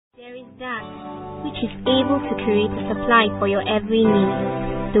is that which is able to create a supply for your every need,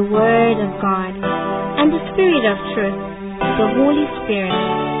 the Word of God, and the Spirit of truth, the Holy Spirit,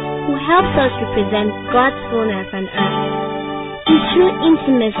 who helps us represent God's fullness on earth. In true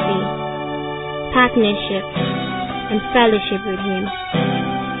intimacy, partnership, and fellowship with Him.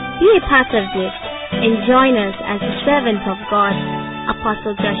 Be a part of this and join us as the servant of God,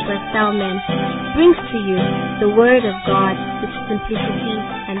 Apostle Joshua Selman, brings to you the Word of God with simplicity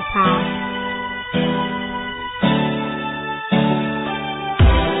and power.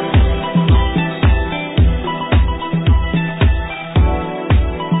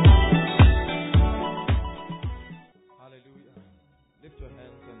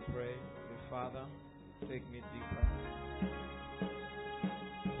 Father, take me deeper.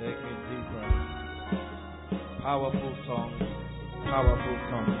 Take me deeper. Powerful song. Powerful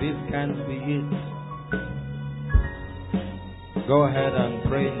song. This can't be it. Go ahead and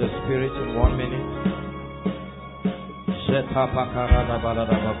pray in the Spirit in 1 minute.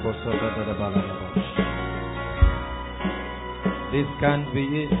 This can't be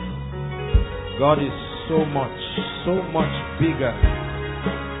it. God is so much bigger.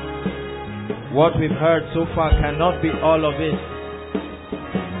 What we've heard so far cannot be all of it.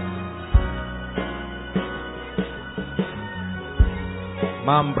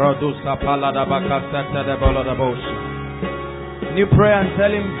 New prayer and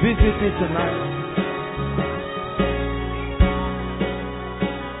tell Him, visit me tonight.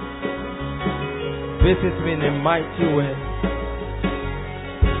 Visit me in a mighty way.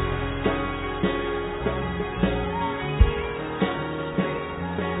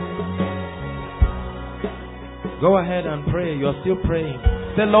 Go ahead and pray. You're still praying.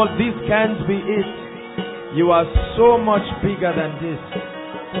 Say, Lord, this can't be it. You are so much bigger than this.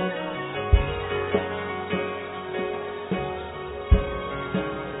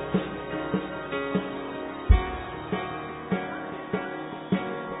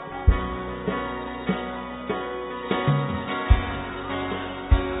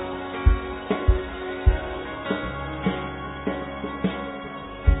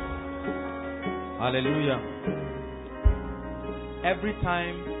 Hallelujah. Every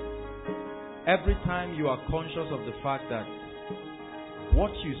time you are conscious of the fact that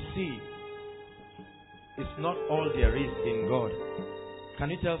what you see is not all there is in God. Can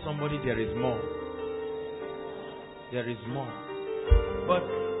you tell somebody there is more? There is more. But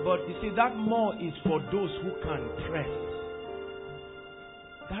you see, that more is for those who can press.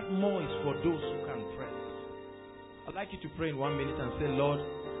 That more is for those who can press. I'd like you to pray in 1 minute and say, Lord,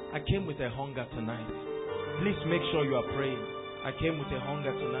 I came with a hunger tonight. Please make sure you are praying. I came with a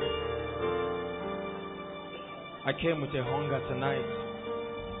hunger tonight. I came with a hunger tonight.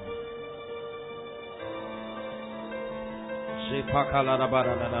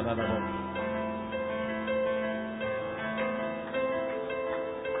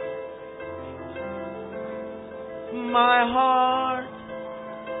 My heart,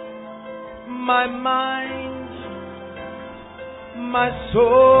 my mind, my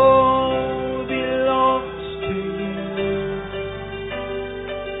soul belongs to you.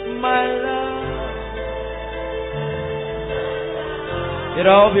 My love, it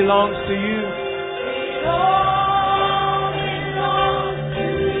all belongs to you. It all belongs to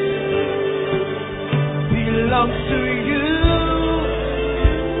you. Belongs to you.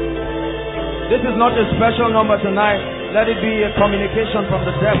 This is not a special number tonight. Let it be a communication from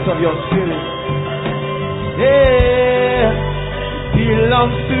the depths of your spirit. Yeah, it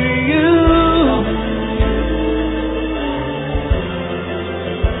belongs to you.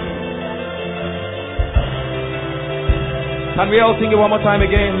 Can we all sing it one more time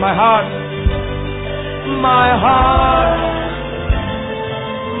again? My heart, my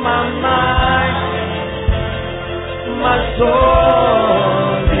mind, my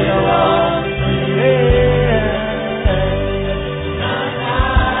soul belongs to you.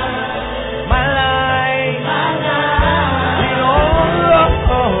 My life, it all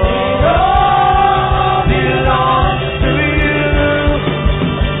belongs to you.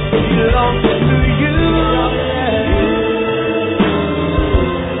 Belongs to you.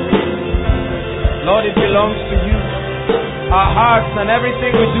 Lord, it belongs to you. Our hearts and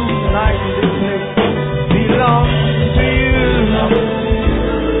everything we do tonight in this place belongs to you.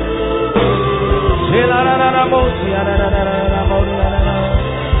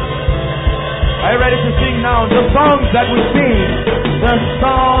 Are you ready to sing now? The songs that we sing, the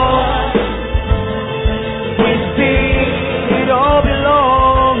songs we sing, it all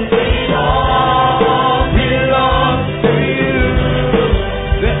belongs to you.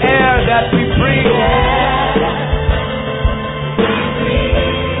 The air that we breathe,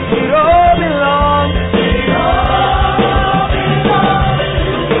 it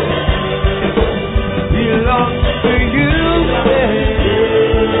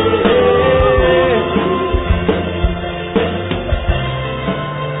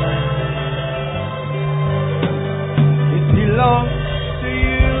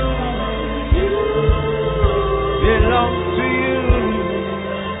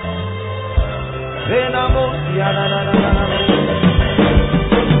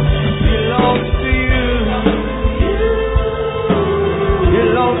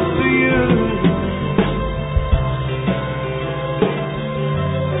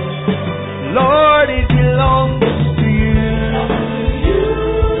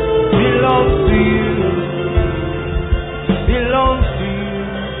belongs to you. Belongs to you.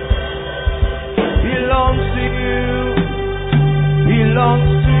 Belongs to you.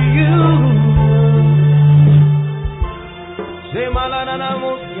 Belongs to you. Say malanana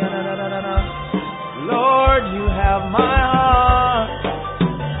musiana. Lord, you have my heart.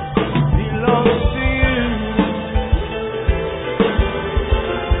 Belongs to you.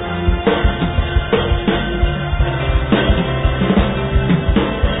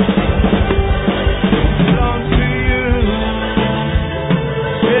 Belongs to you.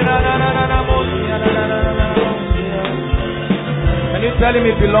 Can you tell him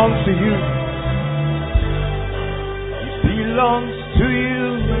it belongs to you? It belongs to you.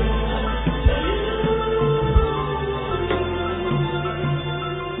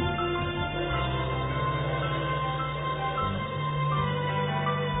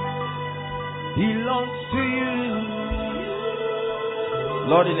 Belongs to you.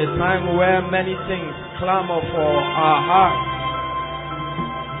 Lord, in a time where many things clamor for our heart,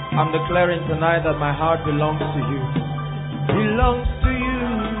 I'm declaring tonight that my heart belongs to you. Belongs to you.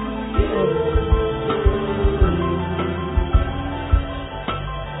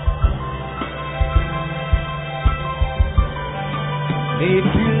 It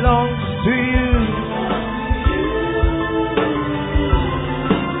belongs to you.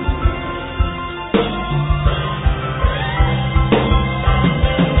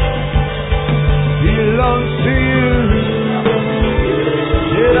 Belongs to you.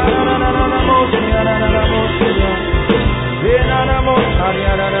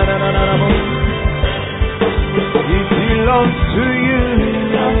 It belongs to you.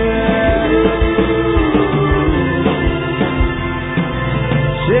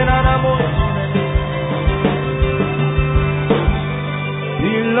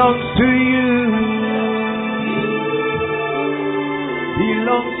 Belongs to you.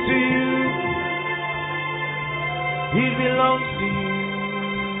 Belongs to you. It belongs to you.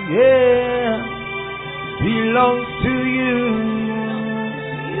 Yeah. Belongs to you.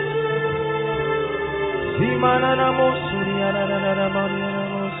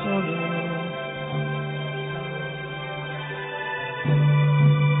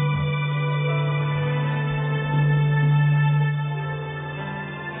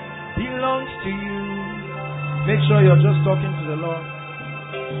 Belongs to you. Make sure you're just talking to the Lord.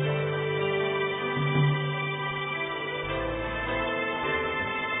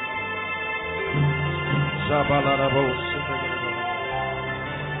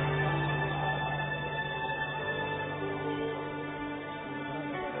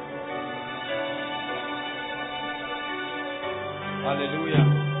 Hallelujah.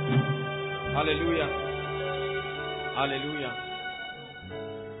 Hallelujah. Hallelujah.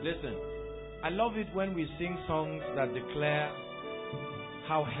 Listen, I love it when we sing songs that declare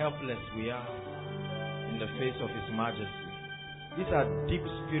how helpless we are in the face of His majesty. These are deep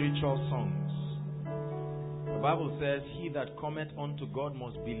spiritual songs. The Bible says, he that cometh unto God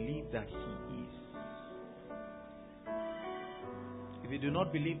must believe that He is. If you do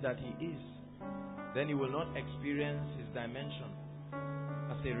not believe that He is, then you will not experience His dimension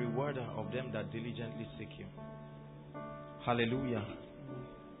as a rewarder of them that diligently seek Him. Hallelujah.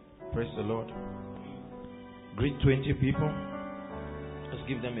 Praise the Lord. Greet 20 people. Just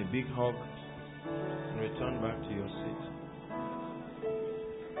give them a big hug and return back to your seat.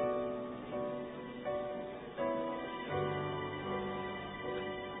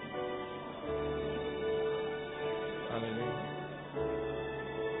 Hallelujah.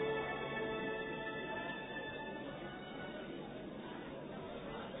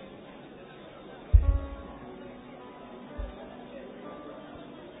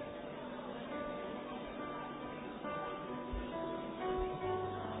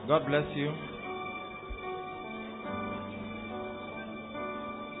 God bless you.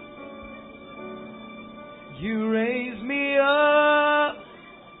 You raise me up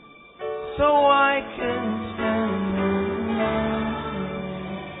so I can stand.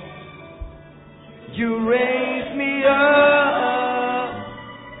 You raise me up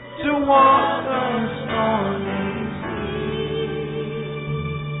to walk on stormy seas.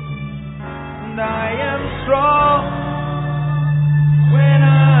 And I am strong when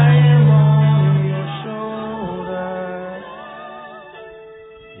I am on your shoulder.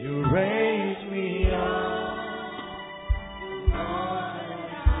 You raise me up.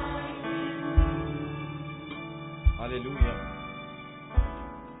 Hallelujah.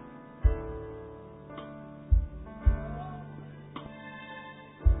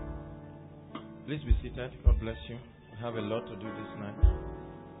 Please be seated. God bless you. We have a lot to do this night.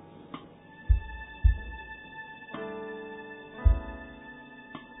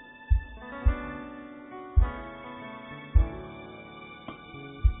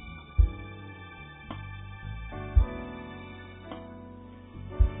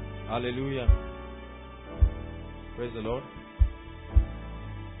 Hallelujah. Praise the Lord.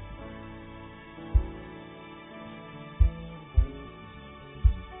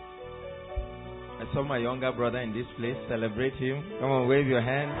 I saw my younger brother in this place. Celebrate him. Come on, wave your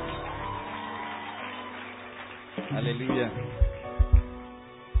hands. Hallelujah.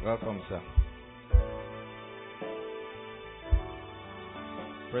 Welcome, sir.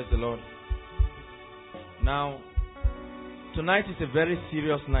 Praise the Lord. Now, tonight is a very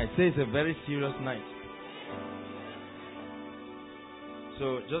serious night. Say it's a very serious night.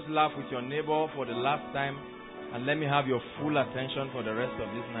 So just laugh with your neighbor for the last time and let me have your full attention for the rest of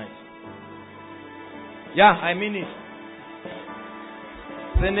this night. Yeah, I mean it.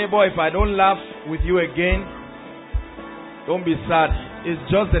 Say, neighbor, if I don't laugh with you again, don't be sad. It's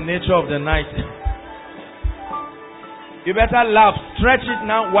just the nature of the night. You better laugh. Stretch it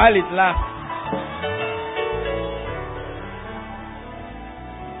now while it lasts.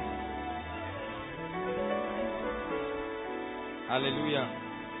 Hallelujah.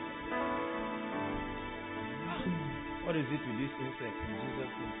 What is it with this insect in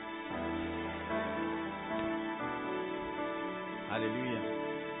Jesus' name? Hallelujah.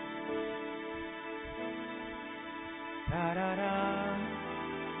 Ta-da-da,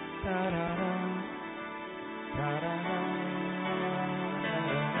 ta-da-da, ta-da-da,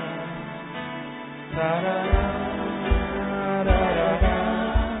 ta-da-da,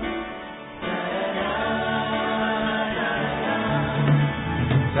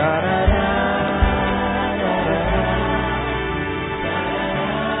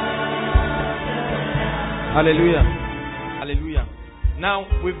 Hallelujah. Hallelujah. Now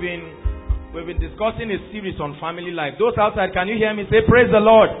we've been discussing a series on family life. Those outside, can you hear me? Say praise the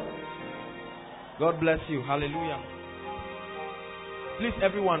Lord. God bless you. Hallelujah. Please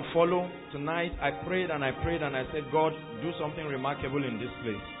everyone follow. Tonight I prayed and I said, God, do something remarkable in this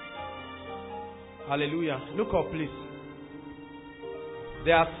place. Hallelujah. Look up, please.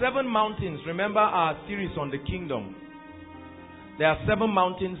 There are 7 mountains. Remember our series on the kingdom. There are 7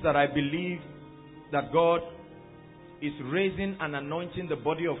 mountains that I believe that God is raising and anointing the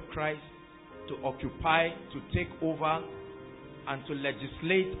body of Christ to occupy, to take over, and to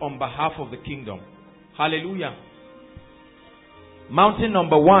legislate on behalf of the kingdom. Hallelujah. Mountain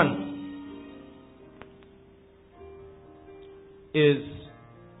number 1 is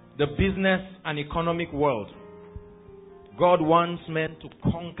the business and economic world. God wants men to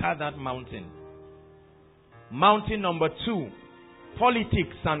conquer that mountain. Mountain number 2,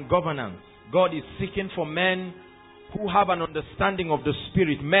 politics and governance. God is seeking for men who have an understanding of the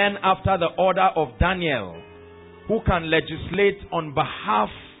Spirit, men after the order of Daniel, who can legislate on behalf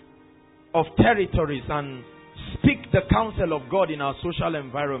of territories and speak the counsel of God in our social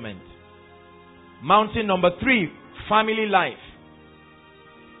environment. Mountain number 3, family life.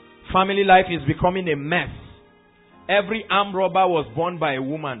 Family life is becoming a mess. Every armed robber was born by a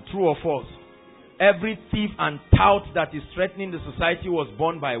woman, true or false? Every thief and tout that is threatening the society was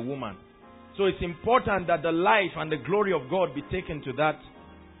born by a woman. So it's important that the life and the glory of God be taken to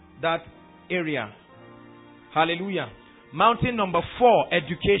that area. Hallelujah. Mountain number 4,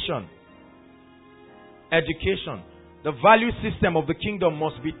 education. Education. The value system of the kingdom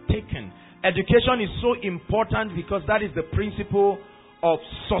must be taken. Education is so important because that is the principle of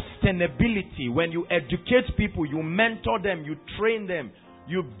sustainability. When you educate people, you mentor them, you train them,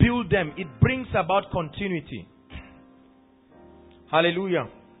 you build them, it brings about continuity. Hallelujah.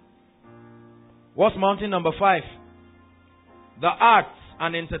 What's mountain number 5? The arts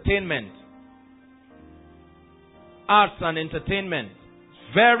and entertainment. Arts and entertainment.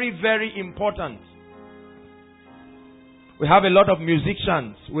 Very, very important. We have a lot of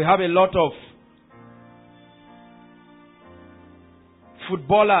musicians. We have a lot of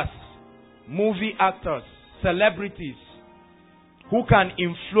footballers, movie actors, celebrities who can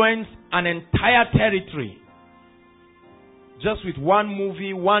influence an entire territory just with one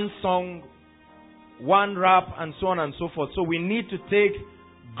movie, one song, one rap, and so on and so forth. So we need to take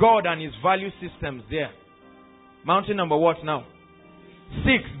God and His value systems there. Mountain number what now?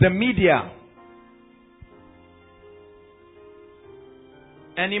 6, the media.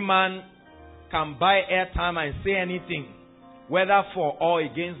 Any man can buy airtime and say anything, whether for or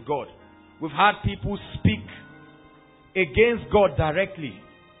against God. We've had people speak against God directly.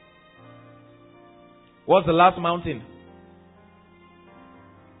 What's the last mountain?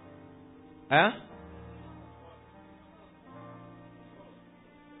 Huh?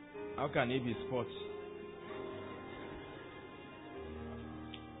 How can it be sports?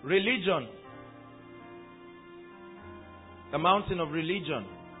 Religion. The mountain of religion.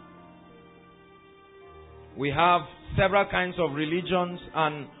 We have several kinds of religions,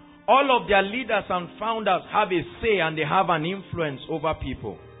 and All of their leaders and founders have a say and they have an influence over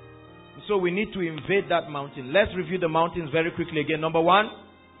people. So we need to invade that mountain. Let's review the mountains very quickly again. Number one,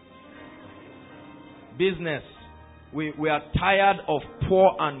 business. We are tired of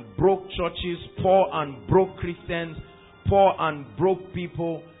poor and broke churches, poor and broke Christians, poor and broke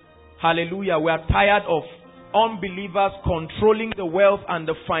people. Hallelujah. We are tired of unbelievers controlling the wealth and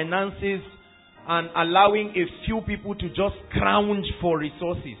the finances and allowing a few people to just scrounge for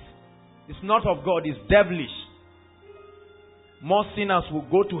resources. It's not of God, it's devilish. More sinners will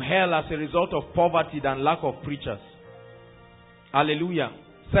go to hell as a result of poverty than lack of preachers. Hallelujah.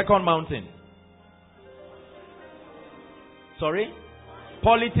 Second mountain. Sorry?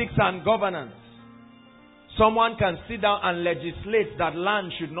 Politics and governance. Someone can sit down and legislate that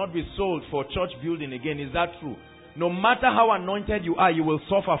land should not be sold for church building again. Is that true? No matter how anointed you are, you will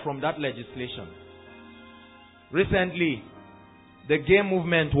suffer from that legislation. Recently, the gay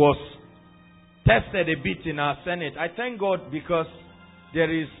movement was tested a bit in our Senate. I thank God because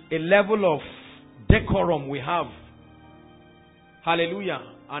there is a level of decorum we have. Hallelujah.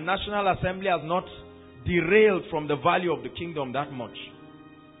 Our National Assembly has not derailed from the value of the kingdom that much.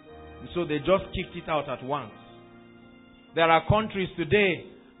 And so they just kicked it out at once. There are countries today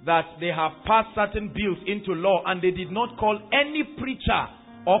that they have passed certain bills into law and they did not call any preacher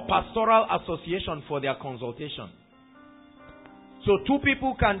or pastoral association for their consultation. So two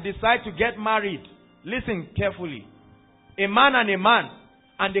people can decide to get married. Listen carefully. A man,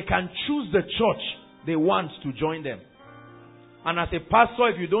 and they can choose the church they want to join them. And as a pastor,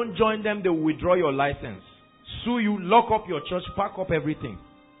 if you don't join them, they will withdraw your license, sue you, lock up your church, pack up everything.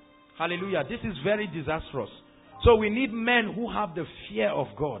 Hallelujah. This is very disastrous. So we need men who have the fear of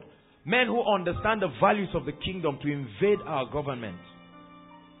God. Men who understand the values of the kingdom to invade our government.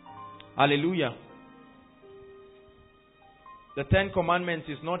 Hallelujah. The Ten Commandments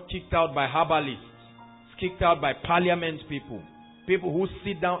is not kicked out by herbalists. It's kicked out by parliament people. People who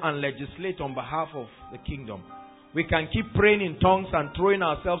sit down and legislate on behalf of the kingdom. We can keep praying in tongues and throwing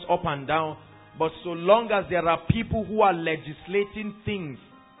ourselves up and down. But so long as there are people who are legislating things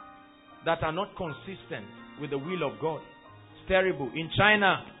that are not consistent with the will of God, it's terrible. In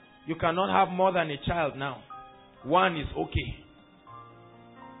China, you cannot have more than a child now. One is okay.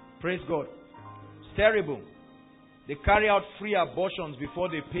 Praise God. It's terrible. They carry out free abortions before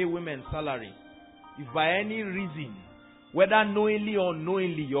they pay women's salary. If by any reason, whether knowingly or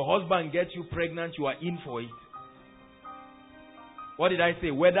unknowingly, your husband gets you pregnant, you are in for it. What did I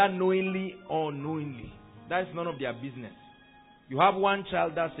say? Whether knowingly or unknowingly. That's none of their business. You have one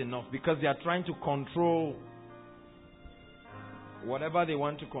child, that's enough. Because they are trying to control whatever they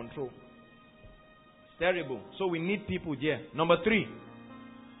want to control. It's terrible. So we need people there. Number 3.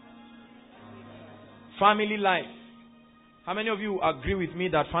 Family life. How many of you agree with me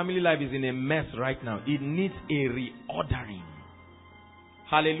that family life is in a mess right now? It needs a reordering.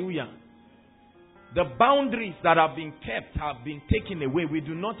 Hallelujah. The boundaries that have been kept have been taken away. We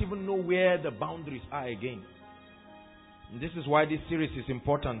do not even know where the boundaries are again. And this is why this series is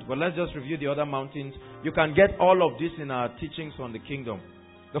important. But let's just review the other mountains. You can get all of this in our teachings on the kingdom.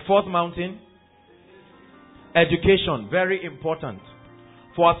 The 4th mountain, education. Very important.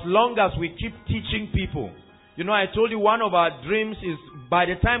 For as long as we keep teaching people. You know, I told you one of our dreams is by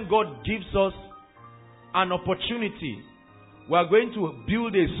the time God gives us an opportunity, we are going to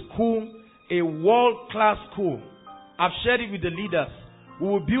build a school, a world-class school. I've shared it with the leaders. We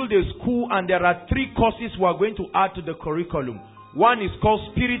will build a school and there are 3 courses we are going to add to the curriculum. One is called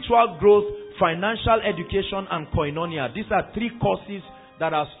spiritual growth, financial education, and koinonia. These are 3 courses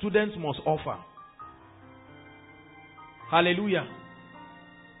that our students must offer. Hallelujah.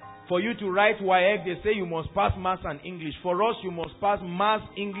 For you to write WAEC, they say you must pass Maths and English. For us, you must pass Maths,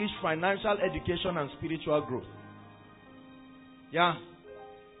 English, financial education, and spiritual growth. Yeah.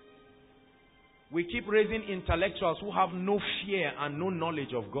 We keep raising intellectuals who have no fear and no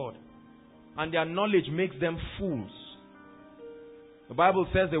knowledge of God. And their knowledge makes them fools. The Bible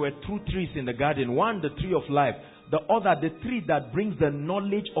says there were 2 trees in the garden. One, the tree of life. The other, the tree that brings the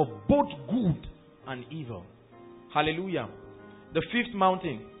knowledge of both good and evil. Hallelujah. The 5th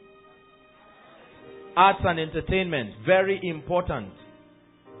mountain. Arts and entertainment. Very important.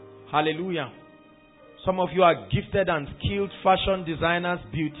 Hallelujah. Some of you are gifted and skilled fashion designers,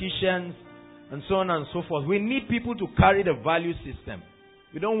 beauticians, and so on and so forth. We need people to carry the value system.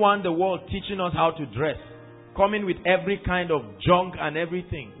 We don't want the world teaching us how to dress, coming with every kind of junk and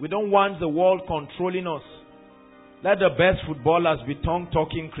everything. We don't want the world controlling us. Let the best footballers be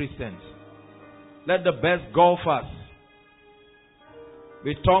tongue-talking Christians. Let the best golfers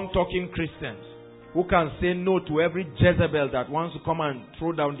be tongue-talking Christians. who can say no to every Jezebel that wants to come and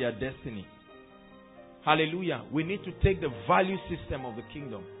throw down their destiny. Hallelujah. We need to take the value system of the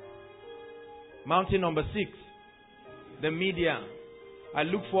kingdom. Mountain number 6, the media. I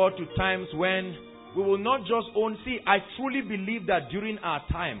look forward to times when we will not just own. See, I truly believe that during our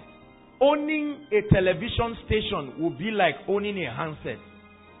time, owning a television station will be like owning a handset.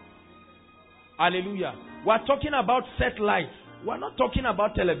 Hallelujah. We're talking about satellites. We're not talking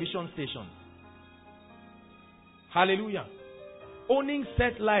about television stations. Hallelujah. Owning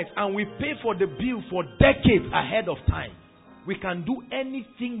satellites, and we pay for the bill for decades ahead of time. We can do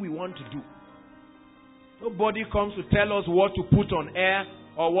anything we want to do. Nobody comes to tell us what to put on air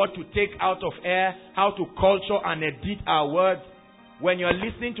or what to take out of air, how to culture and edit our words. When you're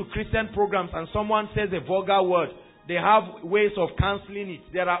listening to Christian programs and someone says a vulgar word, they have ways of cancelling it.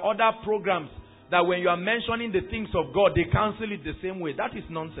 There are other programs that when you are mentioning the things of God, they cancel it the same way. That is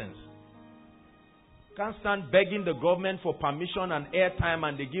nonsense. Can't stand begging the government for permission and airtime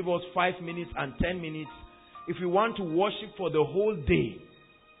and they give us 5 minutes and 10 minutes. If we want to worship for the whole day,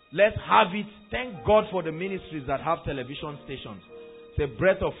 let's have it. Thank God for the ministries that have television stations. It's a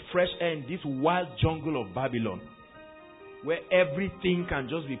breath of fresh air in this wild jungle of Babylon, where everything can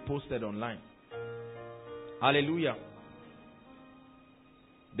just be posted online. Hallelujah.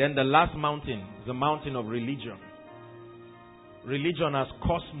 Then the last mountain is the mountain of religion. Religion has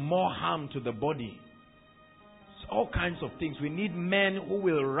caused more harm to the body. It's all kinds of things. We need men who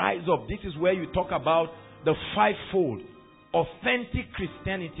will rise up. This is where you talk about the fivefold, authentic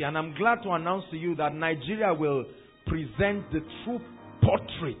Christianity. And I'm glad to announce to you that Nigeria will present the true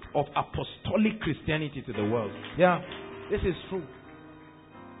portrait of apostolic Christianity to the world. Yeah, this is true.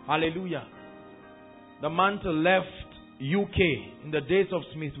 Hallelujah. The mantle left UK in the days of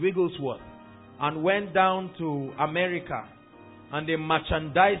Smith Wigglesworth and went down to America, and they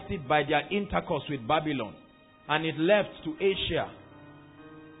merchandised it by their intercourse with Babylon, and it left to Asia,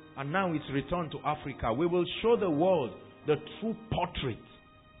 and now it's returned to Africa. We will show the world the true portrait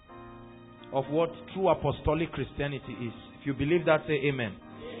of what true apostolic Christianity is. If you believe that, say amen. Amen.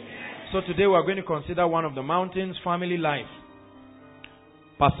 So today we are going to consider one of the mountains, family life.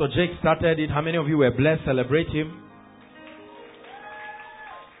 Pastor Jake started it. How many of you were blessed? Celebrate him.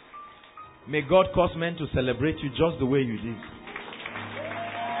 May God cause men to celebrate you just the way you did.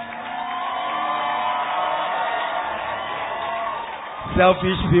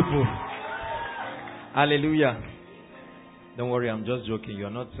 Selfish people. Hallelujah. Don't worry, I'm just joking. You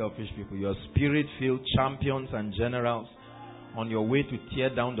are not selfish people. You are spirit-filled champions and generals on your way to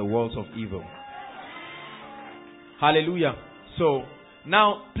tear down the walls of evil. Hallelujah. So,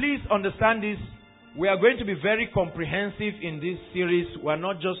 now, please understand this. We are going to be very comprehensive in this series. We're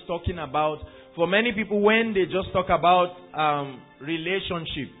not just talking about, for many people, when they just talk about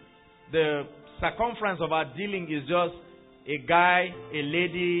relationship, the circumference of our dealing is just a guy, a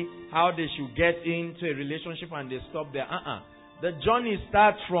lady, how they should get into a relationship, and they stop there. The journey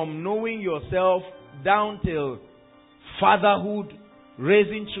starts from knowing yourself down till fatherhood,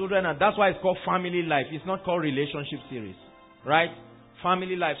 raising children, and that's why it's called family life. It's not called relationship series, right?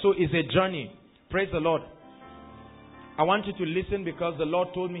 Family life. So it's a journey. Praise the Lord. I want you to listen because the Lord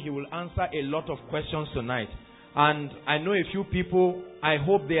told me He will answer a lot of questions tonight. And I know a few people, I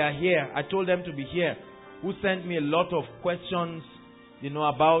hope they are here. I told them to be here, who sent me a lot of questions,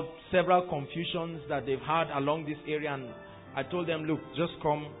 about several confusions that they've had along this area. And I told them, look, just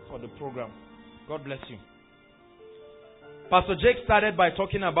come for the program. God bless you. Pastor Jake started by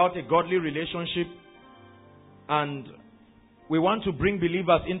talking about a godly relationship, and we want to bring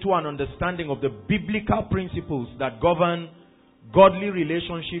believers into an understanding of the biblical principles that govern godly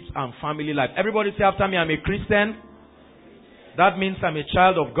relationships and family life. Everybody say after me, I'm a Christian. That means I'm a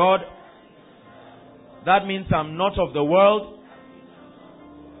child of God. That means I'm not of the world.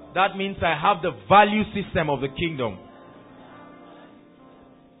 That means I have the value system of the kingdom.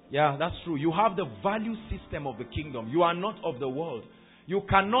 Yeah, that's true. You have the value system of the kingdom. You are not of the world. You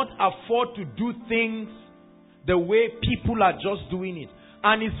cannot afford to do things the way people are just doing it.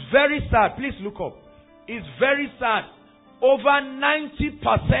 And it's very sad. Please look up. It's very sad. Over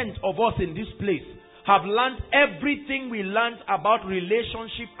 90% of us in this place have learned everything we learned about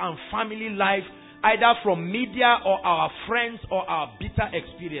relationship and family life, either from media or our friends or our bitter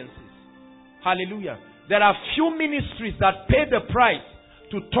experiences. Hallelujah. There are few ministries that pay the price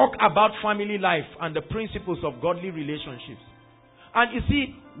to talk about family life and the principles of godly relationships. And you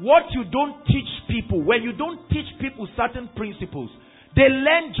see, what you don't teach people, when you don't teach people certain principles, they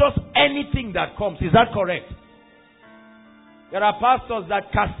learn just anything that comes. Is that correct? There are pastors that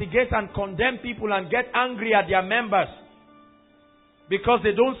castigate and condemn people and get angry at their members because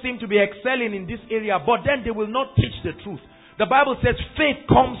they don't seem to be excelling in this area, but then they will not teach the truth. The Bible says faith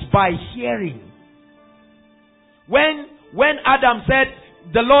comes by hearing. When Adam said,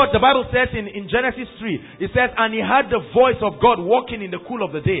 the Bible says in Genesis 3, it says, and he heard the voice of God walking in the cool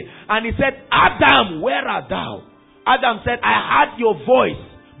of the day. And he said, Adam, where art thou? Adam said, I heard your voice,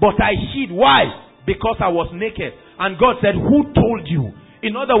 but I hid. Why? Because I was naked. And God said, who told you?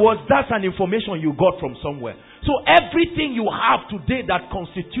 In other words, that's an information you got from somewhere. So everything you have today that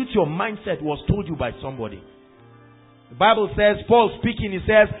constitutes your mindset was told you by somebody. The Bible says, Paul speaking, he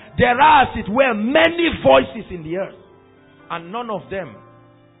says, there are, as it were, many voices in the earth, and none of them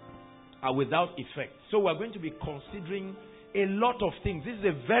are without effect. So we're going to be considering a lot of things. This is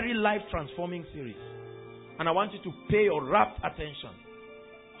a very life-transforming series. And I want you to pay your rapt attention.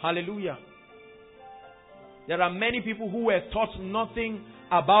 Hallelujah. There are many people who were taught nothing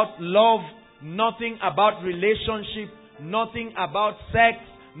about love, nothing about relationship, nothing about sex,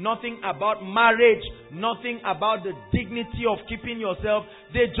 nothing about marriage, nothing about the dignity of keeping yourself.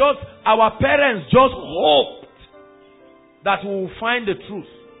 Our parents just hoped that we will find the truth.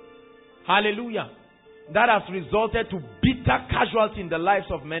 Hallelujah. That has resulted to bitter casualty in the lives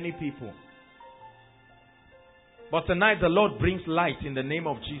of many people. But tonight the Lord brings light in the name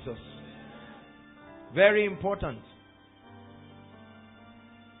of Jesus. Very important.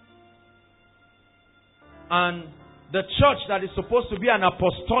 And the church that is supposed to be an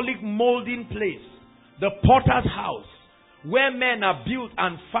apostolic molding place, the potter's house, where men are built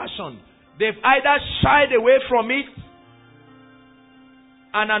and fashioned, they've either shied away from it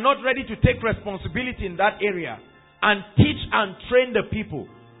and are not ready to take responsibility in that area and teach and train the people.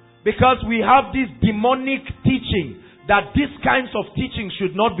 Because we have this demonic teaching that these kinds of teaching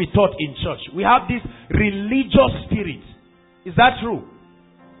should not be taught in church. We have this religious spirit. Is that true?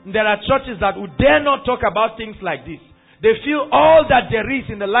 There are churches that would dare not talk about things like this. They feel all that there is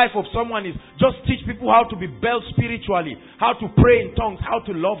in the life of someone is just teach people how to be built spiritually, how to pray in tongues, how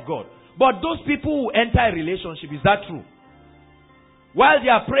to love God. But those people who enter a relationship, is that true? While they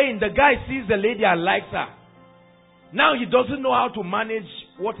are praying, the guy sees the lady and likes her. Now he doesn't know how to manage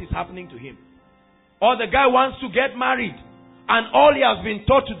what is happening to him. Or the guy wants to get married, and all he has been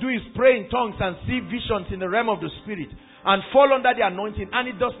taught to do is pray in tongues and see visions in the realm of the spirit and fall under the anointing, and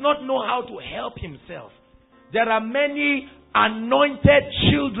he does not know how to help himself. There are many anointed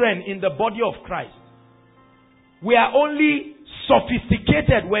children in the body of Christ. We are only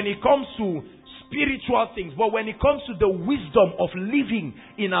sophisticated when it comes to spiritual things, but when it comes to the wisdom of living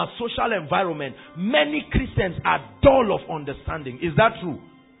in our social environment, many Christians are dull of understanding. Is that true?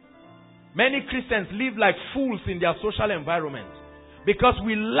 Many Christians live like fools in their social environment because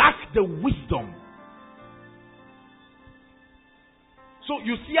we lack the wisdom. So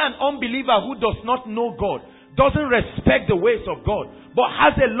you see an unbeliever who does not know God, doesn't respect the ways of God, but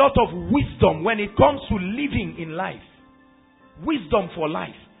has a lot of wisdom when it comes to living in life. Wisdom for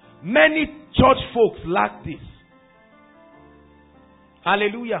life. Many church folks lack this.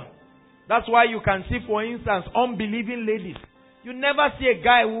 Hallelujah. That's why you can see, for instance, unbelieving ladies. You never see a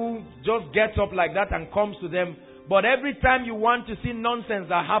guy who just gets up like that and comes to them. But every time you want to see nonsense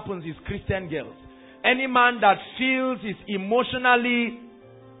that happens is Christian girls. Any man that feels is emotionally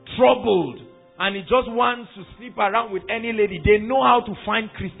troubled and he just wants to sleep around with any lady, they know how to find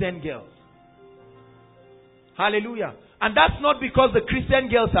Christian girls. Hallelujah. And that's not because the Christian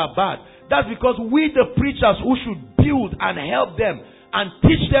girls are bad. That's because we, the preachers who should build and help them and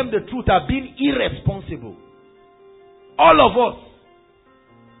teach them the truth, are being irresponsible. All of us.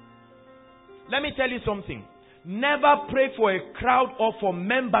 Let me tell you something. Never pray for a crowd or for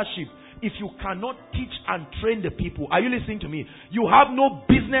membership if you cannot teach and train the people. Are you listening to me? You have no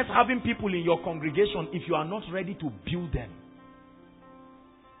business having people in your congregation if you are not ready to build them.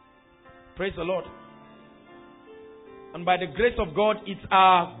 Praise the Lord. And by the grace of God, it's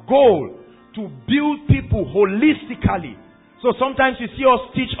our goal to build people holistically. So sometimes you see us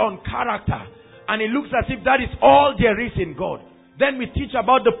teach on character, and it looks as if that is all there is in God. Then we teach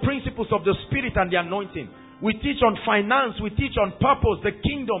about the principles of the Spirit and the anointing. We teach on finance. We teach on purpose, the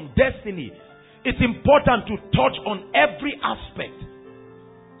kingdom, destiny. It's important to touch on every aspect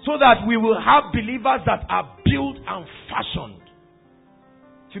so that we will have believers that are built and fashioned.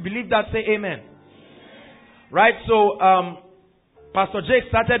 If you believe that, say amen. Right, so Pastor Jake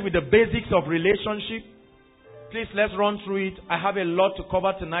started with the basics of relationship. Please, let's run through it. I have a lot to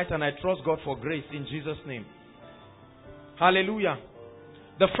cover tonight, and I trust God for grace in Jesus' name. Hallelujah.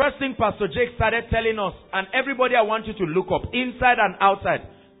 The first thing Pastor Jake started telling us, and everybody, I want you to look up, inside and outside.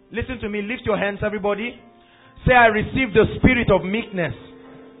 Listen to me, lift your hands, everybody. Say, I receive the spirit of meekness.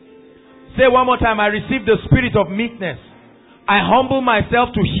 Say one more time, I receive the spirit of meekness. I humble myself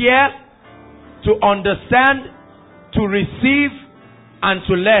to hear, to understand, to receive, and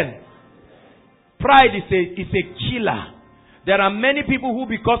to learn. Pride is a killer. There are many people who,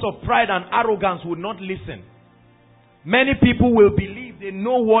 because of pride and arrogance, would not listen. Many people will believe they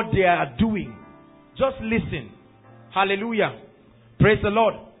know what they are doing. Just listen. Hallelujah. Praise the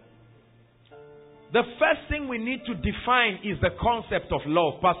Lord. The first thing we need to define is the concept of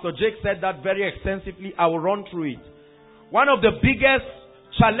love. Pastor Jake said that very extensively. I will run through it. One of the biggest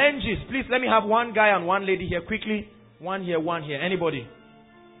challenges, please let me have one guy and one lady here quickly. One here, one here. Anybody?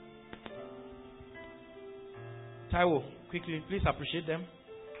 Taiwo, quickly, please appreciate them.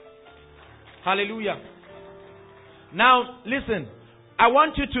 Hallelujah. Now, listen. I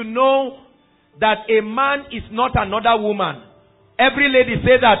want you to know that a man is not another woman. Every lady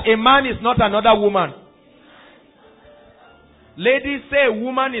say that. A man is not another woman. Ladies say a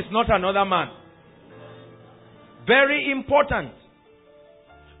woman is not another man. Very important.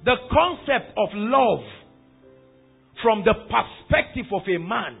 The concept of love from the perspective of a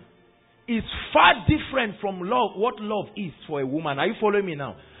man is far different from love, what love is for a woman. Are you following me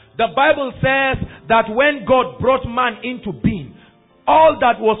now? The Bible says that when God brought man into being, all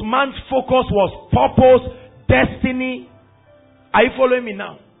that was man's focus was purpose, destiny. Are you following me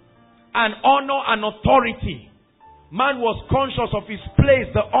now? And honor and authority. Man was conscious of his place,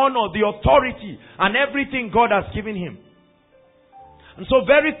 the honor, the authority, and everything God has given him. And so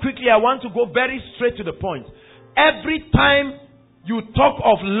very quickly, I want to go very straight to the point. Every time you talk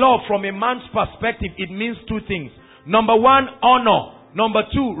of love from a man's perspective, it means two things. Number one, honor. Number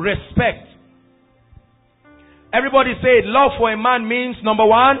two, respect. Everybody say, love for a man means number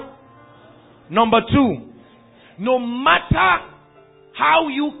one. Number two, no matter how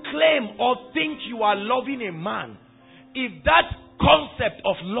you claim or think you are loving a man, if that concept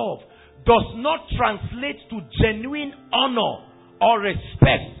of love does not translate to genuine honor or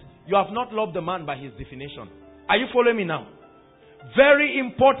respect, you have not loved the man by his definition. Are you following me now? Very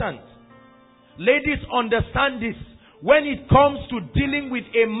important. Ladies, understand this. When it comes to dealing with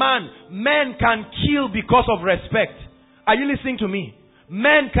a man, men can kill because of respect. Are you listening to me?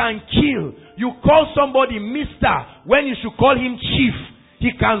 Men can kill. You call somebody Mr. when you should call him Chief. He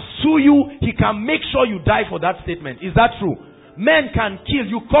can sue you. He can make sure you die for that statement. Is that true? Men can kill.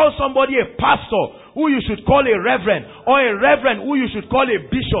 You call somebody a pastor who you should call a reverend, or a reverend who you should call a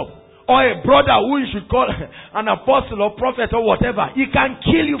bishop, or a brother who you should call an apostle or prophet or whatever. He can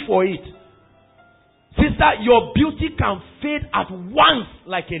kill you for it. Sister, your beauty can fade at once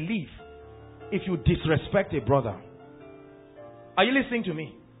like a leaf if you disrespect a brother. Are you listening to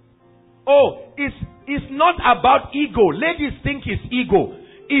me? Oh, it's not about ego. Ladies think it's ego.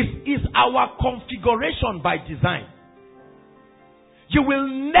 It's our configuration by design. You will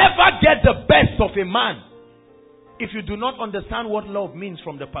never get the best of a man if you do not understand what love means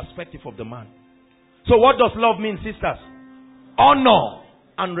from the perspective of the man. So what does love mean, sisters? Honor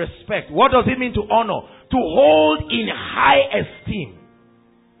and respect. What does it mean to honor? To hold in high esteem.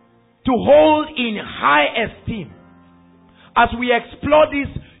 To hold in high esteem. As we explore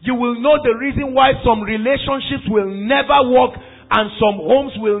this, you will know the reason why some relationships will never work and some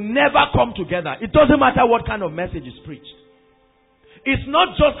homes will never come together. It doesn't matter what kind of message is preached. It's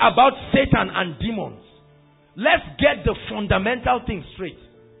not just about Satan and demons. Let's get the fundamental thing straight.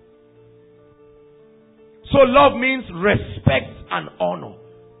 So love means respect and honor.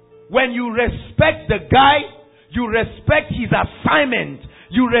 When you respect the guy, you respect his assignment,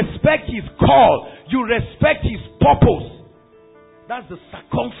 you respect his call, you respect his purpose. That's the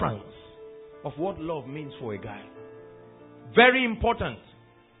circumference of what love means for a guy. Very important.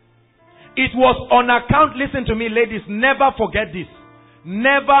 It was on account, listen to me ladies, never forget this.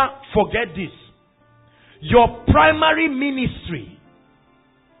 Never forget this. Your primary ministry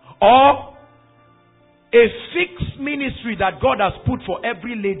or a fixed ministry that God has put for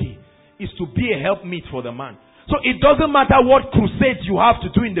every lady is to be a helpmeet for the man. So it doesn't matter what crusades you have to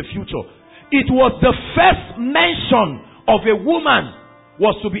do in the future. It was the first mention of a woman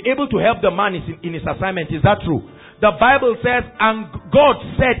was to be able to help the man in his assignment. Is that true? The Bible says, and God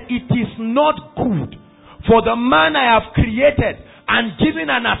said, it is not good for the man I have created and given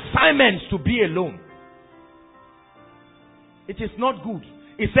an assignment to be alone. It is not good.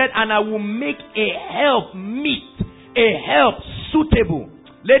 He said, and I will make a help meet, a help suitable.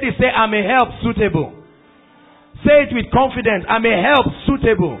 Ladies, say, I'm a help suitable. Say it with confidence. I'm a help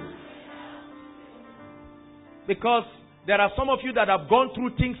suitable. Because there are some of you that have gone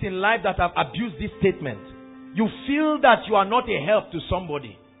through things in life that have abused this statement. You feel that you are not a help to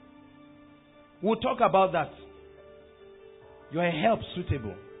somebody. We'll talk about that. You are a help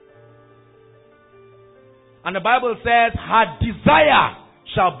suitable. And the Bible says, her desire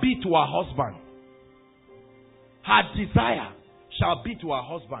shall be to her husband. Her desire shall be to her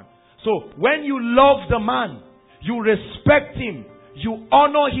husband. So, when you love the man, you respect him, you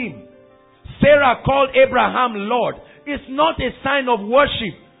honor him. Sarah called Abraham Lord. It's not a sign of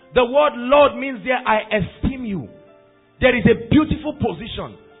worship. The word Lord means there, I esteem you. There is a beautiful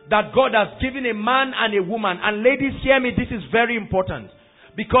position that God has given a man and a woman. And ladies, hear me, this is very important.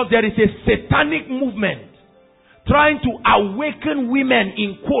 Because there is a satanic movement trying to awaken women,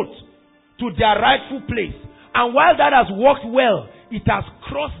 in quotes, to their rightful place. And while that has worked well, it has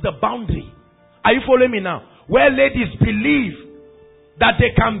crossed the boundary. Are you following me now? Where ladies believe that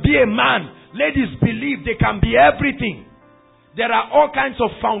they can be a man. Ladies believe they can be everything. There are all kinds of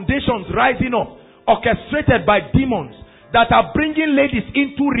foundations rising up, orchestrated by demons, that are bringing ladies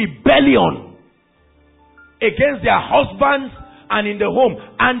into rebellion against their husbands and in the home.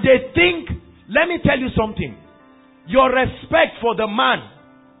 And they think, let me tell you something, your respect for the man,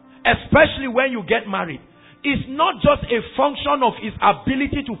 especially when you get married, is not just a function of his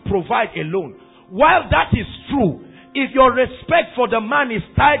ability to provide alone. While that is true, if your respect for the man is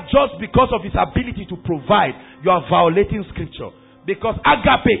tied just because of his ability to provide, you are violating scripture. Because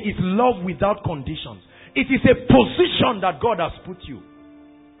agape is love without conditions. It is a position that God has put you.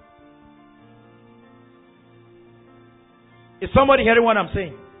 Is somebody hearing what I'm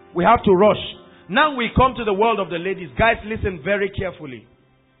saying? We have to rush. Now we come to the world of the ladies. Guys, listen very carefully.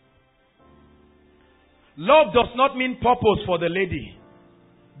 Love does not mean purpose for the lady.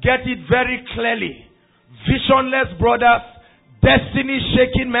 Get it very clearly. Visionless brothers,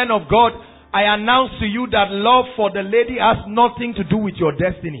 destiny-shaking men of God, I announce to you that love for the lady has nothing to do with your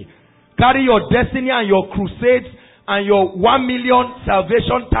destiny. Carry your destiny and your crusades and your 1 million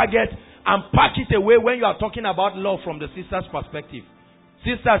salvation target and pack it away when you are talking about love from the sister's perspective.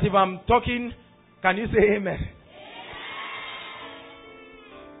 Sisters, if I'm talking, can you say amen?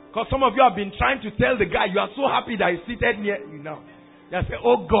 Because some of you have been trying to tell the guy, you are so happy that he's seated near you now. You say,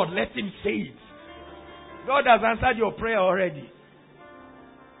 oh God, let him say it. God has answered your prayer already.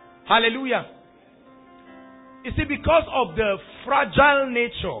 Hallelujah. You see, because of the fragile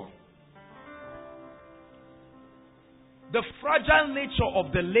nature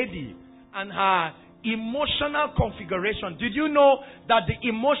of the lady and her emotional configuration. Did you know that the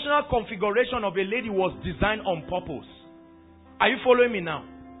emotional configuration of a lady was designed on purpose? Are you following me now?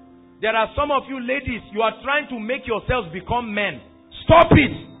 There are some of you ladies, you are trying to make yourselves become men. Stop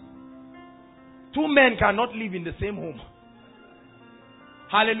it! 2 men cannot live in the same home.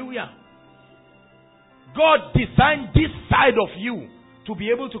 Hallelujah. God designed this side of you to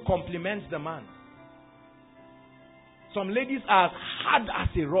be able to complement the man. Some ladies are as hard as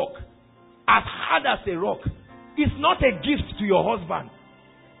a rock. As hard as a rock. It's not a gift to your husband.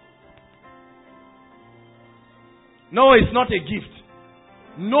 No, it's not a gift.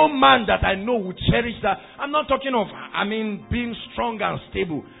 No man that I know would cherish that. I'm not talking of, being strong and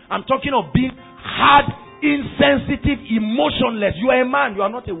stable. I'm talking of being hard, insensitive, emotionless. You are a man, you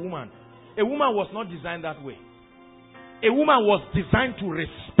are not a woman. A woman was not designed that way. A woman was designed to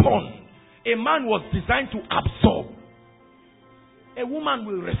respond. A man was designed to absorb. A woman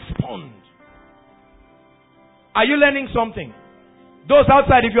will respond. Are you learning something? Those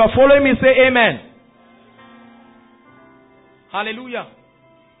outside, if you are following me, say amen. Hallelujah.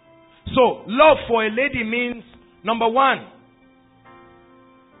 So, love for a lady means, number 1,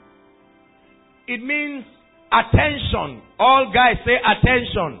 it means attention. All guys say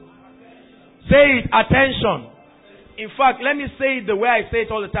attention. Say it, attention. In fact, let me say it the way I say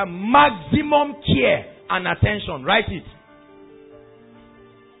it all the time. Maximum care and attention. Write it.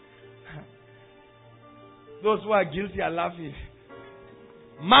 Those who are guilty are laughing.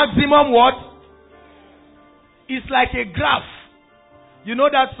 Maximum what? It's like a graph. You know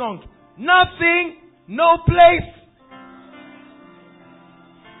that song? Nothing, no place.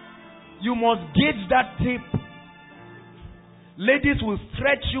 You must gauge that tape. Ladies will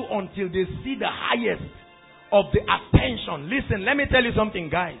stretch you until they see the highest of the attention. Listen, let me tell you something,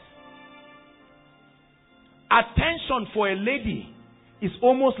 guys. Attention for a lady is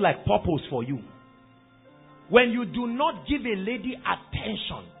almost like purpose for you. When you do not give a lady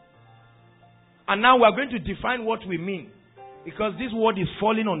attention, and now we are going to define what we mean, because this word is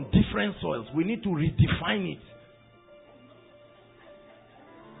falling on different soils. We need to redefine it.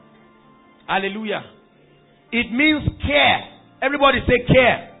 Hallelujah. It means care. Everybody say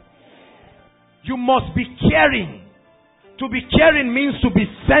care. You must be caring. To be caring means to be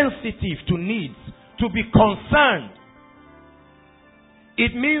sensitive to needs, to be concerned.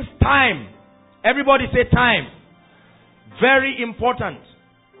 It means time. Everybody say time. Very important.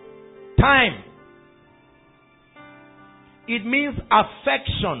 Time. It means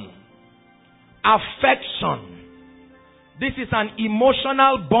affection. Affection. This is an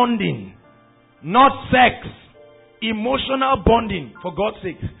emotional bonding, not sex. Emotional bonding, for God's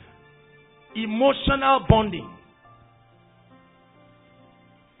sake. Emotional bonding.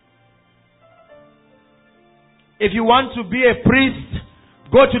 If you want to be a priest,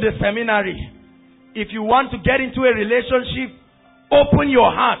 go to the seminary. If you want to get into a relationship, open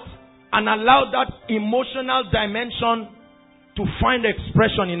your heart and allow that emotional dimension to find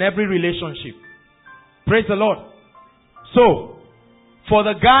expression in every relationship. Praise the Lord. So, for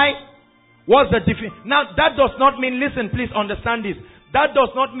the guy, what's the difference? Now, that does not mean, listen, please understand this. That does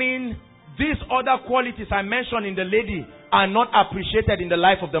not mean these other qualities I mentioned in the lady are not appreciated in the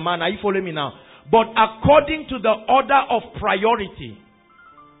life of the man. Are you following me now? But according to the order of priority.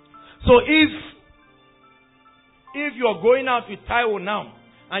 So if you're going out with Taiwo now,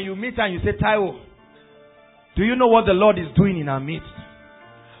 and you meet her and you say, Taiwo, do you know what the Lord is doing in our midst?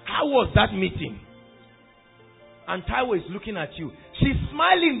 How was that meeting? And Taiwo is looking at you. She's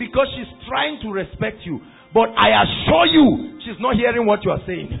smiling because she's trying to respect you. But I assure you, she's not hearing what you are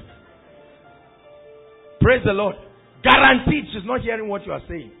saying. Praise the Lord. Guaranteed she's not hearing what you are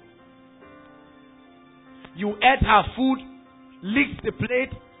saying. You ate her food, licked the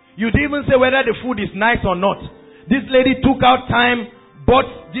plate. You didn't even say whether the food is nice or not. This lady took out time,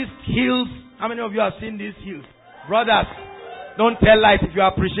 bought these heels. How many of you have seen these heels? Brothers, don't tell lies. If you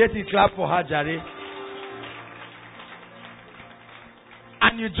appreciate it, clap for her, Jare.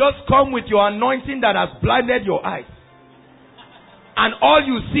 And you just come with your anointing that has blinded your eyes. And all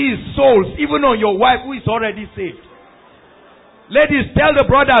you see is souls, even on your wife who is already saved. Ladies, tell the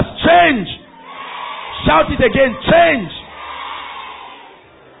brothers, change. Shout it again, change.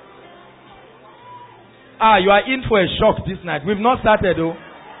 You are in for a shock this night. We've not started though.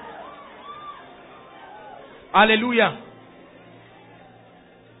 Hallelujah.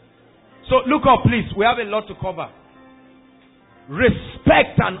 So look up please. We have a lot to cover.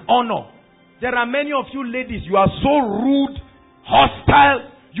 Respect and honor. There are many of you ladies, you are so rude, hostile.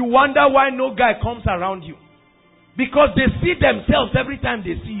 You wonder why no guy comes around you. Because they see themselves every time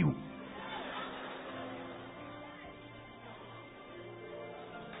they see you.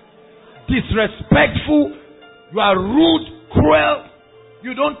 Disrespectful, you are rude, cruel,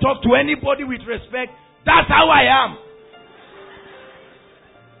 you don't talk to anybody with respect. That's how I am.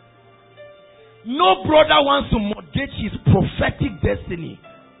 No brother wants to mortgage his prophetic destiny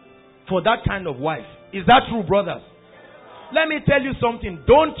for that kind of wife. Is that true, brothers? Let me tell you something.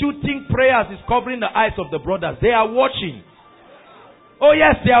 Don't you think prayers is covering the eyes of the brothers? They are watching. Oh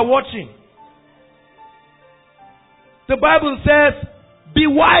yes, they are watching. The Bible says, be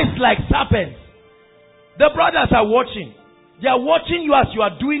wise like serpents. The brothers are watching. They are watching you as you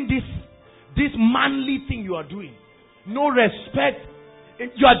are doing this manly thing you are doing. No respect.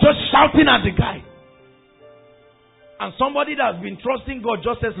 You are just shouting at the guy. And somebody that has been trusting God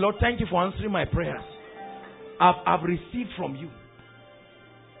just says, Lord, thank you for answering my prayers. I've received from you.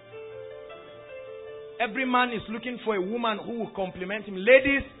 Every man is looking for a woman who will compliment him.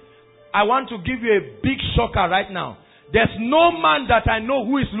 Ladies, I want to give you a big shocker right now. There's no man that I know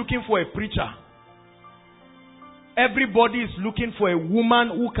who is looking for a preacher. Everybody is looking for a woman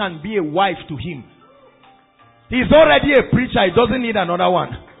who can be a wife to him. He's already a preacher. He doesn't need another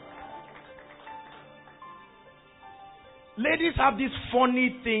one. Ladies have this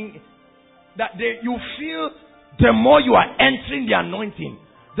funny thing that you feel the more you are entering the anointing,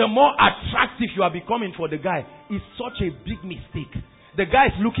 the more attractive you are becoming for the guy. It's such a big mistake. The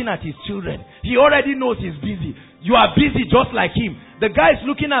guy is looking at his children. He already knows he's busy. You are busy just like him. The guy is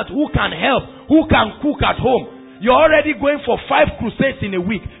looking at who can help, who can cook at home. You're already going for 5 crusades in a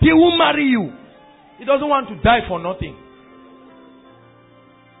week. He will marry you. He doesn't want to die for nothing.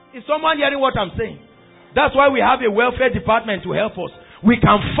 Is someone hearing what I'm saying? That's why we have a welfare department to help us. We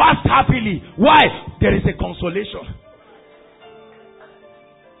can fast happily. Why? There is a consolation.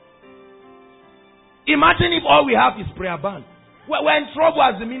 Imagine if all we have is prayer band. We're in trouble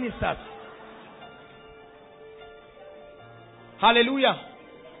as the ministers. Hallelujah.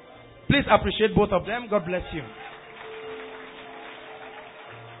 Please appreciate both of them. God bless you.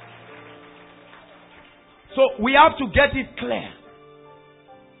 So we have to get it clear.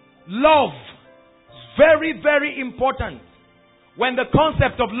 Love. Very, very important. When the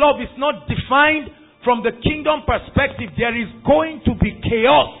concept of love is not defined from the kingdom perspective, there is going to be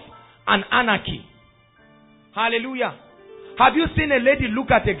chaos and anarchy. Hallelujah. Have you seen a lady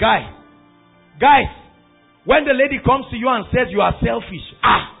look at a guy? Guys, when the lady comes to you and says you are selfish.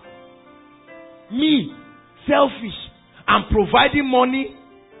 Me, selfish. I'm providing money.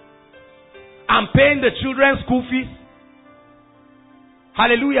 I'm paying the children's school fees.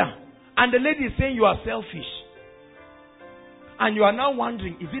 Hallelujah. And the lady is saying you are selfish. And you are now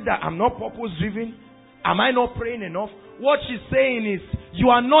wondering, is it that I'm not purpose driven? Am I not praying enough? What she's saying is, you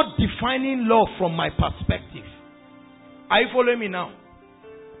are not defining love from my perspective. Are you following me now?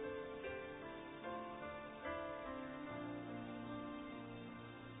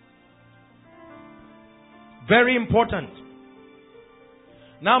 Very important.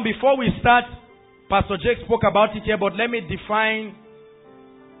 Now, before we start, Pastor Jake spoke about it here, but let me define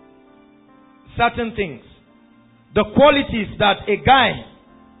certain things. The qualities that a guy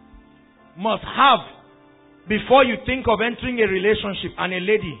must have before you think of entering a relationship, and a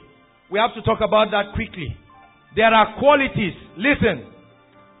lady. We have to talk about that quickly. There are qualities. Listen.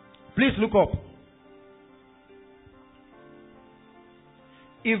 Please look up.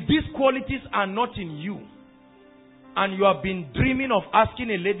 If these qualities are not in you, and you have been dreaming of asking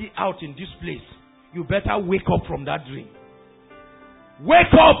a lady out in this place, you better wake up from that dream.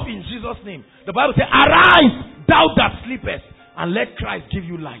 Wake up in Jesus' name. The Bible says, arise, thou that sleepest, and let Christ give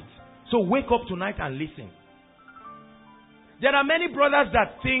you light. So wake up tonight and listen. There are many brothers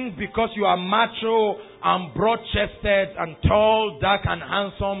that think because you are macho and broad-chested and tall, dark and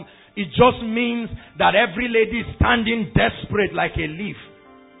handsome, it just means that every lady is standing desperate like a leaf.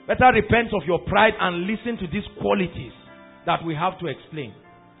 Better repent of your pride and listen to these qualities that we have to explain.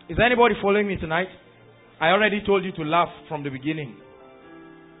 Is anybody following me tonight? I already told you to laugh from the beginning.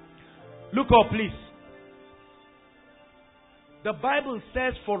 Look up, please. The Bible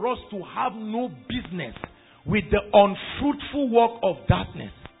says for us to have no business with the unfruitful work of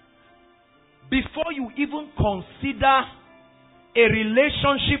darkness. Before you even consider a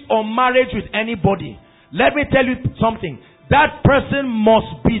relationship or marriage with anybody, let me tell you something. That person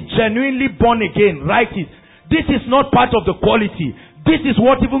must be genuinely born again. Write it. This is not part of the quality. This is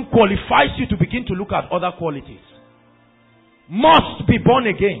what even qualifies you to begin to look at other qualities. Must be born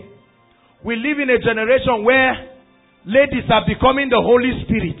again. We live in a generation where ladies are becoming the Holy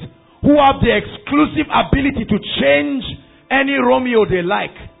Spirit, who have the exclusive ability to change any Romeo they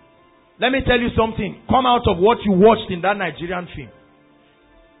like. Let me tell you something. Come out of what you watched in that Nigerian film.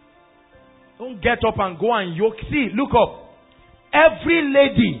 Don't get up and go and yoke. See, look up. Every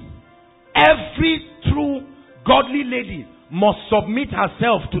lady, every true godly lady must submit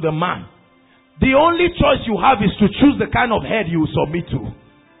herself to the man. The only choice you have is to choose the kind of head you submit to.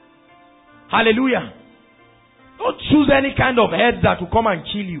 Hallelujah. Don't choose any kind of head that will come and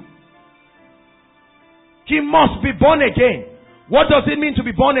kill you. He must be born again. What does it mean to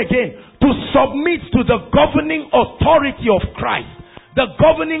be born again? To submit to the governing authority of Christ. The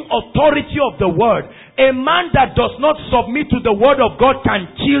governing authority of the word. A man that does not submit to the word of God can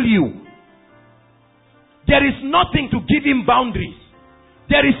kill you. There is nothing to give him boundaries.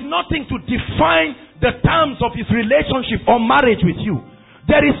 There is nothing to define the terms of his relationship or marriage with you.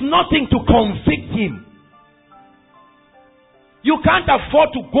 There is nothing to convict him. You can't afford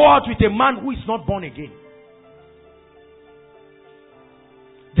to go out with a man who is not born again.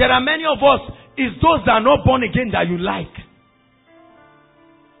 There are many of us, it's those that are not born again that you like.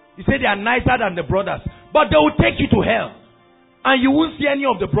 You say they are nicer than the brothers, but they will take you to hell. And you won't see any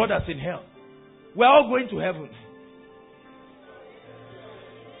of the brothers in hell. We're all going to heaven.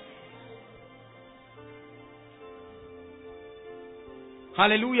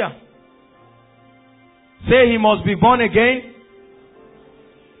 Hallelujah. Say he must be born again.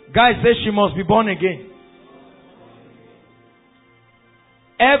 Guys, say she must be born again.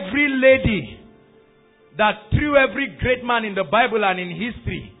 Every lady that threw every great man in the Bible and in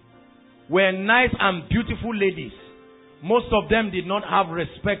history were nice and beautiful ladies. Most of them did not have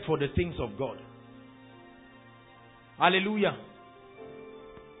respect for the things of God. Hallelujah.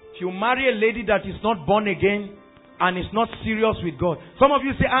 If you marry a lady that is not born again and is not serious with God. Some of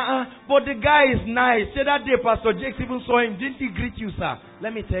you say, but the guy is nice. Say that day Pastor Jakes even saw him. Didn't he greet you, sir?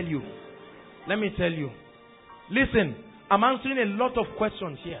 Let me tell you. Listen, I'm answering a lot of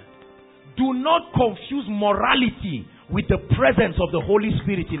questions here. Do not confuse morality with the presence of the Holy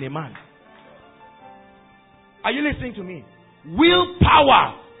Spirit in a man. Are you listening to me?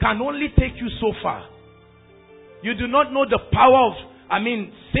 Willpower can only take you so far. You do not know the power of,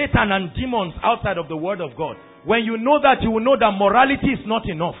 Satan and demons outside of the word of God. When you know that, you will know that morality is not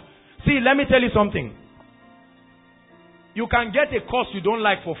enough. See, let me tell you something. You can get a course you don't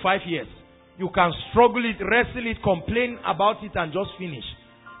like for 5 years. You can struggle it, wrestle it, complain about it and just finish.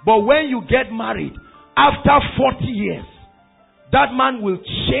 But when you get married, after 40 years, that man will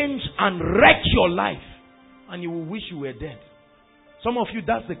change and wreck your life. And you will wish you were dead. Some of you,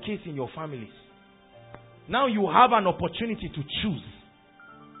 that's the case in your families. Now you have an opportunity to choose.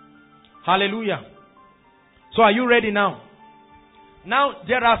 Hallelujah. So are you ready now? Now,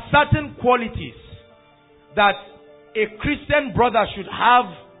 there are certain qualities that a Christian brother should have.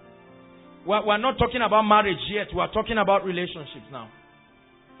 We're not talking about marriage yet. We're talking about relationships now.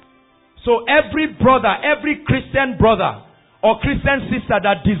 So every brother, every Christian brother or Christian sister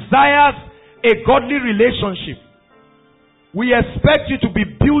that desires a godly relationship, we expect you to be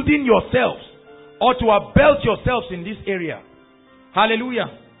building yourselves or to have built yourselves in this area. Hallelujah.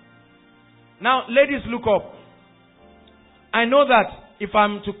 Now, ladies, look up. I know that if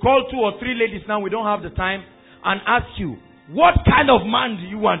I'm to call 2 or 3 ladies now, we don't have the time, and ask you, what kind of man do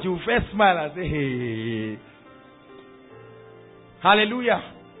you want? You first smile and say, hey. Hallelujah.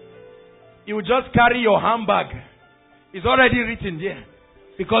 You just carry your handbag. It's already written there.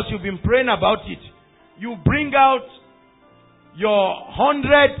 Because you've been praying about it. You bring out your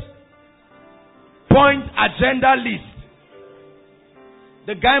 100-point agenda list.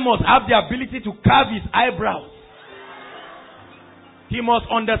 The guy must have the ability to carve his eyebrows. He must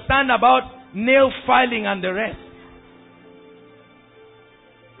understand about nail filing and the rest.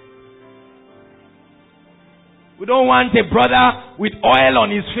 We don't want a brother with oil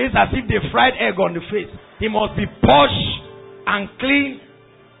on his face as if they fried egg on the face. He must be posh and clean.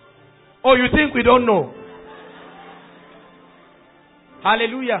 Oh, you think we don't know?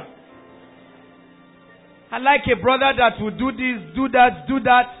 Hallelujah. I like a brother that will do this, do that, do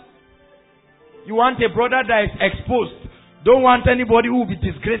that. You want a brother that is exposed. Don't want anybody who will be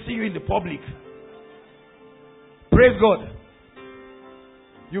disgracing you in the public. Praise God.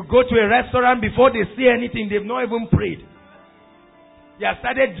 You go to a restaurant, before they say anything, they've not even prayed. They have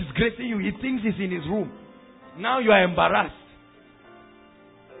started disgracing you. He thinks he's in his room. Now you are embarrassed.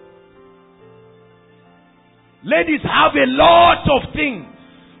 Ladies have a lot of things.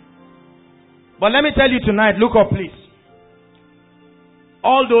 But let me tell you tonight, look up please.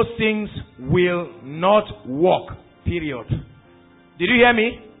 All those things will not work. Period. Did you hear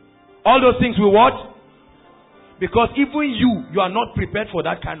me? All those things will what? Because even you are not prepared for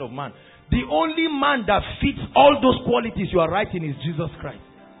that kind of man. The only man that fits all those qualities you are writing is Jesus Christ.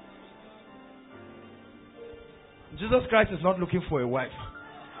 Jesus Christ is not looking for a wife.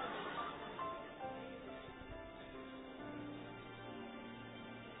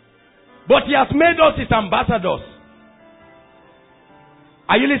 But he has made us his ambassadors.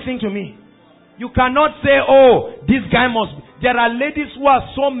 Are you listening to me? You cannot say, oh, this guy must be. There are ladies who are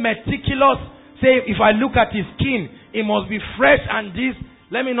so meticulous. Say, if I look at his skin, it must be fresh and this.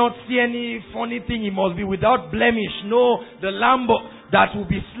 Let me not see any funny thing. It must be without blemish. No, the lamb that will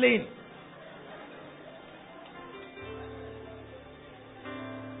be slain.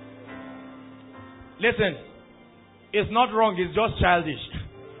 Listen, it's not wrong. It's just childish.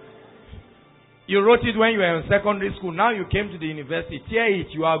 You wrote it when you were in secondary school. Now you came to the university. Tear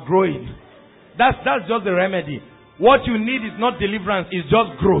it. You are growing. That's just the remedy. What you need is not deliverance. It's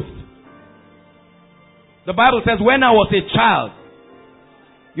just growth. The Bible says, when I was a child,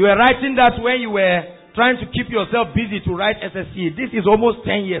 you were writing that when you were trying to keep yourself busy to write SSC. This is almost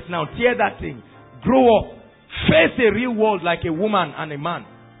 10 years now. Tear that thing. Grow up. Face a real world like a woman and a man.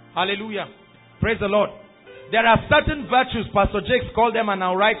 Hallelujah. Praise the Lord. There are certain virtues, Pastor Jakes called them, and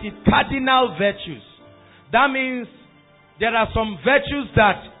I'll write it, cardinal virtues. That means there are some virtues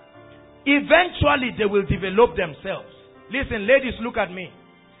that eventually they will develop themselves. Listen, ladies, look at me.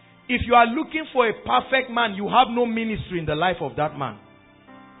 If you are looking for a perfect man, you have no ministry in the life of that man.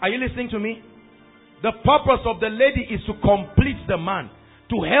 Are you listening to me? The purpose of the lady is to complete the man,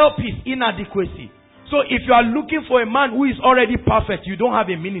 to help his inadequacy. So if you are looking for a man who is already perfect, you don't have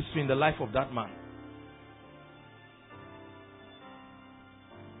a ministry in the life of that man.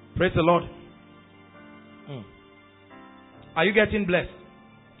 Praise the Lord. Are you getting blessed?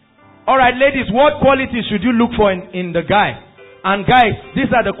 Alright, ladies, what qualities should you look for in the guy? And guys,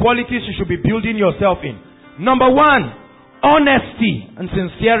 these are the qualities you should be building yourself in. Number 1, honesty and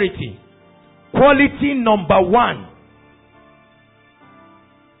sincerity. Quality number 1.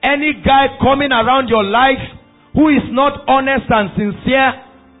 Any guy coming around your life who is not honest and sincere,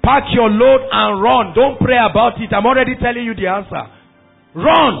 pack your load and run. Don't pray about it. I'm already telling you the answer.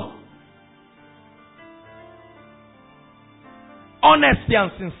 Run. Honesty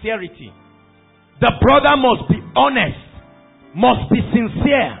and sincerity. The brother must be honest. Must be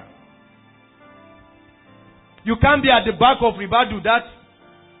sincere. You can't be at the back of Ribadu, that,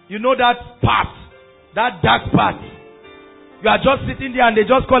 you know, that part, that dark part. You are just sitting there and they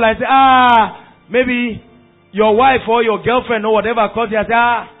just call and say, maybe your wife or your girlfriend or whatever calls you and say,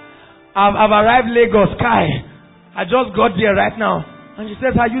 I've arrived Lagos, Kai. I just got there right now. And she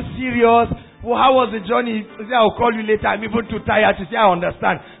says, are you serious? Well, how was the journey? She said, I'll call you later. I'm even too tired to say, I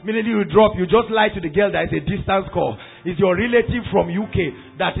understand. Immediately you drop, you just lie to the girl that it's a distance call. is your relative from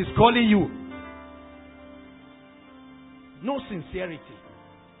UK that is calling you. No sincerity.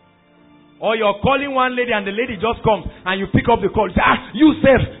 Or you're calling one lady and the lady just comes and you pick up the call. You say, you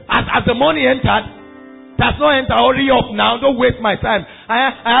safe. As the money entered, does not enter. Hurry up now. Don't waste my time.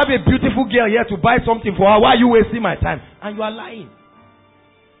 I have a beautiful girl here to buy something for her. Why are you wasting my time? And you are lying.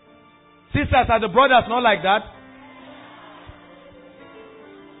 Sisters, are the brothers not like that?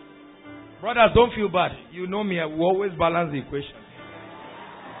 Brothers, don't feel bad. You know me. We always balance the equation.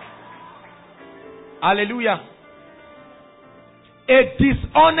 Hallelujah. A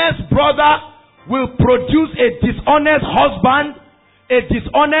dishonest brother will produce a dishonest husband, a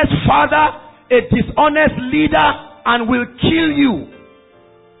dishonest father, a dishonest leader, and will kill you.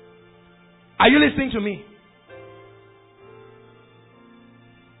 Are you listening to me?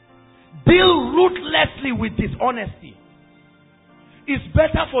 Deal ruthlessly with dishonesty. It's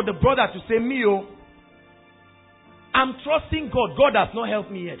better for the brother to say, Mio, I'm trusting God. God has not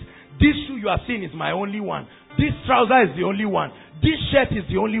helped me yet. This shoe you are seeing is my only one. This trouser is the only one. This shirt is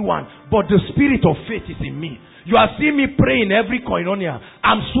the only one. But the spirit of faith is in me. You are seeing me pray in every koinonia.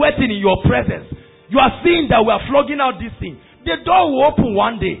 I'm sweating in your presence. You are seeing that we are flogging out this thing. The door will open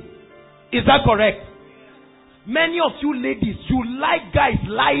one day. Is that correct? Many of you ladies, you like guys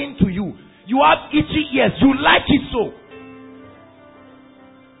lying to you. You have itchy ears. You like it so.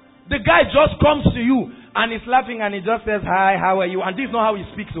 The guy just comes to you and he's laughing and he just says, hi, how are you? And this is not how he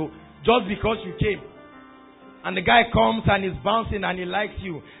speaks, so just because you came. And the guy comes and he's bouncing and he likes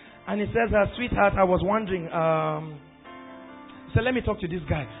you. And he says, sweetheart, I was wondering, so let me talk to this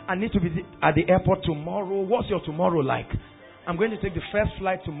guy. I need to be at the airport tomorrow. What's your tomorrow like? I'm going to take the first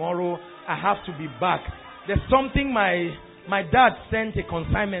flight tomorrow. I have to be back. There's something my dad sent a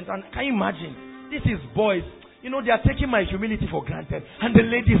consignment. And can you imagine? This is boys. You know, they are taking my humility for granted. And the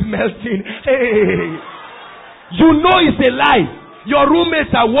lady's melting. Hey! You know it's a lie. Your roommates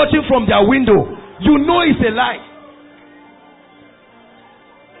are watching from their window. You know it's a lie.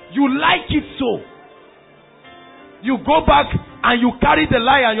 You like it so. You go back and you carry the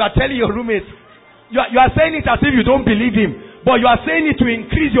lie and you are telling your roommates. You are saying it as if you don't believe him. But you are saying it to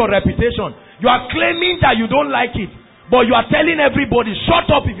increase your reputation. You are claiming that you don't like it. But you are telling everybody, shut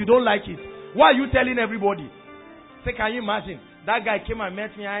up if you don't like it. Why are you telling everybody? Say, can you imagine? That guy came and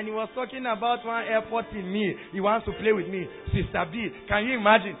met me and he was talking about one airport in me. He wants to play with me. Sister B, can you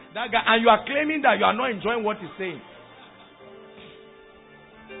imagine? That guy, and you are claiming that you are not enjoying what he's saying.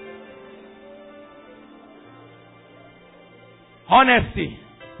 Honesty.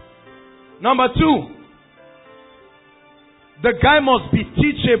 Number 2. The guy must be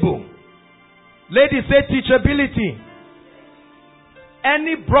teachable. Ladies, say teachability.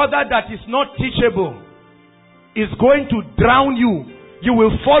 Any brother that is not teachable is going to drown you. You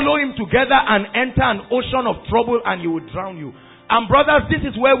will follow him together and enter an ocean of trouble and he will drown you. And brothers, this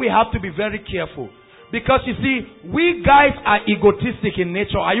is where we have to be very careful. Because you see, we guys are egotistic in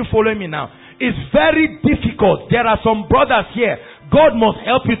nature. Are you following me now? It's very difficult. There are some brothers here. God must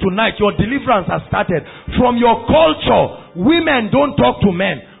help you tonight. Your deliverance has started. From your culture, women don't talk to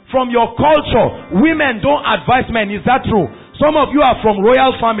men. From your culture, women don't advise men. Is that true? Some of you are from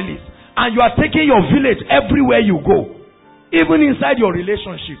royal families. And you are taking your village everywhere you go. Even inside your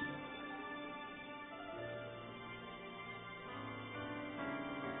relationship.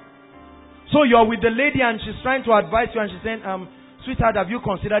 So you're with the lady and she's trying to advise you and she's saying, sweetheart, have you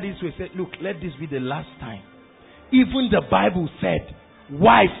considered this way? Say, look, let this be the last time. Even the Bible said,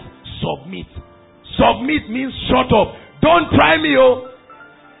 wives, submit. Submit means shut up. Don't try me, oh.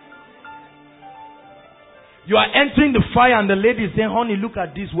 You are entering the fire and the lady is saying, honey, look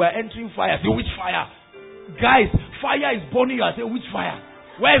at this. We are entering fire. I say, which fire? Guys, fire is burning you. I say, which fire?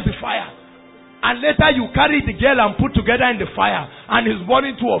 Where is the fire? And later you carry the girl and put together in the fire and it's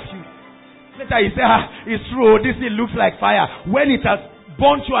burning two of you. Later you say, it's true. This thing looks like fire. When it has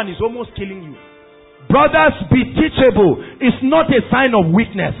burnt you and it's almost killing you. Brothers, be teachable. It's not a sign of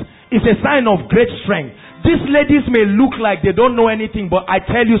weakness. It's a sign of great strength. These ladies may look like they don't know anything, but I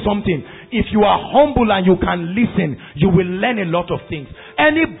tell you something. If you are humble and you can listen, you will learn a lot of things.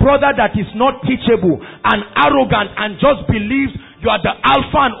 Any brother that is not teachable and arrogant and just believes you are the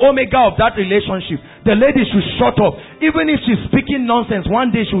alpha and omega of that relationship, the lady should shut up. Even if she's speaking nonsense, one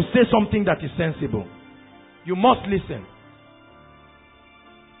day she will say something that is sensible. You must listen.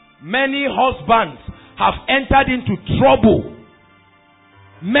 Many husbands have entered into trouble.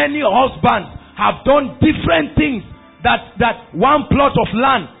 Many husbands have done different things. That one plot of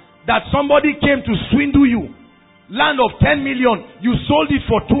land that somebody came to swindle you, land of 10 million, you sold it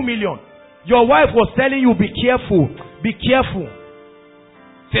for 2 million. Your wife was telling you, be careful, be careful.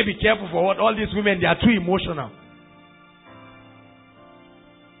 Say be careful for what? All these women, they are too emotional.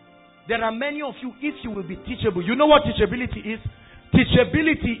 There are many of you, if you will be teachable. You know what teachability is?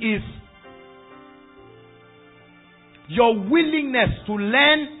 Teachability is your willingness to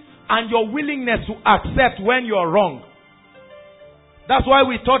learn and your willingness to accept when you are wrong. That's why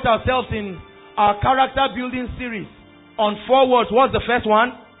we taught ourselves in our character building series on 4 words. What's the first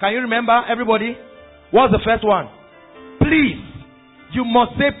one? Can you remember, everybody? What's the first one? Please. You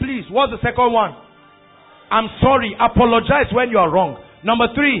must say please. What's the second one? I'm sorry. Apologize when you are wrong. Number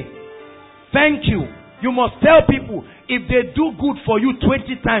 3, thank you. You must tell people, if they do good for you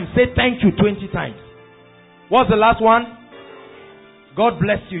 20 times, say thank you 20 times. What's the last one? God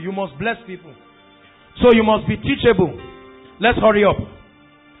bless you. You must bless people. So you must be teachable. Let's hurry up.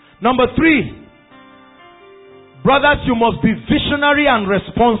 Number 3, brothers, you must be visionary and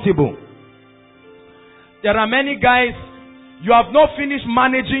responsible. There are many guys, you have not finished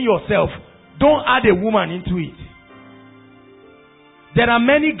managing yourself. Don't add a woman into it. There are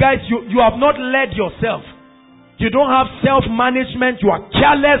many guys, you have not led yourself. You don't have self-management. You are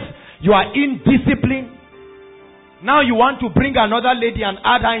careless. You are indisciplined. Now you want to bring another lady and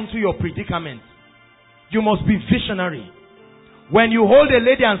add her into your predicament. You must be visionary. When you hold a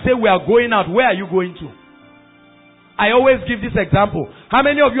lady and say, we are going out, where are you going to? I always give this example. How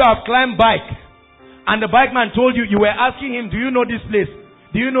many of you have climbed bike? And the bike man told you, you were asking him, do you know this place?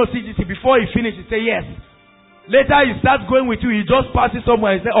 Do you know CGC? Before he finished, he said, yes. Later he starts going with you. He just passes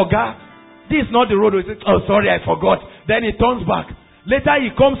somewhere. He said, Oga, this is not the road. He said, oh, sorry, I forgot. Then he turns back. Later he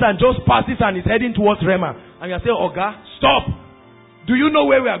comes and just passes and is heading towards Rema. And you say, Oga, stop. Do you know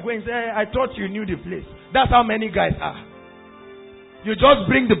where we are going? He said, I thought you knew the place. That's how many guys are. You just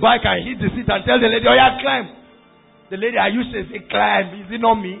bring the bike and hit the seat and tell the lady, oh yeah, climb. The lady, I used to say, climb. Is it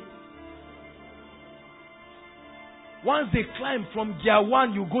not me? Once they climb from gear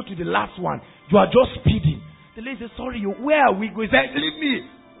 1, you go to the last one. You are just speeding. The lady says, sorry, where are we going? He said, leave me.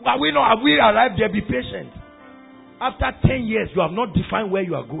 Have we arrived there? Be patient. After 10 years, you have not defined where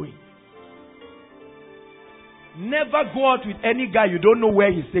you are going. Never go out with any guy you don't know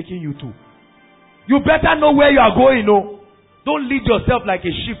where he's taking you to. You better know where you are going, no? Don't lead yourself like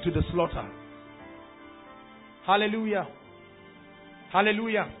a sheep to the slaughter. Hallelujah.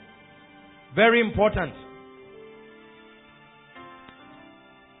 Hallelujah. Very important.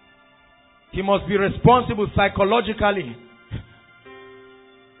 He must be responsible psychologically.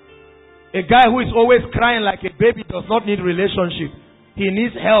 A guy who is always crying like a baby does not need relationship. He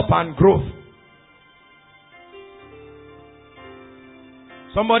needs help and growth.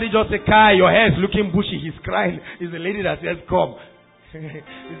 Somebody just say, Kai, your hair is looking bushy. He's crying. It's the lady that says, come.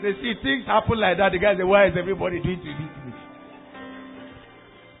 He says, see, things happen like that. The guy says, why is everybody doing to me?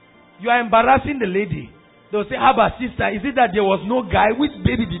 You are embarrassing the lady. They'll say, how about sister? Is it that there was no guy? Which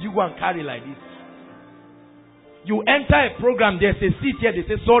baby did you go and carry like this? You enter a program, there's a seat here. They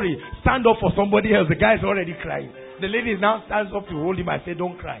say, sorry, stand up for somebody else. The guy is already crying. The lady now stands up to hold him and say,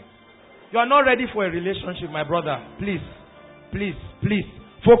 don't cry. You are not ready for a relationship, my brother. Please, please, please.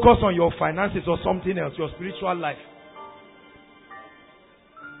 Focus on your finances or something else, your spiritual life.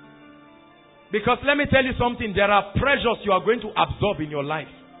 Because let me tell you something, there are pressures you are going to absorb in your life.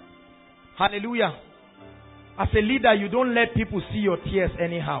 Hallelujah. As a leader, you don't let people see your tears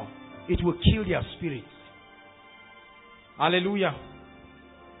anyhow. It will kill their spirit. Hallelujah.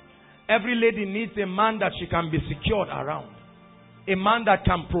 Every lady needs a man that she can be secured around. A man that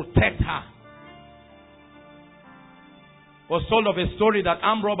can protect her. Was told of a story that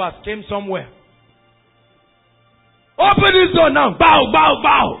armed robbers came somewhere. Open this door now. Bow, bow,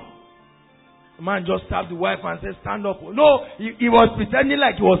 bow. The man just tapped the wife and said, stand up. No, he was pretending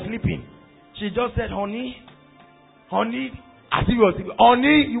like he was sleeping. She just said, honey, as if he was sleeping.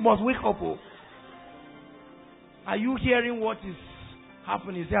 Honey, you must wake up. Oh. Are you hearing what is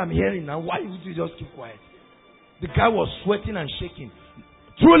happening? He said, I'm hearing now. Why would you just keep quiet? The guy was sweating and shaking.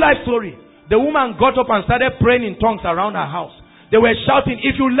 True life story. The woman got up and started praying in tongues around her house. They were shouting,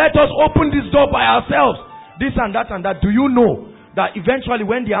 if you let us open this door by ourselves, this and that and that. Do you know that eventually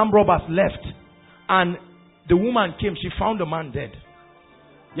when the armed robbers left and the woman came, she found the man dead?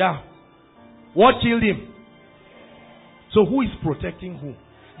 Yeah. What killed him? So who is protecting who?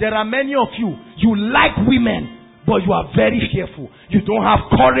 There are many of you, you like women, but you are very fearful. You don't have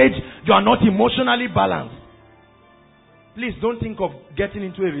courage. You are not emotionally balanced. Please don't think of getting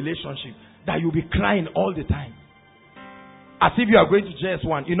into a relationship that you'll be crying all the time. As if you are going to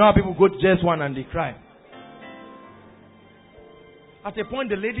JS1. You know how people go to JS1 and they cry. At a point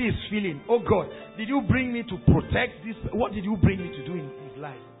the lady is feeling, oh God, did you bring me to protect this? What did you bring me to do in his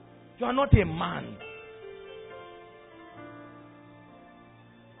life? You are not a man.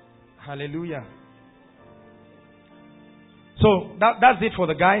 Hallelujah. So that's it for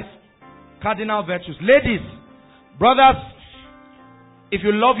the guys. Cardinal virtues. Ladies, brothers, if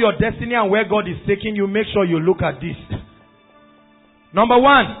you love your destiny and where God is taking you, make sure you look at this. Number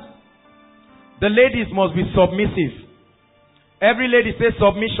one, the ladies must be submissive. Every lady says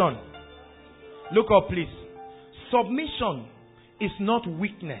submission. Look up, please. Submission is not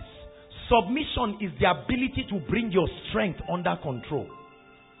weakness. Submission is the ability to bring your strength under control.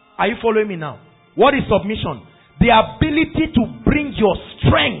 Are you following me now? What is submission? The ability to bring your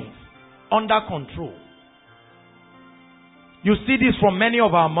strength under control. You see this from many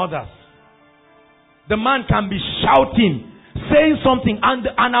of our mothers. The man can be shouting, saying something,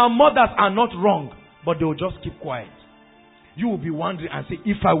 and our mothers are not wrong, but they will just keep quiet. You will be wondering and say,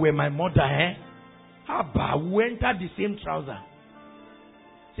 if I were my mother, we enter the same trouser.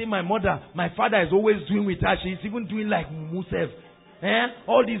 Say, my mother, my father is always doing with her. She's even doing like Musef.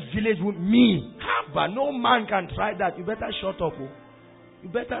 All these village with me. But no man can try that. You better shut up. You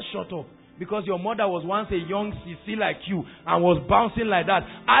better shut up. Because your mother was once a young CC like you and was bouncing like that.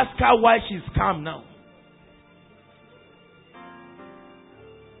 Ask her why she's calm now.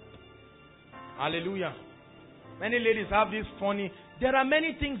 Hallelujah. Many ladies have this funny. There are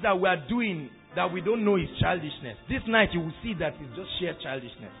many things that we are doing that we don't know is childishness. This night you will see that it's just sheer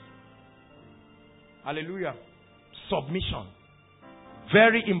childishness. Hallelujah. Submission.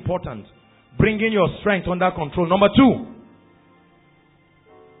 Very important. Bringing your strength under control. Number two.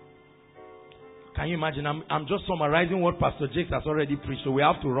 Can you imagine? I'm just summarizing what Pastor Jakes has already preached, so we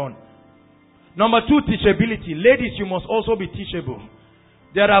have to run. Number two, teachability. Ladies, you must also be teachable.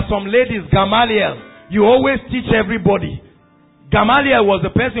 There are some ladies, Gamaliel. You always teach everybody. Gamaliel was the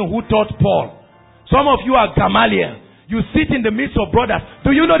person who taught Paul. Some of you are Gamaliel. You sit in the midst of brothers.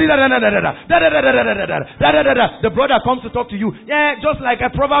 Do you know this? The brother comes to talk to you. Yeah, just like a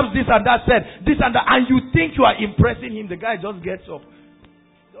Proverbs this and that said. This and that. And you think you are impressing him. The guy just gets up.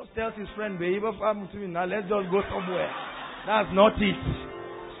 Just tells his friend, babe, now let's just go somewhere. That's not it.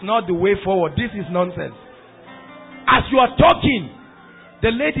 It's not the way forward. This is nonsense. As you are talking, the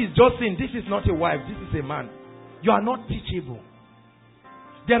lady is just saying, this is not a wife. This is a man. You are not teachable.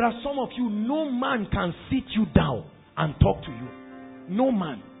 There are some of you, no man can sit you down and talk to you. No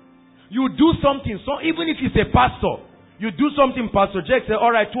man. You do something, so even if it's a pastor, you do something, Pastor Jake say,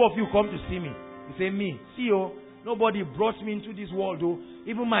 all right, two of you come to see me. You say, me, see you. Nobody brought me into this world, though.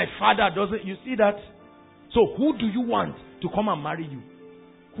 Even my father doesn't. You see that? So who do you want to come and marry you?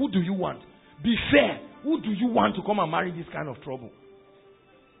 Who do you want? Be fair. Who do you want to come and marry this kind of trouble?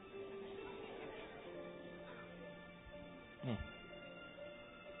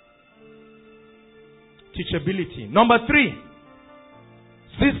 Teachability. Number three.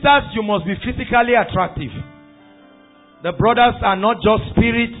 Sisters, you must be physically attractive. The brothers are not just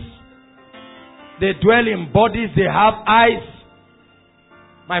spirits. They dwell in bodies. They have eyes.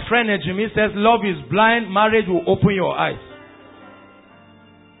 My friend Ejimi says, love is blind. Marriage will open your eyes.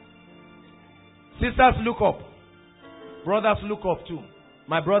 Sisters, look up. Brothers, look up too.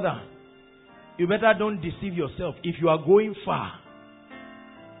 My brother, you better don't deceive yourself. If you are going far,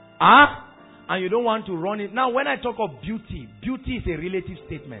 and you don't want to run it. Now, when I talk of beauty, beauty is a relative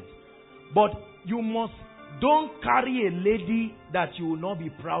statement. But you don't carry a lady that you will not be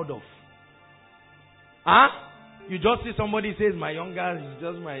proud of. You just see somebody says, my younger is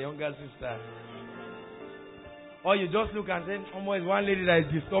just my younger sister. Or you just look and say, oh, is one lady that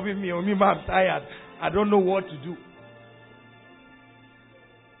is disturbing me. Or me, I'm tired. I don't know what to do.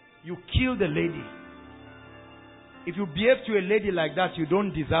 You kill the lady. If you behave to a lady like that, you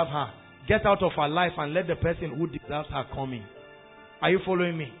don't deserve her. Get out of her life and let the person who deserves her come in. Are you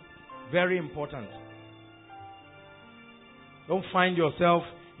following me? Very important. Don't find yourself.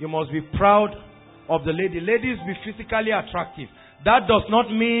 You must be proud of the lady. Ladies, be physically attractive. That does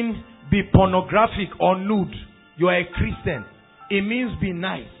not mean be pornographic or nude. You are a Christian. It means be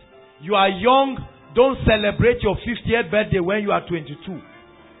nice. You are young. Don't celebrate your 50th birthday when you are 22.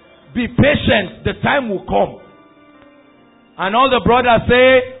 Be patient. The time will come. And all the brothers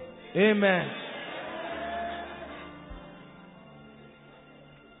say, amen.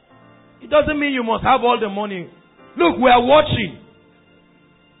 It doesn't mean you must have all the money. Look, we are watching.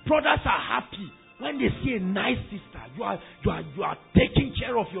 Brothers are happy when they see a nice sister. You are taking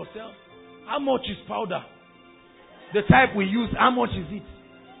care of yourself. How much is powder? The type we use, how much is it?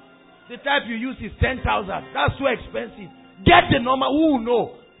 The type you use is 10,000. That's too expensive. Get the number. Who will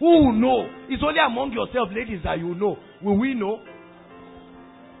know? Who will know? It's only among yourself, ladies, that you know. Will we know?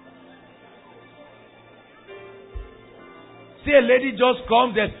 See a lady just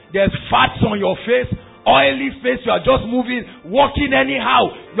comes, there's fats on your face, oily face, you are just moving, walking anyhow.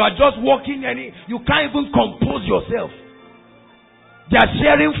 You are just walking you can't even compose yourself. They are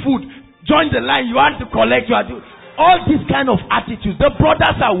sharing food. Join the line. You want to collect. You are doing all these kind of attitudes. The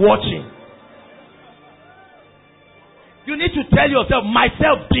brothers are watching. You need to tell yourself,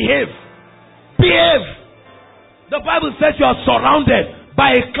 myself, behave. Behave. The Bible says you are surrounded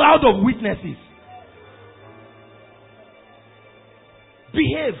by a cloud of witnesses.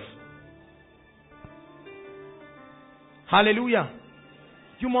 Behave. Hallelujah.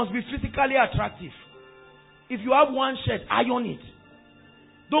 You must be physically attractive. If you have one shirt, iron it.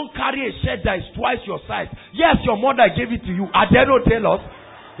 Don't carry a shirt that is twice your size. Yes, your mother gave it to you. Adero tell us.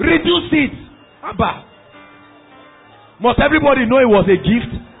 Reduce it. Abba. Must everybody know it was a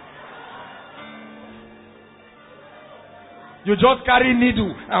gift? You just carry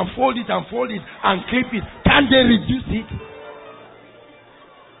needle and fold it and clip it. Can't they reduce it?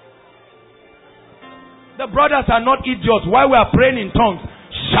 The brothers are not idiots. While we are praying in tongues,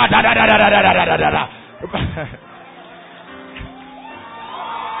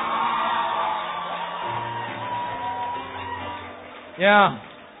 yeah.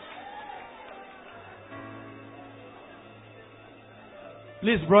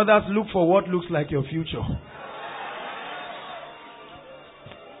 Please, brothers, look for what looks like your future.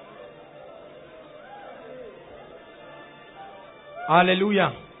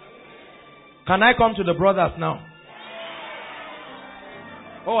 Hallelujah. Can I come to the brothers now?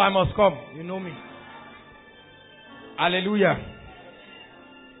 Oh, I must come. You know me. Hallelujah.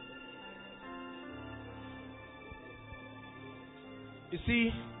 You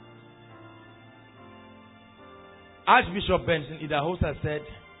see, Archbishop Benson Idahosa said,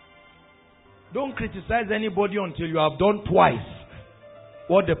 don't criticize anybody until you have done twice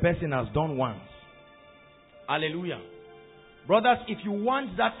what the person has done once. Hallelujah. Brothers, if you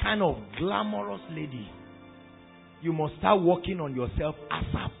want that kind of glamorous lady, you must start working on yourself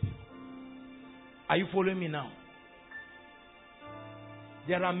ASAP. Are you following me now?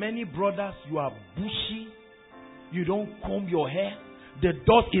 There are many brothers, you are bushy, you don't comb your hair, the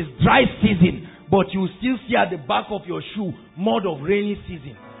dust is dry season, but you still see at the back of your shoe mud of rainy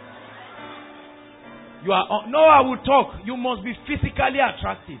season. You are no, I will talk. You must be physically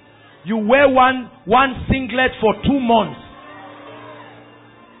attractive. You wear one singlet for 2 months.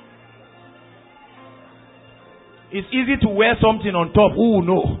 It's easy to wear something on top. Who will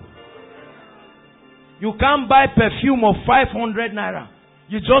know? You can't buy perfume of 500 naira.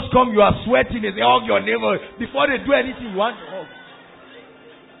 You just come, you are sweating, they say, hug your neighbor. Before they do anything, you want to hug.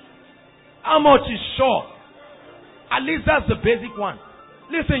 How much is sure? At least that's the basic one.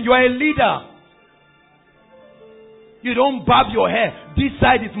 Listen, you are a leader. You don't barb your hair. This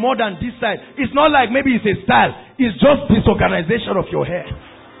side is more than this side. It's not like maybe it's a style. It's just disorganization of your hair.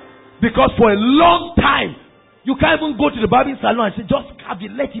 Because for a long time, you can't even go to the barbing salon and say, just carve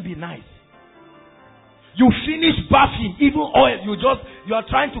it, let it be nice. You finish bathing, even oil, you are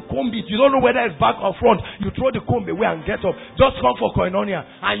trying to comb it. You don't know whether it's back or front. You throw the comb away and get up. Just come for Koinonia.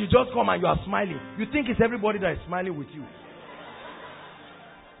 And you just come and you are smiling. You think it's everybody that is smiling with you.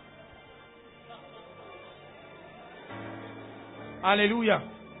 Hallelujah.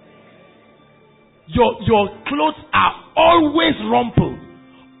 Your clothes are always rumpled.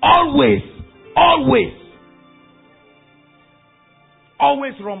 Always. Always.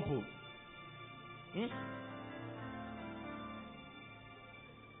 Always rumpled.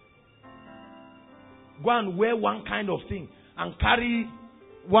 Go and wear one kind of thing and carry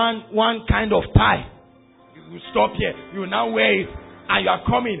one kind of tie. You stop here. You now wear it and you are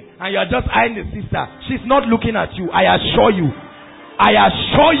coming and you are just eyeing the sister. She's not looking at you. I assure you. I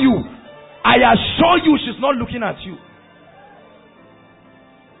assure you. I assure you she's not looking at you.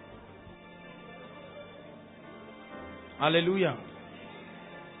 Hallelujah.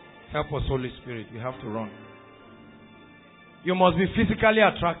 Help us, Holy Spirit. We have to run. You must be physically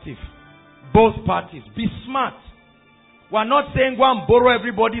attractive. Both parties. Be smart. We are not saying go and borrow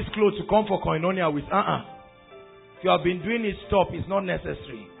everybody's clothes to come for Koinonia with. If you have been doing it, stop. It's not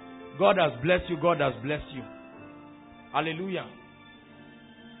necessary. God has blessed you. God has blessed you. Hallelujah.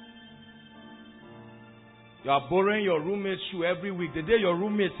 You are borrowing your roommate's shoe every week. The day your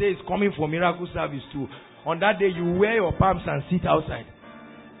roommate says he's coming for miracle service too, on that day you wear your palms and sit outside.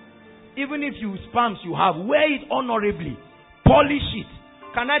 Even if you palms you have, wear it honorably. Polish it.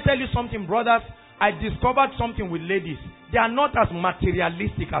 Can I tell you something, brothers? I discovered something with ladies. They are not as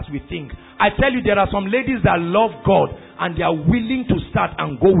materialistic as we think. I tell you, there are some ladies that love God and they are willing to start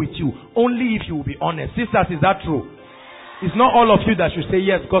and go with you. Only if you will be honest. Sisters, is that true? It's not all of you that should say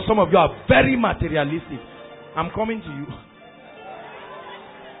yes, because some of you are very materialistic. I'm coming to you.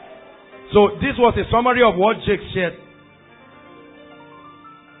 So this was a summary of what Jake shared.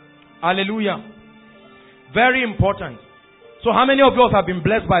 Hallelujah. Very important. So how many of us have been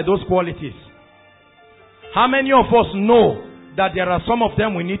blessed by those qualities? How many of us know that there are some of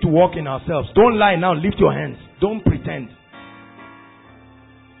them we need to work in ourselves? Don't lie now. Lift your hands. Don't pretend.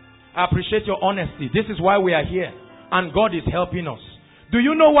 I appreciate your honesty. This is why we are here. And God is helping us. Do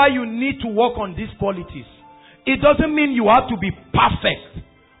you know why you need to work on these qualities? It doesn't mean you have to be perfect.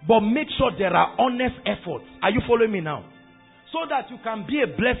 But make sure there are honest efforts. Are you following me now? So that you can be a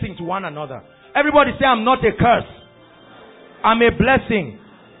blessing to one another. Everybody say, I'm not a curse. I'm a blessing.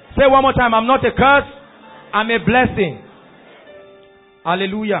 Say one more time, I'm not a curse. I'm a blessing.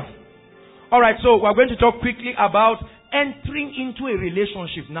 Hallelujah. Alright, so we're going to talk quickly about entering into a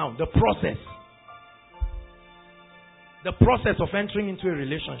relationship now. The process. The process of entering into a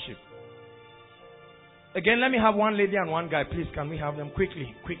relationship. Again, let me have one lady and one guy. Please, can we have them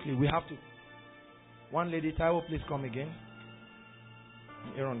quickly? Quickly, we have to. One lady, Taiwo, please come again.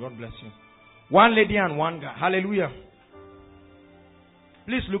 Aaron, God bless you. One lady and one guy. Hallelujah.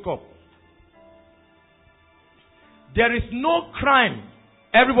 Please look up. There is no crime.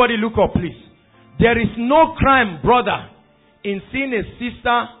 Everybody look up, please. There is no crime, brother, in seeing a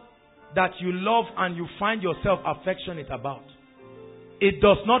sister that you love and you find yourself affectionate about. It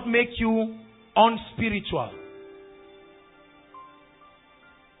does not make you unspiritual.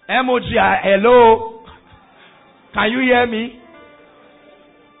 Emoji, hello. Can you hear me?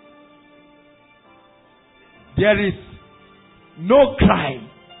 There is no crime.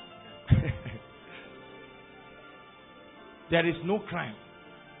 There is no crime.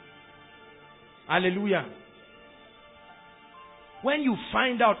 Hallelujah. When you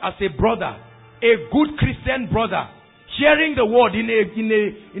find out as a brother, a good Christian brother, sharing the word in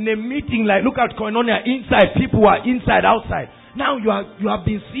a meeting, like look at Koinonia, inside, people are inside, outside. Now you have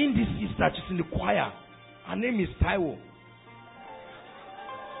been seeing this sister, she's in the choir. Her name is Taiwo.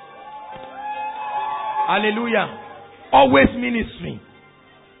 Hallelujah. Always ministering.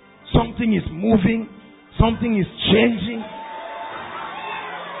 Something is moving. Something is changing.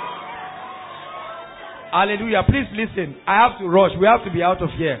 Hallelujah. Please listen. I have to rush. We have to be out of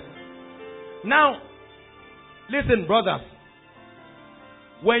here. Now, listen, brothers.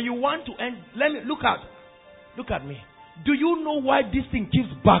 When you want to end, look at me. Do you know why this thing keeps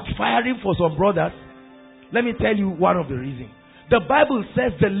backfiring for some brothers? Let me tell you one of the reasons. The Bible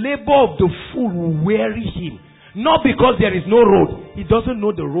says the labor of the fool will weary him. Not because there is no road. He doesn't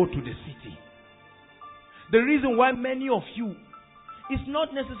know the road to the city. The reason why many of you, it's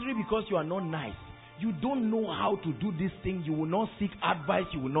not necessarily because you are not nice. You don't know how to do this thing. You will not seek advice.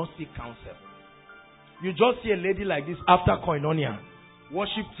 You will not seek counsel. You just see a lady like this after Koinonia.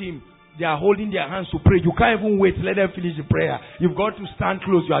 Worship team, they are holding their hands to pray. You can't even wait. Let them finish the prayer. You've got to stand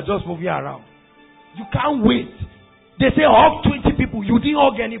close. You are just moving around. You can't wait. They say hug 20 people. You didn't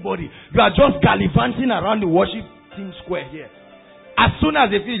hug anybody. You are just gallivanting around the worship team square here. As soon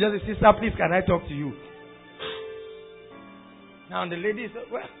as they finish, just say, sister, please, can I talk to you? Now the lady said,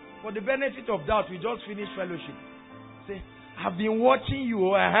 well, for the benefit of doubt, we just finished fellowship. Say, I've been watching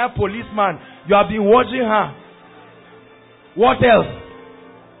you. I have policeman. You have been watching her. What else?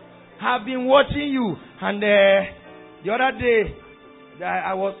 I've been watching you. And the other day,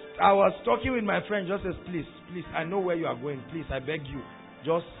 I was talking with my friend. Just says, please, I know where you are going. Please, I beg you,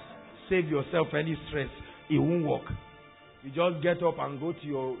 just save yourself any stress. It won't work. You just get up and go to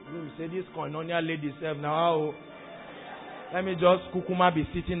your room. Say, this Koinonia lady self now. Let me just kukuma be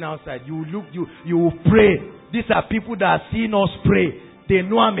sitting outside. You will pray. These are people that are seeing us pray. They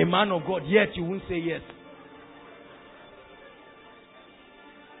know I'm a man of God, yet you won't say yes.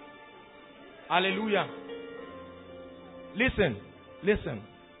 Hallelujah. Listen.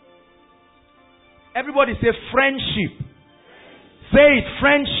 Everybody say friendship. Say it,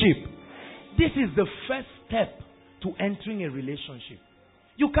 friendship. This is the first step to entering a relationship.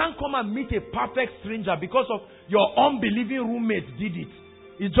 You can't come and meet a perfect stranger because of your unbelieving roommate did it.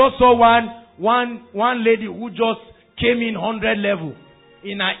 You just saw one lady who just came in 100 level.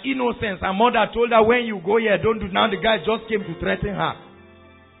 In her innocence, her mother told her, when you go here, don't do. Now the guy just came to threaten her.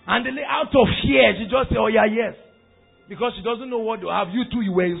 And out of fear, she just said, oh yeah, yes. Because she doesn't know what to have. You too,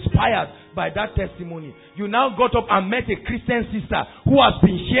 you were inspired by that testimony. You now got up and met a Christian sister who has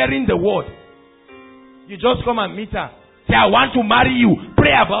been sharing the word. You just come and meet her. Say, I want to marry you.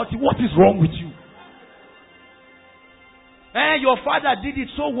 Pray about it. What is wrong with you? Your father did it,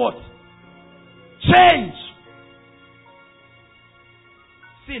 so what? Change.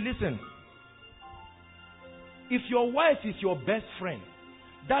 See, listen. If your wife is your best friend,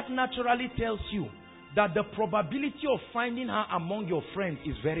 that naturally tells you that the probability of finding her among your friends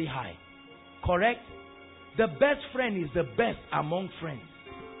is very high. Correct? The best friend is the best among friends.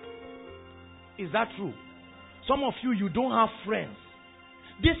 Is that true? Some of you, you don't have friends.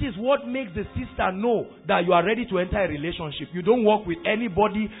 This is what makes the sister know that you are ready to enter a relationship. You don't walk with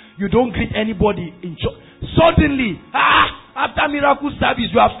anybody. You don't greet anybody in church. Suddenly, after miracle service,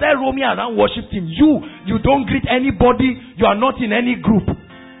 you have started roaming around worship team. You don't greet anybody. You are not in any group.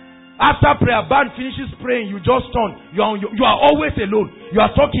 After prayer band finishes praying, you just turn. You are always alone. You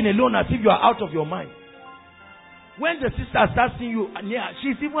are talking alone as if you are out of your mind. When the sister starts seeing you,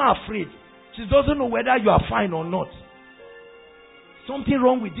 she's even afraid. She doesn't know whether you are fine or not. Something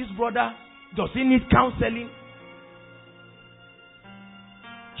wrong with this brother? Does he need counseling?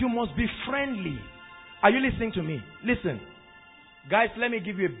 You must be friendly. Are you listening to me? Listen. Guys, let me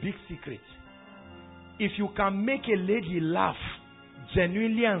give you a big secret. If you can make a lady laugh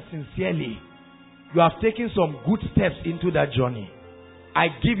genuinely and sincerely, you have taken some good steps into that journey. I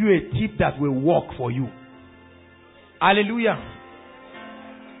give you a tip that will work for you. Hallelujah.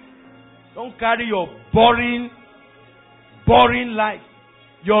 Don't carry your boring life.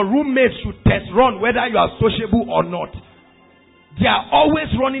 Your roommates should test run whether you are sociable or not. They are always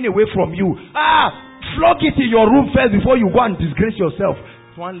running away from you. Flog it in your room first before you go and disgrace yourself.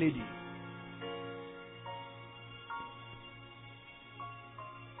 It's one lady.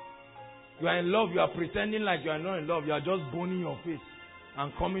 You are in love, you are pretending like you are not in love. You are just boning your face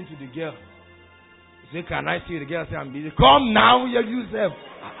and coming to the girl. You say, can I see the girl? Say, I'm busy. Come now, you yourself.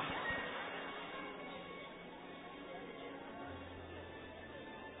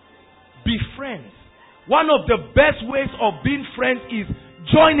 Be friends. One of the best ways of being friends is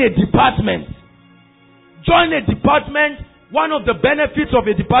join a department. Join a department. One of the benefits of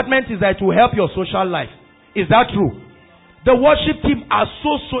a department is that it will help your social life. Is that true? The worship team are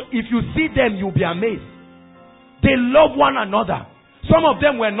so, if you see them, you'll be amazed. They love one another. Some of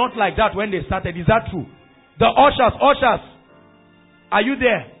them were not like that when they started. Is that true? The ushers, are you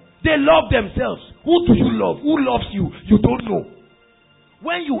there? They love themselves. Who do you love? Who loves you? You don't know.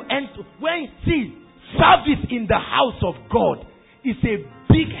 When you enter, service in the house of God is a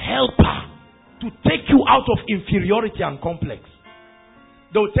big helper to take you out of inferiority and complex.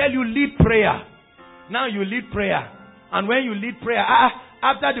 They'll tell you lead prayer. Now you lead prayer. And when you lead prayer,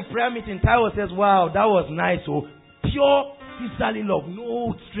 after the prayer meeting, Taiwo says, wow, that was nice. So pure sisterly love,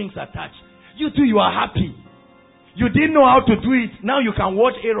 no strings attached. You too, you are happy. You didn't know how to do it. Now you can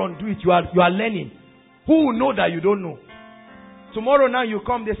watch Aaron do it. You are learning. Who will know that you don't know? Tomorrow now you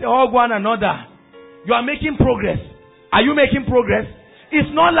come, they say, hug one another. You are making progress. Are you making progress? It's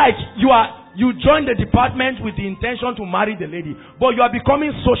not like you join the department with the intention to marry the lady, but you are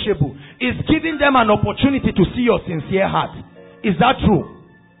becoming sociable. It's giving them an opportunity to see your sincere heart. Is that true?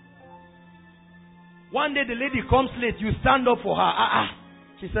 One day the lady comes late, you stand up for her.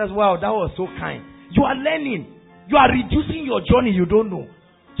 She says, wow, that was so kind. You are learning. You are reducing your journey, you don't know.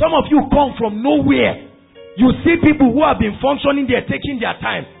 Some of you come from nowhere. You see people who have been functioning, they are taking their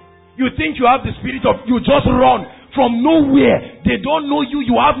time. You think you have the spirit of, you just run from nowhere. They don't know you,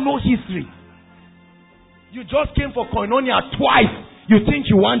 you have no history. You just came for Koinonia twice. You think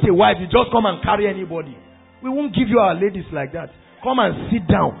you want a wife, you just come and carry anybody. We won't give you our ladies like that. Come and sit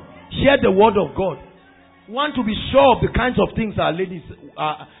down. Share the word of God. You want to be sure of the kinds of things our ladies,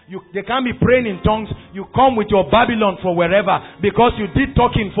 they can't be praying in tongues. You come with your Babylon for wherever because you did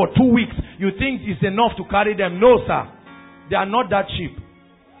talking for 2 weeks. You think it's enough to carry them. No, sir. They are not that cheap.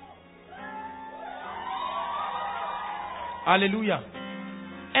 Hallelujah.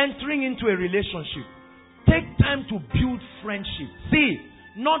 Entering into a relationship. Take time to build friendship. See,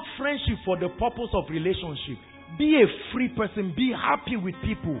 not friendship for the purpose of relationship. Be a free person. Be happy with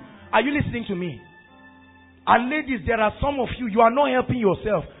people. Are you listening to me? And ladies, there are some of you, you are not helping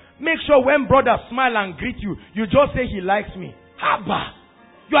yourself. Make sure when brothers smile and greet you, you just say he likes me. Haba.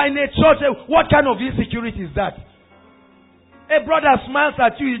 You are in a church. What kind of insecurity is that? A brother smiles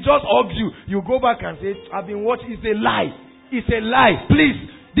at you, he just hugs you. You go back and say, I've been watching. It's a lie. It's a lie. Please,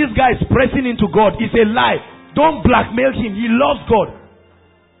 this guy is pressing into God. It's a lie. Don't blackmail him. He loves God.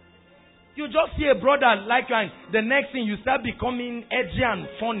 You just see a brother like you, and the next thing you start becoming edgy and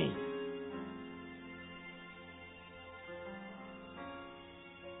funny.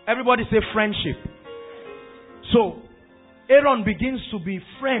 Everybody say friendship. So, Aaron begins to be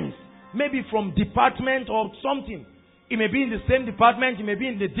friends. Maybe from department or something. It may be in the same department. It may be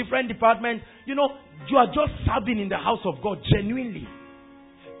in the different department. You know, you are just serving in the house of God genuinely.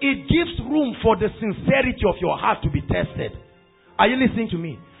 It gives room for the sincerity of your heart to be tested. Are you listening to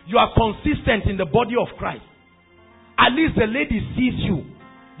me? You are consistent in the body of Christ. At least the lady sees you.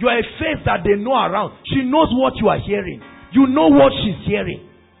 You are a face that they know around. She knows what you are hearing. You know what she's hearing.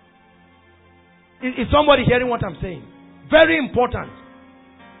 Is somebody hearing what I'm saying? Very important.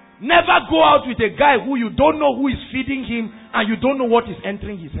 Never go out with a guy who you don't know who is feeding him and you don't know what is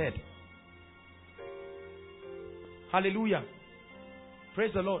entering his head. Hallelujah.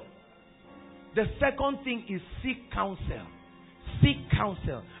 Praise the Lord. The second thing is seek counsel. Seek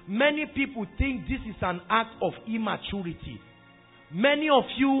counsel. Many people think this is an act of immaturity. Many of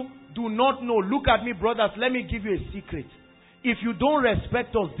you do not know. Look at me, brothers. Let me give you a secret. If you don't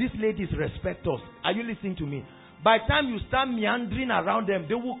respect us, these ladies respect us. Are you listening to me? By the time you start meandering around them,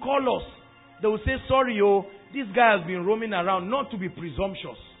 they will call us. They will say, sorry, this guy has been roaming around, not to be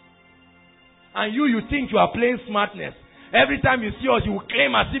presumptuous. And you think you are playing smartness. Every time you see us, you will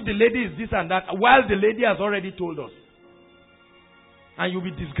claim as if the lady is this and that, while the lady has already told us. And you'll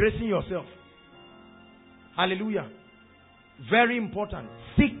be disgracing yourself. Hallelujah. Very important.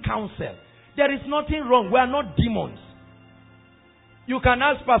 Seek counsel. There is nothing wrong. We are not demons. You can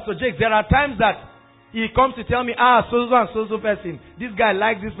ask Pastor Jake. There are times that he comes to tell me, so and so person, this guy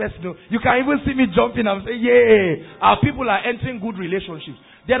likes this person. You can even see me jumping and say, yeah, our people are entering good relationships.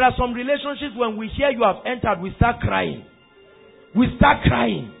 There are some relationships when we hear you have entered, we start crying. We start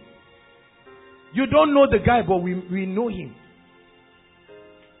crying. You don't know the guy, but we know him.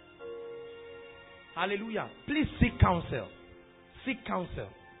 Hallelujah. Please seek counsel. Seek counsel.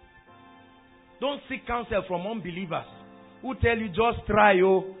 Don't seek counsel from unbelievers who tell you just try,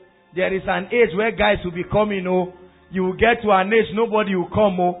 there is an age where guys will be coming, you will get to an age nobody will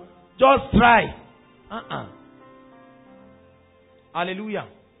come, just try. Hallelujah.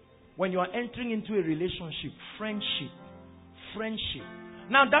 When you are entering into a relationship, friendship.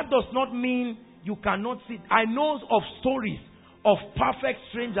 Now that does not mean you cannot see. I know of stories of perfect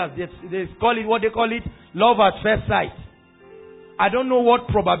strangers. They call it, what they call it, love at first sight. I don't know what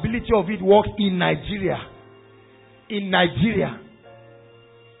probability of it works in Nigeria.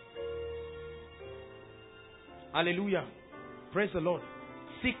 Hallelujah. Praise the Lord.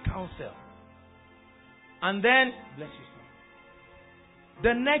 Seek counsel. And then, bless you, sir.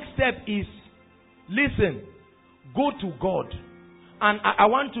 The next step is, listen, go to God. And I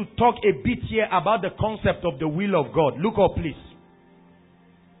want to talk a bit here about the concept of the will of God. Look up, please.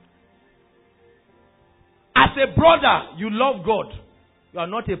 As a brother, you love God. You are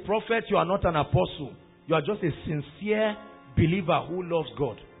not a prophet. You are not an apostle. You are just a sincere believer who loves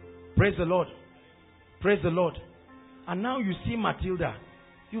God. Praise the Lord. Praise the Lord. And now you see Matilda.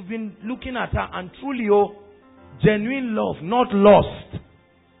 You've been looking at her and truly, genuine love, not lust.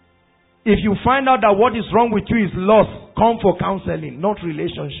 If you find out that what is wrong with you is lust, come for counseling, not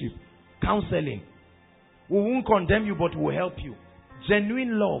relationship. Counseling. We won't condemn you, but we'll help you.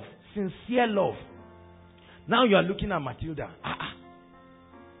 Genuine love, sincere love. Now you are looking at Matilda.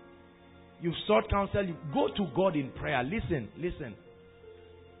 You've sought counsel. You go to God in prayer. Listen.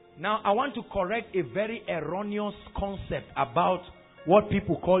 Now I want to correct a very erroneous concept about what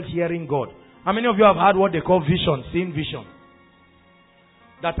people call hearing God. How many of you have heard what they call vision, seeing vision?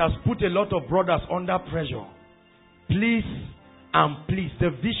 That has put a lot of brothers under pressure. Please and please. The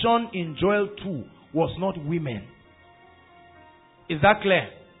vision in Joel 2 was not women. Is that clear?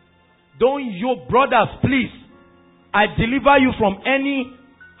 Don't you, brothers, please. I deliver you from any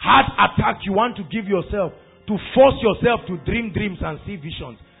heart attack you want to give yourself, to force yourself to dream dreams and see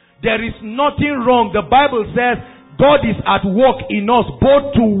visions. There is nothing wrong. The Bible says God is at work in us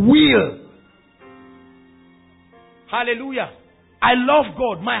both to will. Hallelujah. I love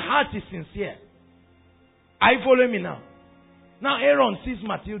God. My heart is sincere. Are you following me now? Now Aaron sees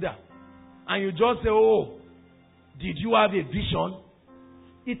Matilda and you just say, did you have a vision?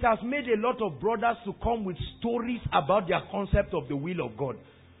 It has made a lot of brothers to come with stories about their concept of the will of God.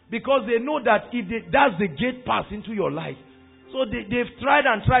 Because they know that if that's the gate pass into your life. So they've tried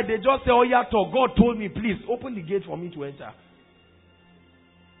and tried. They just say, God told me, please open the gate for me to enter.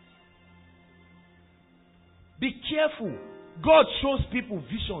 Be careful. God shows people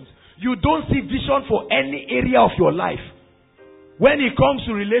visions. You don't see vision for any area of your life. When it comes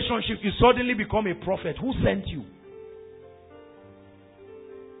to relationship, you suddenly become a prophet. Who sent you?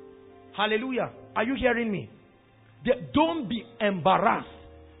 Hallelujah. Are you hearing me? Don't be embarrassed.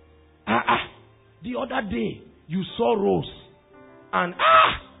 The other day, you saw Rose. And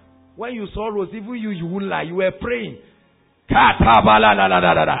when you saw Rose, even you wouldn't lie. You were praying.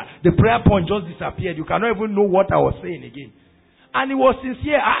 The prayer point just disappeared. You cannot even know what I was saying again. And it was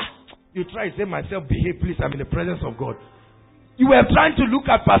sincere. You try to say, myself, behave, please. I'm in the presence of God. You were trying to look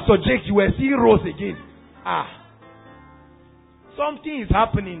at Pastor Jake. You were seeing Rose again. Something is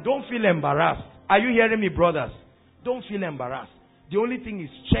happening. Don't feel embarrassed. Are you hearing me, brothers? Don't feel embarrassed. The only thing is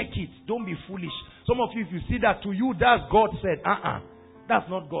check it. Don't be foolish. Some of you, if you see that to you, that's God said. That's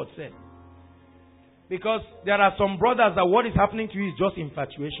not God said. Because there are some brothers that what is happening to you is just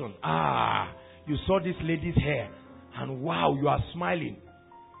infatuation. You saw this lady's hair and wow, you are smiling.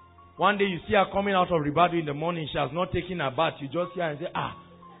 One day you see her coming out of Ribadu in the morning, she has not taken her bath. You just hear her and say,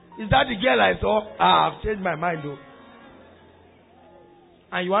 is that the girl I saw? I've changed my mind though.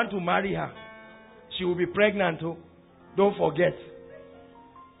 And you want to marry her. She will be pregnant too. Don't forget.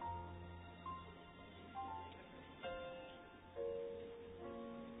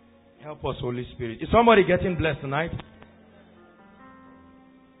 Help us, Holy Spirit. Is somebody getting blessed tonight?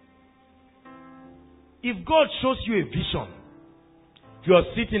 If God shows you a vision, you are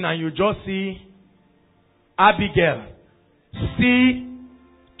sitting and you just see Abigail,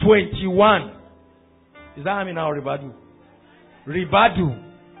 C21. Is that how many now, Ribadu? Ribadu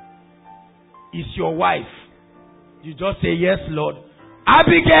is your wife. You just say, yes, Lord.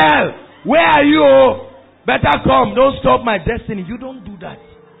 Abigail, where are you? Better come. Don't stop my destiny. You don't do that.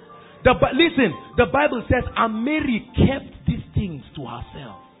 Listen, the Bible says, and Mary kept these things to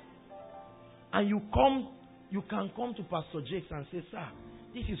herself. And you can come to Pastor Jakes and say, sir,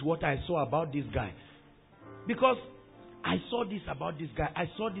 this is what I saw about this guy. Because I saw this about this guy. I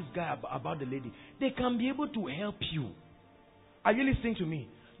saw this guy about the lady. They can be able to help you. Are you listening to me?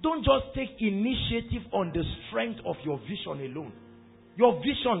 Don't just take initiative on the strength of your vision alone. Your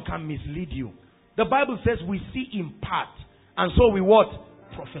vision can mislead you. The Bible says we see in part. And so we what?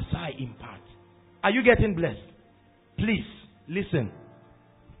 Prophesy in part. Are you getting blessed? Please, listen.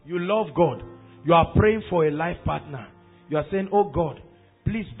 You love God. You are praying for a life partner. You are saying, oh God,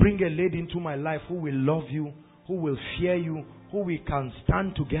 please bring a lady into my life who will love you, who will fear you, who we can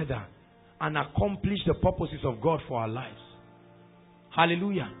stand together and accomplish the purposes of God for our lives.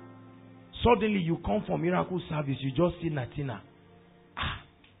 Hallelujah. Suddenly you come for miracle service, you just see Natina.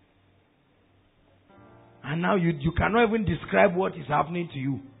 And now you cannot even describe what is happening to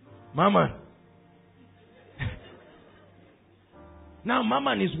you. Mama. Now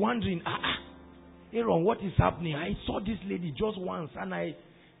Mama is wondering, Aaron, what is happening? I saw this lady just once and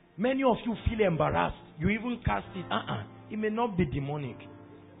many of you feel embarrassed. You even cast it. It may not be demonic.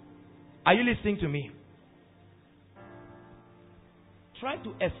 Are you listening to me? Try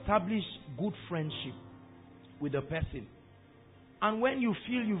to establish good friendship with the person. And when you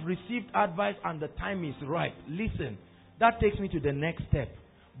feel you've received advice and the time is right, listen. That takes me to the next step.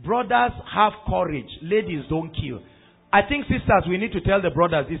 Brothers, have courage. Ladies, don't kill. I think sisters, we need to tell the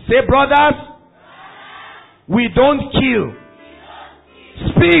brothers this. Say, brothers, we don't kill.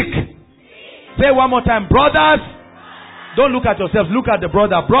 Speak. Say one more time. Brothers, don't look at yourself. Look at the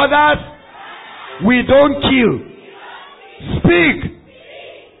brother. Brothers, we don't kill. Speak.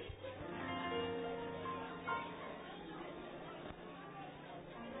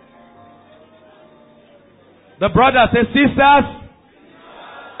 The brother says, sisters,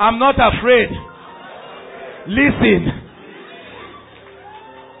 I'm not afraid. Listen.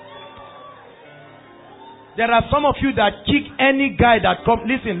 There are some of you that kick any guy that comes.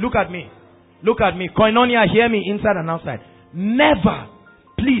 Listen, look at me. Look at me. Koinonia, hear me inside and outside. Never,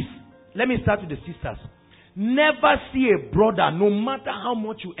 please, let me start with the sisters. Never see a brother, no matter how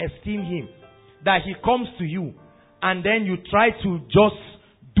much you esteem him, that he comes to you and then you try to just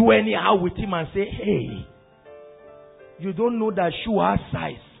do anyhow with him and say, hey, you don't know that shoe has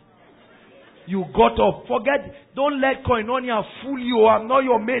size. You got up. Forget. Don't let Koinonia fool you. I'm not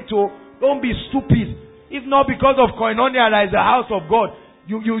your mate. Don't be stupid. If not because of Koinonia, that is the house of God.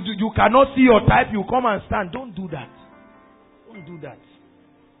 You cannot see your type. You come and stand. Don't do that. Don't do that.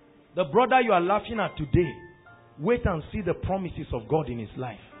 The brother you are laughing at today, wait and see the promises of God in his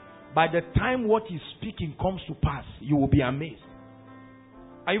life. By the time what he's speaking comes to pass, you will be amazed.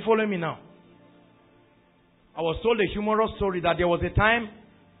 Are you following me now? I was told a humorous story that there was a time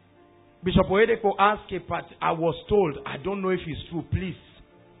Bishop Oedeko asked a part. I was told, I don't know if it's true. Please,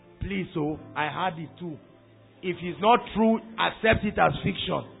 I heard it too. If it's not true, accept it as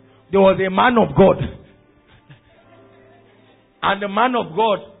fiction. There was a man of God. And the man of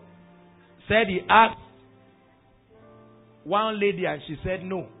God said he asked one lady and she said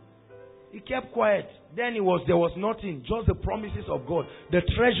no. He kept quiet. Then there was nothing, just the promises of God. The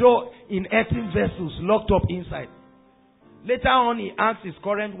treasure in earthen vessels locked up inside. Later on, he asked his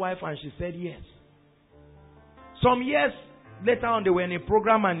current wife and she said yes. Some years later on, they were in a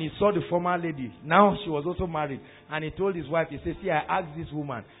program and he saw the former lady. Now she was also married. And he told his wife, he said, see, I asked this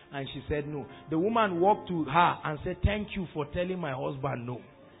woman. And she said no. The woman walked to her and said, thank you for telling my husband no.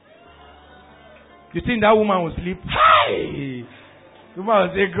 You think that woman will sleep? Hi! The woman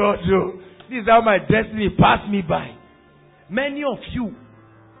will say, God, no. This is how my destiny passed me by. Many of you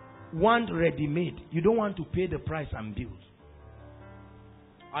want ready-made. You don't want to pay the price and build.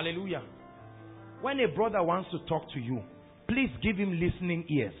 Hallelujah. When a brother wants to talk to you, please give him listening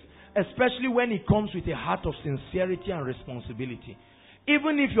ears. Especially when it comes with a heart of sincerity and responsibility.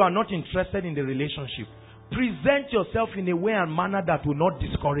 Even if you are not interested in the relationship, present yourself in a way and manner that will not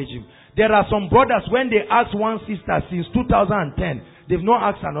discourage him. There are some brothers, when they ask one sister since 2010, they've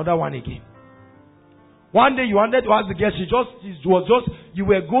not asked another one again. One day you wanted to ask the girl, you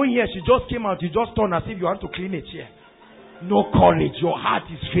were going here, she just came out, you just turned as if you want to clean a chair. No courage, your heart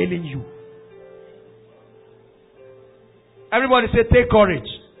is failing you. Everybody say, take courage.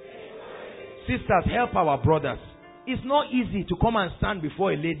 Sisters, help our brothers. It's not easy to come and stand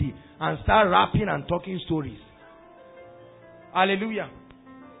before a lady and start rapping and talking stories. Hallelujah.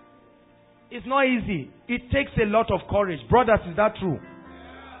 It's not easy. It takes a lot of courage. Brothers, is that true?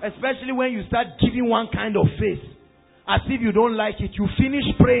 Especially when you start giving one kind of face, as if you don't like it. You finish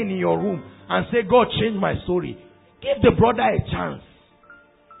praying in your room and say, God, change my story. Give the brother a chance.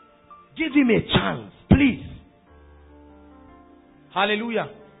 Give him a chance, please. Hallelujah.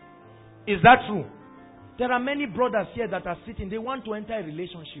 Is that true? There are many brothers here that are sitting. They want to enter a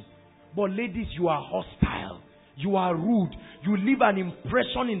relationship. But ladies, you are hostile. You are rude. You leave an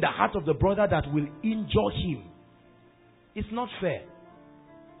impression in the heart of the brother that will injure him. It's not fair.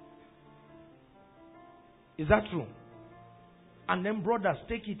 Is that true? And then brothers,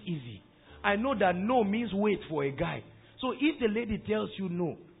 take it easy. I know that no means wait for a guy. So if the lady tells you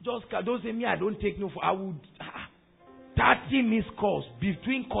no, just don't say, me, I don't take no for, I would... 30 missed calls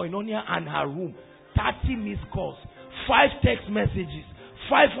between Koinonia and her room. 30 missed calls. 5 text messages.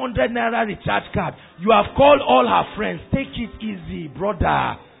 500 naira recharge card. You have called all her friends. Take it easy,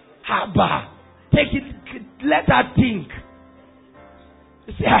 brother. Haba. Take it. Let her think.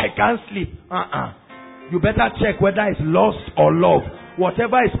 You say, I can't sleep. You better check whether it's lust or love.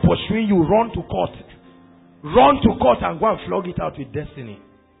 Whatever is pursuing you, run to court. Run to court and go and flog it out with destiny.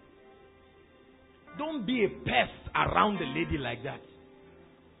 Don't be a pest around the lady like that.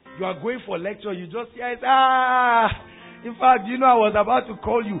 You are going for lecture, you just hear it. In fact, I was about to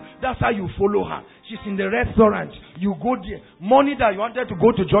call you. That's how you follow her. She's in the restaurant. You go there. Money that you wanted to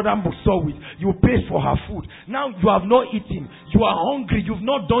go to Jordan bookstore with, you pay for her food. Now you have not eaten. You are hungry. You've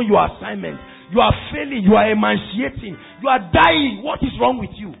not done your assignment. You are failing. You are emaciating. You are dying. What is wrong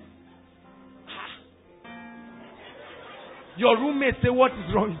with you? Your roommate say, what is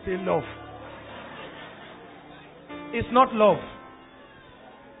wrong? You say, love. It's not love.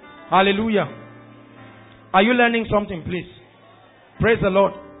 Hallelujah. Are you learning something, please? Praise the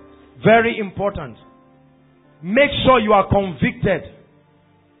Lord. Very important. Make sure you are convicted.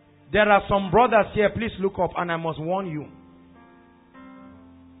 There are some brothers here. Please look up, and I must warn you.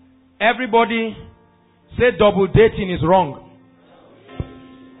 Everybody say double dating is wrong.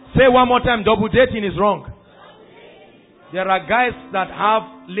 Say one more time, double dating is wrong. There are guys that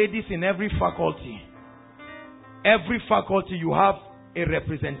have ladies in every faculty. Every faculty you have a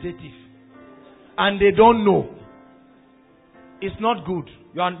representative. And they don't know. It's not good.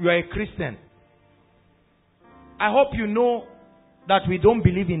 You are a Christian. I hope you know that we don't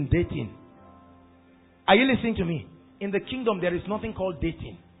believe in dating. Are you listening to me? In the kingdom there is nothing called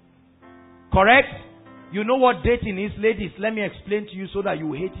dating. Correct? You know what dating is, ladies? Let me explain to you so that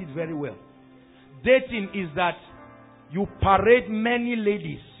you hate it very well. Dating is that you parade many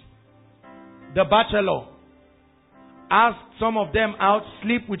ladies. The bachelor. Ask some of them out,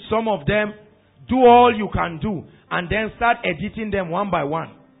 sleep with some of them, do all you can do, and then start editing them one by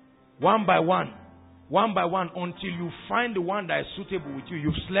one. One by one. One by one, until you find the one that is suitable with you.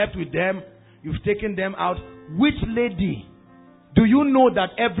 You've slept with them, you've taken them out. Which lady? Do you know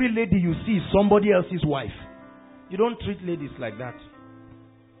that every lady you see is somebody else's wife? You don't treat ladies like that.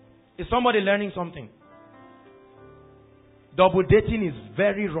 Is somebody learning something? Double dating is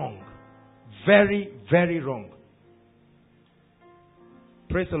very wrong. Very, very wrong.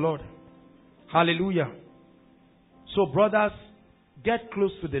 Praise the Lord. Hallelujah. So brothers, get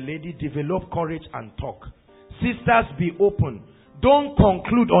close to the lady, develop courage and talk. Sisters, be open. Don't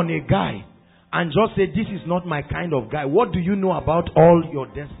conclude on a guy and just say, this is not my kind of guy. What do you know about all your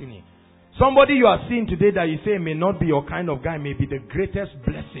destiny? Somebody you are seeing today that you say may not be your kind of guy may be the greatest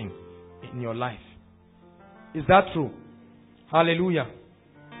blessing in your life. Is that true? Hallelujah.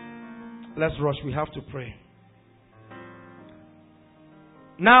 Let's rush. We have to pray.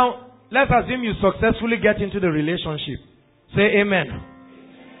 Now, let's assume you successfully get into the relationship. Say amen.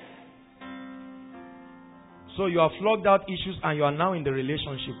 So you have flogged out issues and you are now in the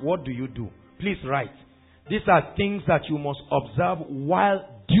relationship. What do you do? Please write. These are things that you must observe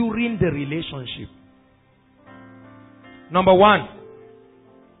while during the relationship. Number 1,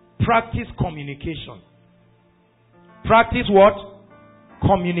 practice communication. Practice what?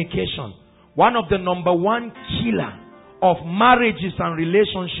 Communication. One of the number one killer of marriages and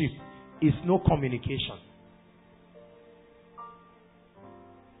relationships is no communication.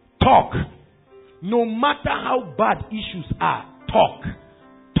 Talk. No matter how bad issues are, talk.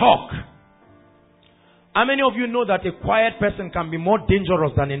 Talk. How many of you know that a quiet person can be more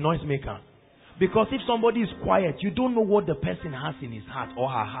dangerous than a noisemaker? Because if somebody is quiet, you don't know what the person has in his heart or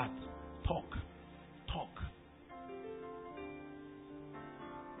her heart. Talk. Talk.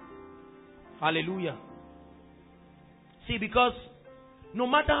 Hallelujah. See, because no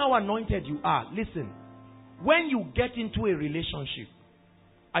matter how anointed you are, listen, when you get into a relationship,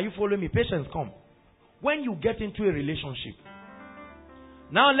 are you following me? Patience, come. When you get into a relationship,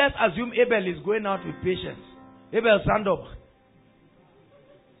 now let's assume Abel is going out with Patience. Abel, stand up.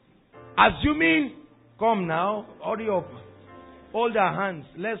 Assuming, come now, hurry up. Hold our hands.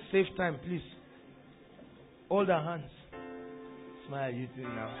 Let's save time, please. Hold our hands. Smile, you too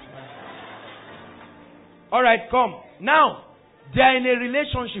now. Smile. Alright, come. Now, they are in a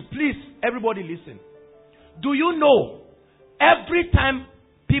relationship. Please, everybody listen. Do you know, every time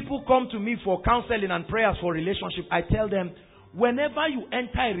people come to me for counseling and prayers for relationship, I tell them, whenever you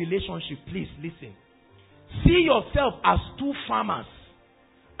enter a relationship, please listen. See yourself as two farmers.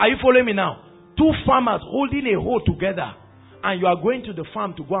 Are you following me now? Two farmers holding a hoe together, and you are going to the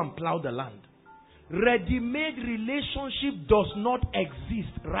farm to go and plow the land. Ready-made relationship does not exist.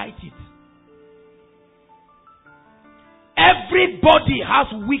 Write it. Everybody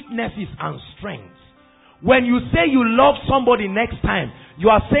has weaknesses and strengths. When you say you love somebody next time, you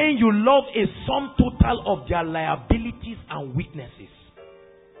are saying you love a sum total of their liabilities and weaknesses.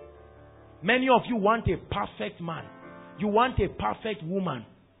 Many of you want a perfect man. You want a perfect woman.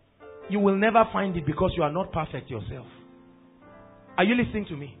 You will never find it because you are not perfect yourself. Are you listening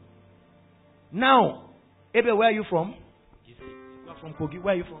to me? Now, Abel, where are you from? You are from Kogi.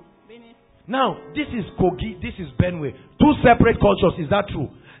 Where are you from? Benin. Now, this is Kogi, this is Benue. Two separate cultures, is that true?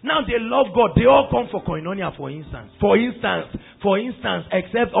 Now they love God. They all come for Koinonia, for instance. For instance,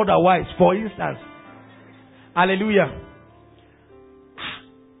 except otherwise. For instance. Hallelujah.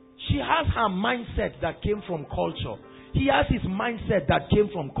 She has her mindset that came from culture. He has his mindset that came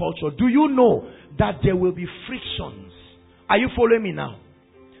from culture. Do you know that there will be frictions? Are you following me now?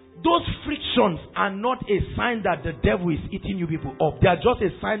 Those frictions are not a sign that the devil is eating you people up. They are just a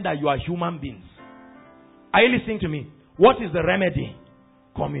sign that you are human beings. Are you listening to me? What is the remedy?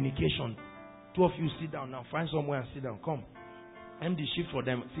 Communication. Two of you sit down now. Find somewhere and sit down. Come. End the shift for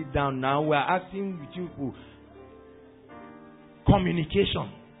them. Sit down now. We are acting with you people.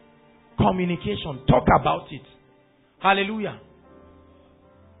 Communication. Communication. Talk about it. Hallelujah.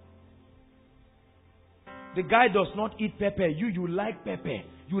 The guy does not eat pepper. You like pepper.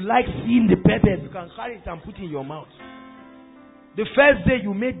 You like seeing the pepper. You can carry it and put it in your mouth. The first day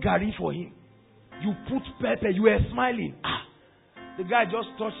you made gari for him. You put pepper. You were smiling. The guy just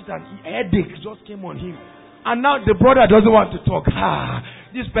touched it and headache just came on him. And now the brother doesn't want to talk.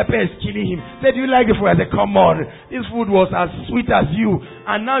 This pepper is killing him. Said, you like it for? I said, come on. This food was as sweet as you.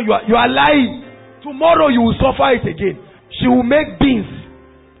 And now you are lying. Tomorrow you will suffer it again. She will make beans.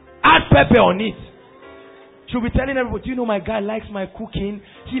 Add pepper on it. She'll be telling everybody, do you know my guy likes my cooking?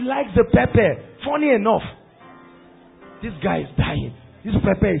 He likes the pepper. Funny enough, this guy is dying. This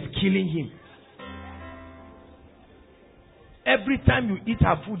pepper is killing him. Every time you eat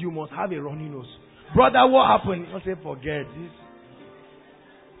her food, you must have a runny nose. Brother, what happened? You say, forget this.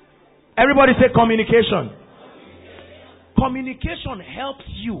 Everybody say communication. Communication helps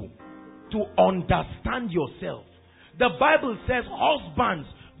you to understand yourself. The Bible says, husbands,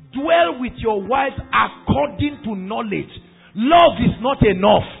 dwell with your wives according to knowledge. Love is not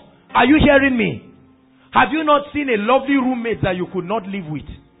enough. Are you hearing me? Have you not seen a lovely roommate that you could not live with?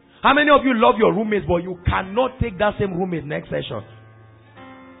 How many of you love your roommates, but you cannot take that same roommate next session?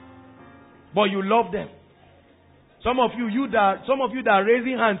 But you love them. Some of you that are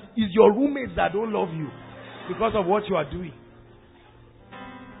raising hands, is your roommates that don't love you because of what you are doing.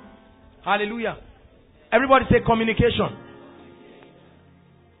 Hallelujah. Everybody say communication.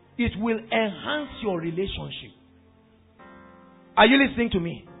 It will enhance your relationship. Are you listening to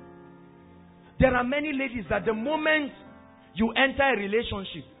me? There are many ladies that the moment you enter a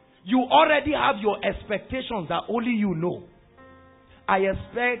relationship, you already have your expectations that only you know. I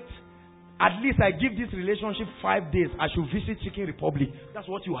expect, at least I give this relationship 5 days, I should visit Chicken Republic. That's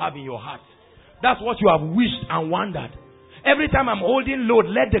what you have in your heart. That's what you have wished and wondered. Every time I'm holding load,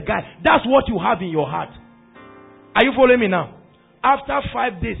 let the guy. That's what you have in your heart. Are you following me now? After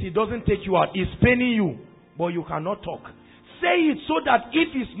 5 days, he doesn't take you out. He's paining you, but you cannot talk. Say it so that if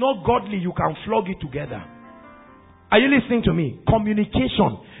it's not godly, you can flog it together. Are you listening to me?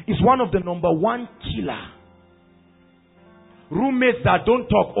 Communication. is one of the number one killer. Roommates that don't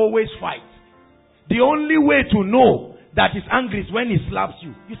talk always fight. The only way to know that he's angry is when he slaps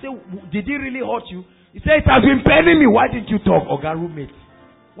you. You say, did he really hurt you? He said, it has been paining me. Why didn't you talk, Oga roommate?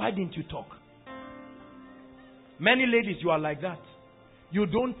 Why didn't you talk? Many ladies, you are like that. You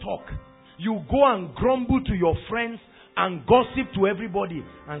don't talk. You go and grumble to your friends and gossip to everybody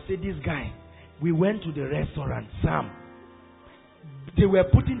and say, this guy, we went to the restaurant, Sam. They were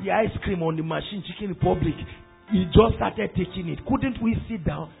putting the ice cream on the machine, Chicken Republic. He just started taking it. Couldn't we sit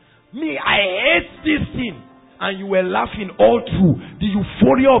down? Me, I hate this thing. And you were laughing all through. The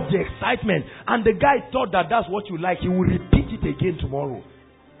euphoria of the excitement. And the guy thought that that's what you like. He will repeat it again tomorrow.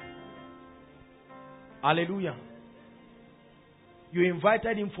 Hallelujah. You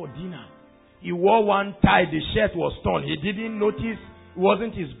invited him for dinner. He wore one tie. The shirt was torn. He didn't notice. It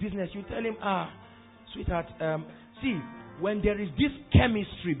wasn't his business. You tell him, sweetheart, see, when there is this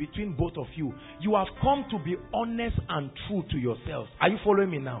chemistry between both of you, you have come to be honest and true to yourself. Are you following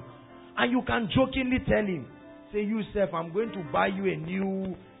me now? And you can jokingly tell him, say, you self, I'm going to buy you a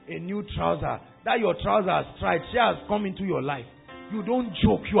new trouser. That your trouser has tried. She has come into your life. You don't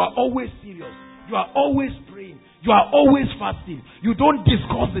joke. You are always serious. You are always praying. You are always fasting. You don't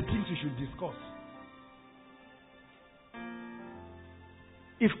discuss the things you should discuss.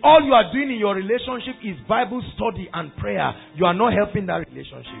 If all you are doing in your relationship is Bible study and prayer, you are not helping that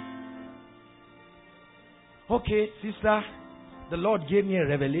relationship. Okay, sister, the Lord gave me a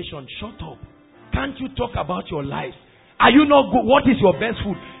revelation. Shut up. Can't you talk about your life? Are you not good? What is your best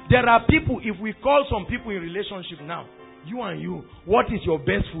food? There are people, if we call some people in relationship now, you and you, what is your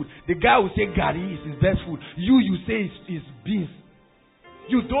best food? The guy will say Gary is his best food. You say it's beans.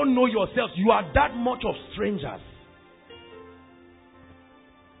 You don't know yourself. You are that much of strangers.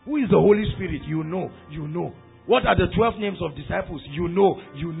 Who is the Holy Spirit? You know. You know. What are the 12 names of disciples? You know.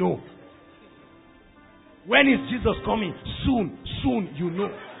 You know. When is Jesus coming? Soon. Soon. You know.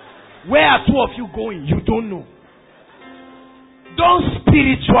 Where are two of you going? You don't know. Don't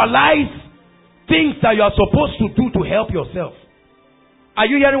spiritualize things that you are supposed to do to help yourself. Are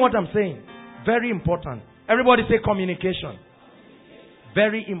you hearing what I'm saying? Very important. Everybody say communication.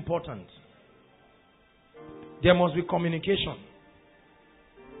 Very important. There must be communication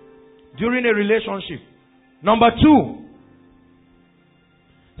during a relationship. Number 2,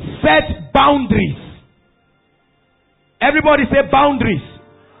 set boundaries. Everybody say boundaries.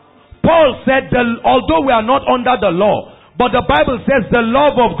 Paul said, although we are not under the law, but the Bible says the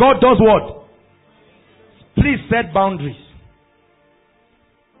love of God does what? Please set boundaries.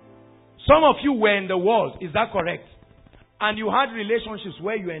 Some of you were in the world, is that correct? And you had relationships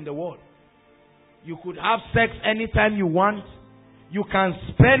where you were in the world. You could have sex anytime you want. You can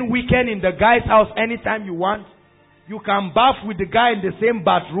spend weekend in the guy's house anytime you want. You can bath with the guy in the same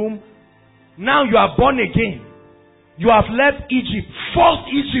bathroom. Now you are born again. You have left Egypt. Force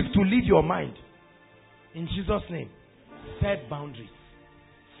Egypt to lead your mind. In Jesus' name. Set boundaries.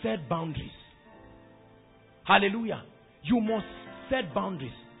 Set boundaries. Hallelujah. You must set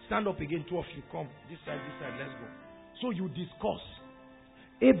boundaries. Stand up again, 2 of you. Come. This side, let's go. So you discuss.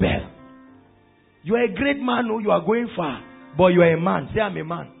 Abel, you are a great man. Oh, you are going far. But you are a man. Say, I'm a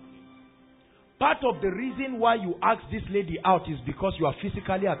man. Part of the reason why you ask this lady out is because you are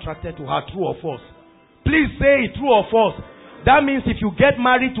physically attracted to her. True or false? Please say it, true or false. That means if you get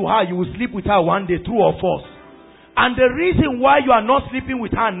married to her, you will sleep with her one day. True or false? And the reason why you are not sleeping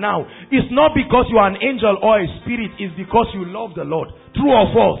with her now is not because you are an angel or a spirit. It's because you love the Lord. True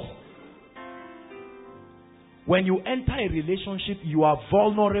or false? When you enter a relationship, you are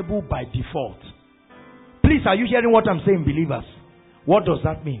vulnerable by default. Please, are you hearing what I'm saying, believers? What does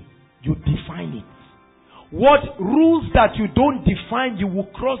that mean? You define it. What rules that you don't define, you will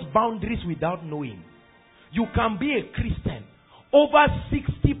cross boundaries without knowing. You can be a Christian. Over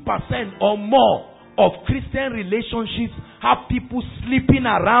 60% or more of Christian relationships have people sleeping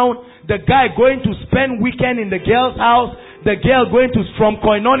around. The guy going to spend weekend in the girl's house. The girl going to from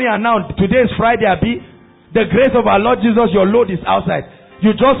Koinonia now. Today is Friday, Abi. The grace of our Lord Jesus, your load is outside.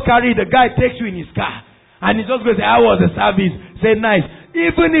 You just carry, the guy takes you in his car. And he just goes, I was the service. Say, nice.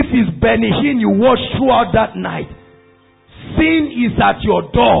 Even if it's Benny Hinn you watch throughout that night, sin is at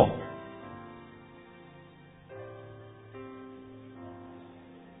your door.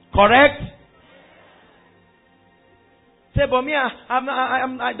 Correct? Say, but me,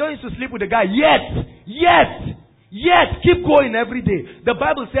 I don't used to sleep with the guy. Yet, keep going every day. The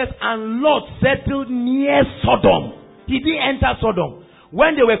Bible says, and Lot settled near Sodom. He didn't enter Sodom.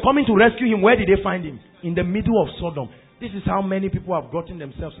 When they were coming to rescue him, where did they find him? In the middle of Sodom. This is how many people have gotten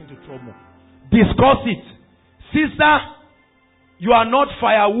themselves into trouble. Discuss it. Sister, You are not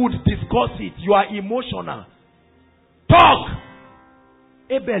firewood. Discuss it. You are emotional. Talk.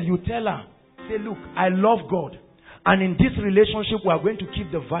 Abel, you tell her, say, look, I love God. And in this relationship, we are going to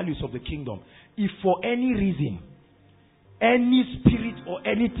keep the values of the kingdom. If for any reason, any spirit or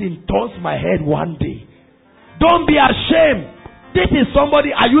anything turns my head one day, don't be ashamed. This is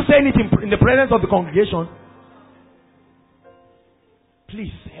somebody, are you saying it in the presence of the congregation?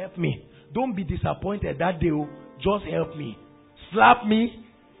 Please help me. Don't be disappointed that day. Just help me. Slap me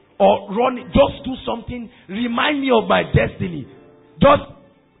or run. Just do something. Remind me of my destiny. Just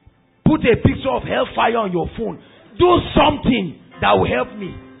put a picture of hellfire on your phone. Do something that will help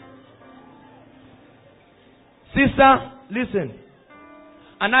me. Sister, listen.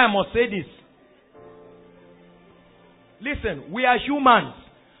 And I must say this. Listen, we are humans.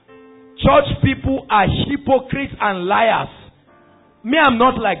 Church people are hypocrites and liars. Me, I'm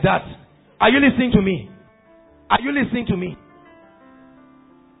not like that. Are you listening to me? Are you listening to me?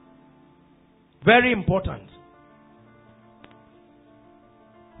 Very important.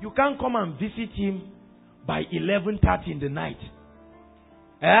 You can't come and visit him by 11:30 in the night.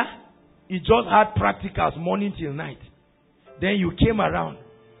 He just had practicals morning till night. Then you came around.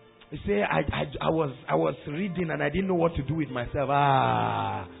 You say, I was reading and I didn't know what to do with myself.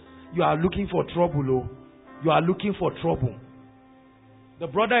 You are looking for trouble, oh. You are looking for trouble. The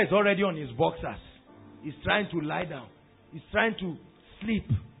brother is already on his boxers. He's trying to lie down. He's trying to sleep.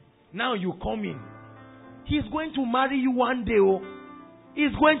 Now you come in. He's going to marry you one day, oh.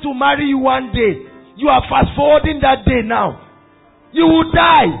 He's going to marry you one day. You are fast forwarding that day now. You will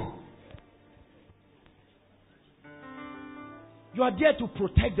die. You are there to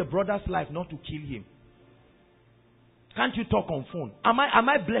protect the brother's life, not to kill him. Can't you talk on phone? Am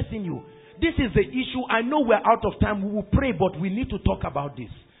I blessing you? This is the issue. I know we're out of time. We will pray, but we need to talk about this.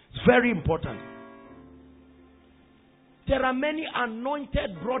 It's very important. There are many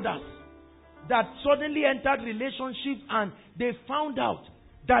anointed brothers that suddenly entered relationships and they found out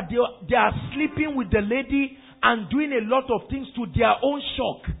that they are sleeping with the lady and doing a lot of things to their own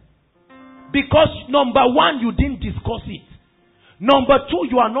shock. Because number one, you didn't discuss it. Number two,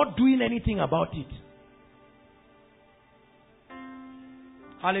 you are not doing anything about it.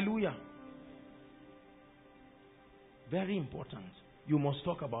 Hallelujah. Very important. You must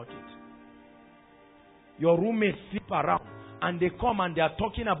talk about it. Your roommates sleep around and they come and they are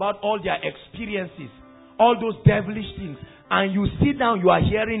talking about all their experiences, all those devilish things, and you sit down, you are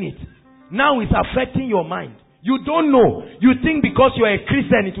hearing it. Now it's affecting your mind. You don't know. You think because you are a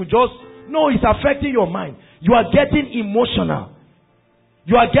Christian it will just... No, it's affecting your mind. You are getting emotional.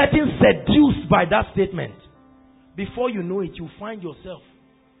 You are getting seduced by that statement. Before you know it, you find yourself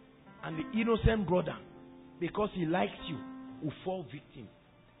and the innocent brother, because he likes you, will fall victim.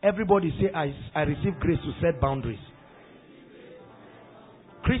 Everybody say, I receive grace to set boundaries.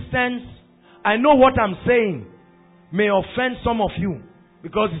 Christians, I know what I'm saying may offend some of you,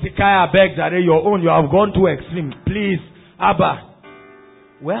 because it's a Kaya begs that your own, you have gone too extreme. Please, Abba.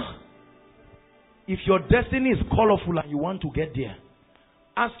 Well, if your destiny is colorful and you want to get there,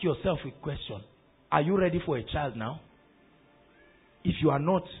 ask yourself a question. Are you ready for a child now? If you are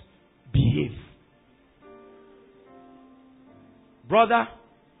not, behave. Brother,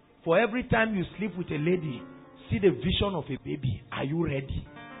 for every time you sleep with a lady, see the vision of a baby. Are you ready?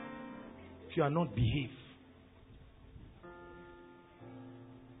 If you are not, behave.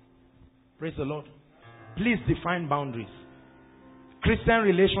 Praise the Lord. Please define boundaries. Christian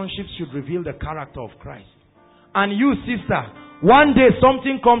relationships should reveal the character of Christ. And you, sister, one day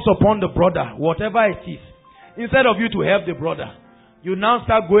something comes upon the brother, whatever it is. Instead of you to help the brother, you now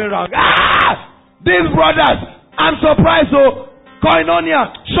start going around. These brothers, I'm surprised. Oh,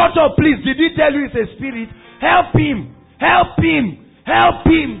 Koinonia, shut up please. Did he tell you it's a spirit? Help him. Help him. Help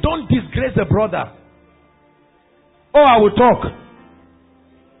him. Don't disgrace the brother. Oh, I will talk.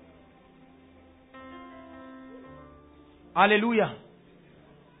 Hallelujah.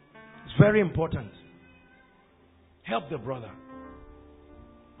 It's very important. Help the brother.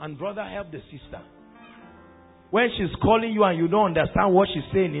 And brother, help the sister. When she's calling you and you don't understand what she's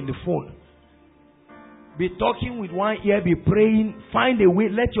saying in the phone, be talking with one ear, be praying. Find a way.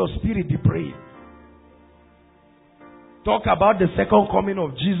 Let your spirit be praying. Talk about the second coming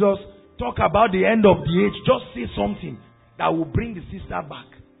of Jesus. Talk about the end of the age. Just say something that will bring the sister back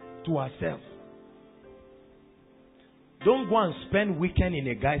to herself. Don't go and spend weekend in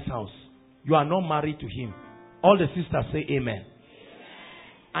a guy's house. You are not married to him. All the sisters say amen.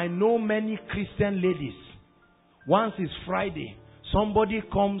 I know many Christian ladies. Once it's Friday, somebody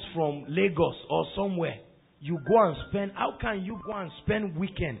comes from Lagos or somewhere. You go and spend. How can you go and spend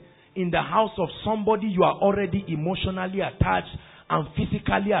weekend in the house of somebody you are already emotionally attached and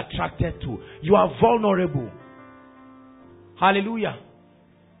physically attracted to. You are vulnerable. Hallelujah.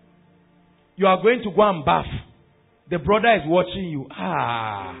 You are going to go and bath. The brother is watching you.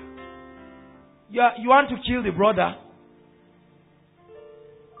 You want to kill the brother.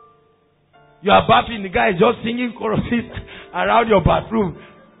 You are bathing, the guy is just singing choruses around your bathroom.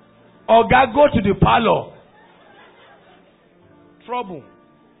 Or go to the parlor. Trouble.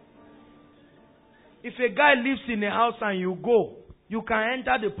 If a guy lives in a house and you go, you can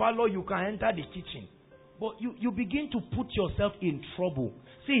enter the parlor, you can enter the kitchen. But you begin to put yourself in trouble.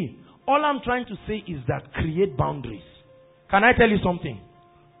 See, all I'm trying to say is that create boundaries. Can I tell you something?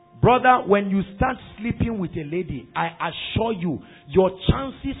 Brother, when you start sleeping with a lady, I assure you, your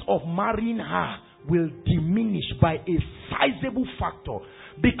chances of marrying her will diminish by a sizable factor.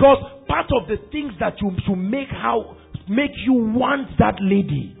 Because part of the things that you should make you want that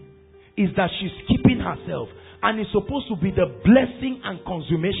lady is that she's keeping herself. And it's supposed to be the blessing and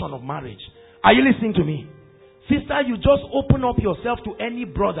consummation of marriage. Are you listening to me? Sister, you just open up yourself to any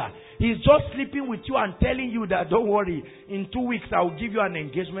brother. He's just sleeping with you and telling you that, don't worry, in 2 weeks I will give you an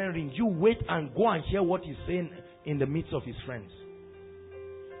engagement ring. You wait and go and hear what he's saying in the midst of his friends.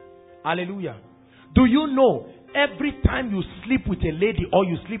 Hallelujah. Do you know, every time you sleep with a lady or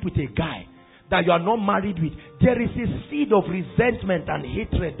you sleep with a guy that you are not married with, there is a seed of resentment and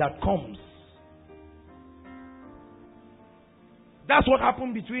hatred that comes. That's what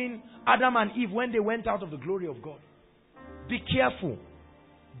happened between Adam and Eve when they went out of the glory of God. Be careful.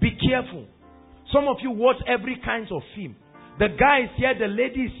 Be careful. Some of you watch every kind of film. The guy is here, the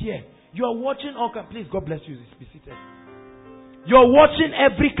lady is here. You are watching all kinds. Please, God bless you. Be seated. You're watching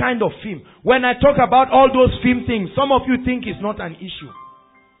every kind of film. When I talk about all those film things, some of you think it's not an issue.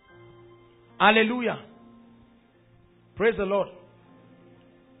 Hallelujah. Praise the Lord.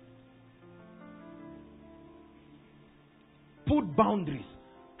 Put boundaries.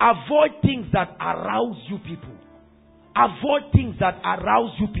 Avoid things that arouse you people. Avoid things that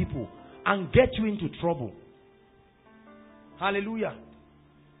arouse you people and get you into trouble. Hallelujah.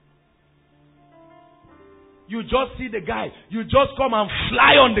 You just see the guy. You just come and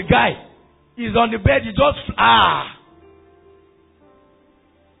fly on the guy. He's on the bed. You just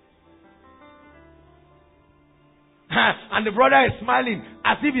and the brother is smiling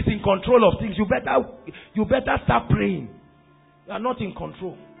as if he's in control of things. You better start praying. You are not in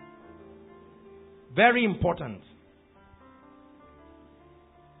control. Very important.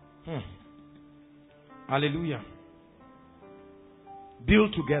 Hallelujah.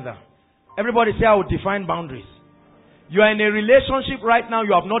 Build together. Everybody say, I will define boundaries. You are in a relationship right now.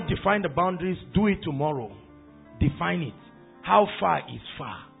 You have not defined the boundaries. Do it tomorrow. Define it. How far is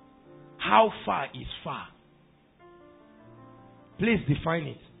far? How far is far? Please define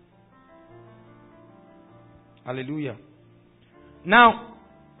it. Hallelujah. Now,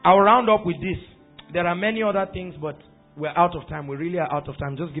 I'll round up with this. There are many other things, but we're out of time. We really are out of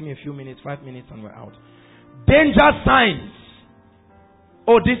time. Just give me a few minutes, 5 minutes, and we're out. Danger signs.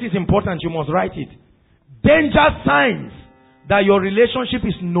 Oh, this is important. You must write it. Danger signs that your relationship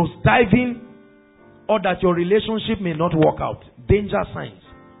is nosediving or that your relationship may not work out. Danger signs.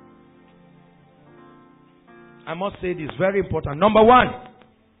 I must say this, very important. Number one,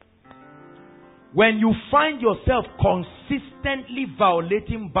 when you find yourself consistently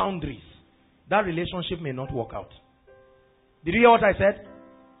violating boundaries, that relationship may not work out. Did you hear what I said?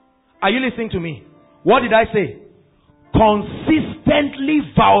 Are you listening to me? What did I say? Consistently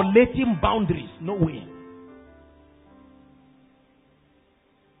violating boundaries. No way.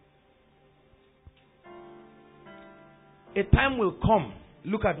 A time will come,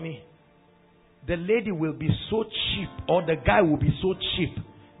 look at me. The lady will be so cheap, or the guy will be so cheap,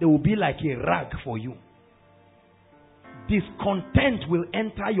 they will be like a rag for you. Discontent will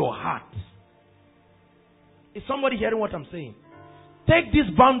enter your heart. Is somebody hearing what I'm saying? Take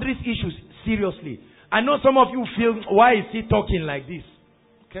these boundaries issues seriously. I know some of you feel, why is he talking like this?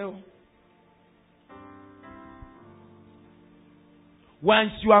 Okay.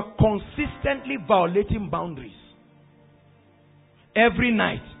 Once you are consistently violating boundaries, every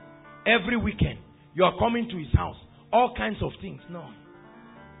night, every weekend, you are coming to his house, all kinds of things. No.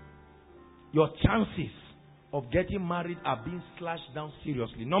 Your chances of getting married are being slashed down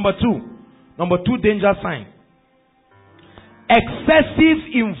seriously. Number two danger sign. Excessive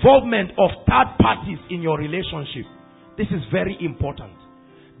involvement of third parties in your relationship. This is very important.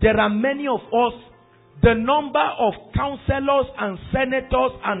 There are many of us, the number of counselors and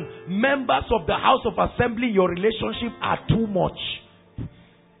senators and members of the House of Assembly in your relationship are too much.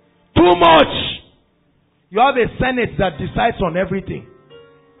 Too much. You have a Senate that decides on everything.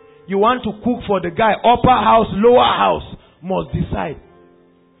 You want to cook for the guy, upper house, lower house. must decide.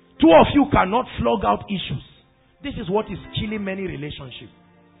 Two of you cannot flog out issues. This is what is killing many relationships.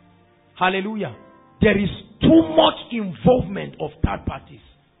 Hallelujah. There is too much involvement of third parties.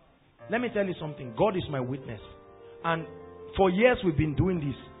 Let me tell you something. God is my witness. And for years we've been doing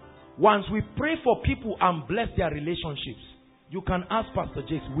this. Once we pray for people and bless their relationships, you can ask Pastor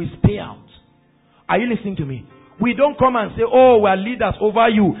Jakes, we stay out. Are you listening to me? We don't come and say, oh, we're leaders over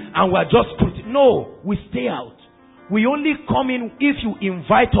you and we're just putting. No, we stay out. We only come in if you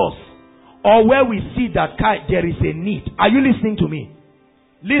invite us or where we see that there is a need. Are you listening to me?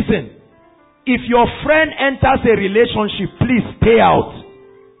 Listen. If your friend enters a relationship, please stay out.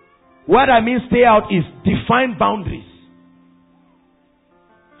 What I mean stay out is define boundaries.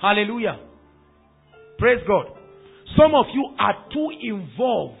 Hallelujah. Praise God. Some of you are too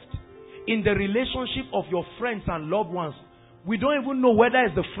involved in the relationship of your friends and loved ones. We don't even know whether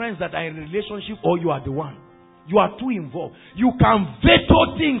it's the friends that are in a relationship or you are the one. You are too involved. You can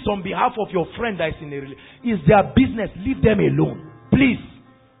veto things on behalf of your friend that is in a relationship. It's their business. Leave them alone. Please.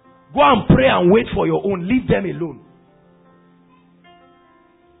 Go and pray and wait for your own. Leave them alone.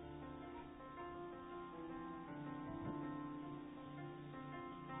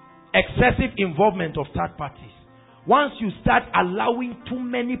 Excessive involvement of third parties. Once you start allowing too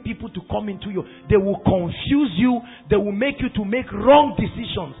many people to come into you, they will confuse you. They will make you to make wrong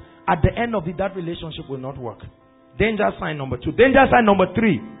decisions. At the end of it, that relationship will not work. Danger sign number 2. Danger sign number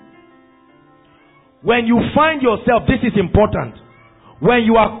 3. When you find yourself, this is important. When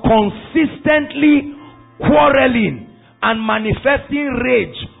you are consistently quarreling and manifesting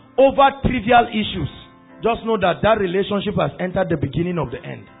rage over trivial issues, just know that that relationship has entered the beginning of the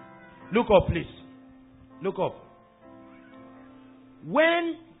end. Look up, please. Look up.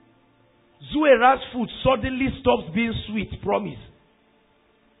 When Zuera's food suddenly stops being sweet, promise.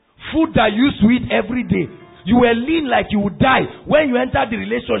 Food that you used to eat every day. You were lean like you would die. When you entered the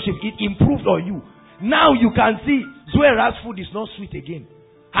relationship, it improved on you. Now you can see Zuera's food is not sweet again.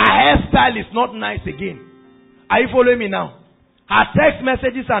 Her hairstyle is not nice again. Are you following me now? Her text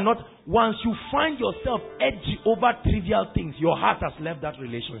messages are not. Once you find yourself edgy over trivial things, your heart has left that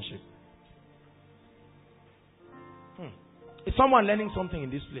relationship. Is someone learning something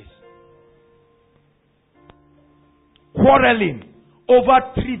in this place? Quarreling over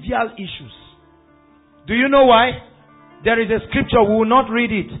trivial issues. Do you know why? There is a scripture, we will not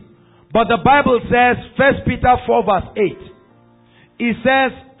read it. But the Bible says, 1 Peter 4 verse 8. It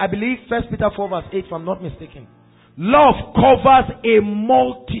says, I believe 1 Peter 4 verse 8 if I'm not mistaken. Love covers a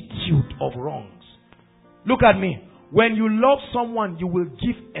multitude of wrongs. Look at me. When you love someone, you will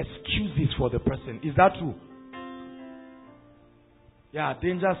give excuses for the person. Is that true? Yeah,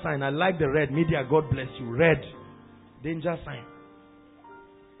 danger sign. I like the red. Media, God bless you. Red. Danger sign.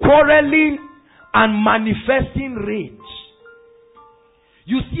 Quarreling and manifesting rage.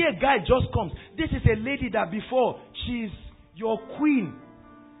 You see a guy just comes. This is a lady that before, she's your queen.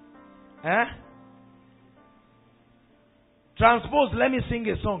 Transpose, let me sing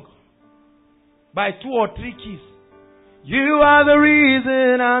a song. By 2 or 3 keys. You are the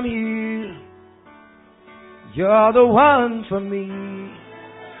reason I'm here. You're the one for me.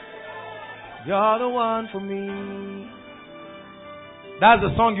 You're the one for me. That's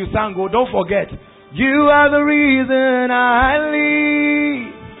the song you sang. Oh, don't forget. You are the reason I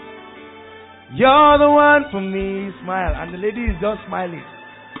live. You're the one for me. Smile. And the lady is just smiling.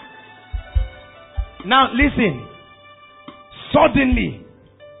 Now listen. Suddenly,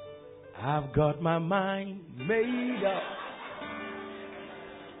 I've got my mind made up.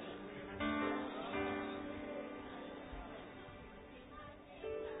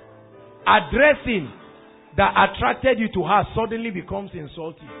 Addressing that attracted you to her suddenly becomes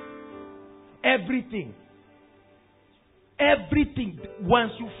insulting. Everything.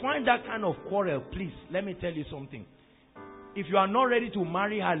 Once you find that kind of quarrel, please, let me tell you something. If you are not ready to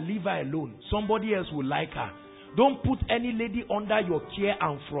marry her, leave her alone. Somebody else will like her. Don't put any lady under your care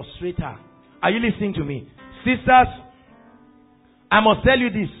and frustrate her. Are you listening to me? Sisters, I must tell you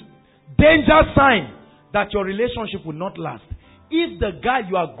this. Danger sign that your relationship will not last. If the guy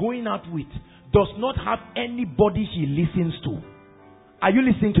you are going out with does not have anybody he listens to. Are you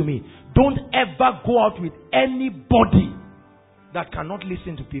listening to me? Don't ever go out with anybody that cannot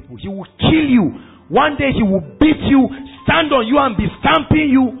listen to people. He will kill you. One day he will beat you, stand on you and be stamping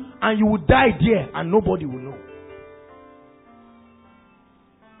you, and you will die there and nobody will know.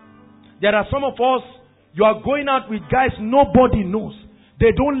 There are some of us, you are going out with guys nobody knows.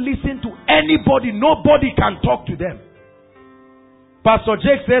 They don't listen to anybody. Nobody can talk to them. Pastor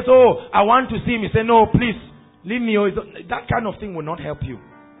Jake says, oh, I want to see him. He said, no, please, leave me. That kind of thing will not help you.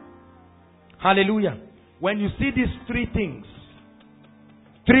 Hallelujah. When you see these three things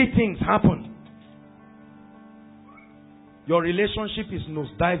happen, your relationship is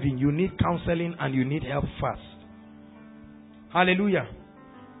nosediving. You need counseling and you need help fast. Hallelujah.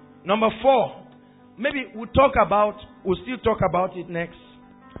 Number 4, maybe we'll still talk about it next.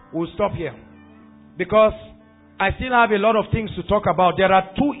 We'll stop here. Because I still have a lot of things to talk about. There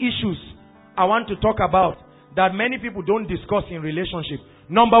are 2 issues I want to talk about that many people don't discuss in relationship.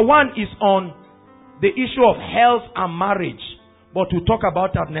 Number 1 is on the issue of health and marriage. But we'll talk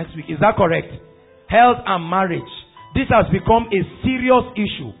about that next week. Is that correct? Health and marriage. This has become a serious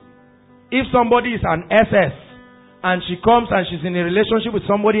issue. If somebody is an SS and she comes and she's in a relationship with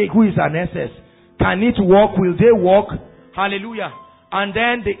somebody who is an SS, can it work? Will they work? Hallelujah. And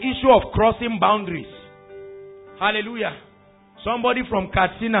then the issue of crossing boundaries. Hallelujah. Somebody from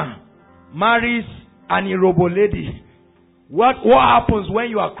Katsina marries an Irobo lady. What happens when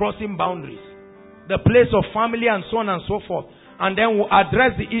you are crossing boundaries? The place of family and so on and so forth. And then we'll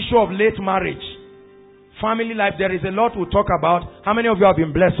address the issue of late marriage. Family life, there is a lot we'll talk about. How many of you have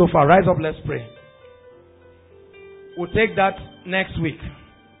been blessed so far? Rise up, let's pray. We'll take that next week.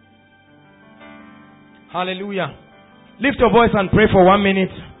 Hallelujah. Lift your voice and pray for 1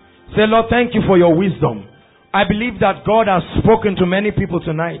 minute. Say, Lord, thank you for your wisdom. I believe that God has spoken to many people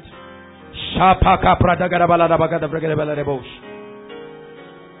tonight.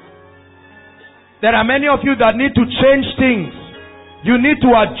 There are many of you that need to change things. You need to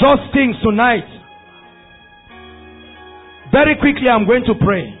adjust things tonight. Very quickly, I'm going to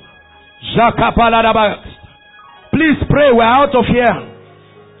pray. Please pray. We're out of here.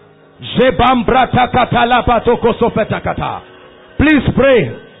 Please pray.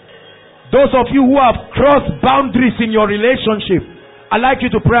 Those of you who have crossed boundaries in your relationship, I'd like you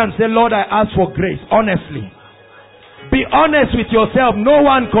to pray and say, Lord, I ask for grace. Honestly. Be honest with yourself. No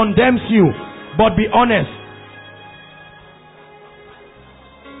one condemns you, but be honest.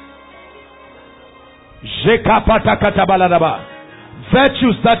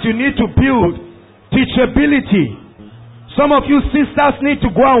 Virtues that you need to build. Teachability. Some of you sisters need to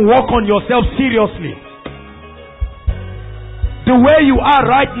go and work on yourself seriously. The way you are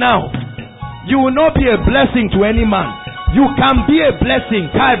right now, you will not be a blessing to any man. You can be a blessing,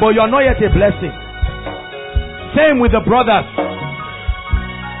 Kai, but you are not yet a blessing. Same with the brothers.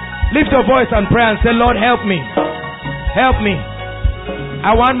 Lift your voice and pray and say, Lord, help me. Help me.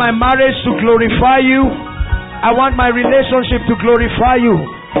 I want my marriage to glorify you. I want my relationship to glorify you.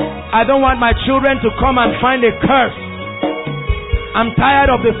 I don't want my children to come and find a curse. I'm tired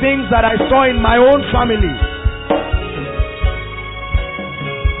of the things that I saw in my own family.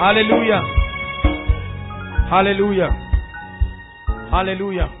 Hallelujah. Hallelujah.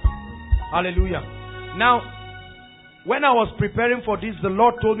 Hallelujah. Hallelujah. Now, when I was preparing for this, the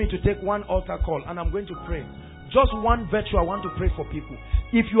Lord told me to take one altar call, and I'm going to pray. Just one virtue I want to pray for people.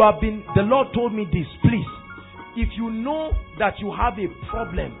 If you have been, the Lord told me this, please. If you know that you have a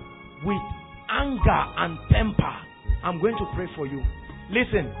problem with anger and temper, I'm going to pray for you.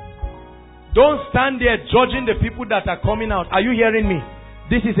 Listen, don't stand there judging the people that are coming out. Are you hearing me?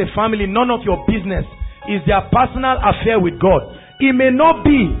 This is a family, none of your business. It's their personal affair with God. It may not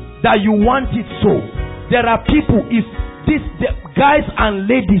be that you want it so. There are people, the guys and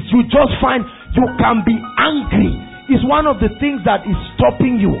ladies, you just find you can be angry. It's one of the things that is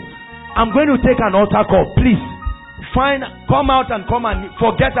stopping you. I'm going to take an altar call. Please, come out and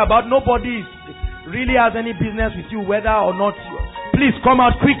forget about nobody really has any business with you, whether or not. Please come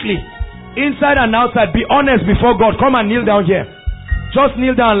out quickly. Inside and outside, be honest before God. Come and kneel down here. Just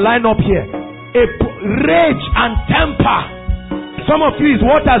kneel down and line up here. Rage and temper. Some of you is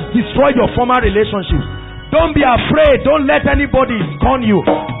what has destroyed your former relationships. Don't be afraid. Don't let anybody scorn you.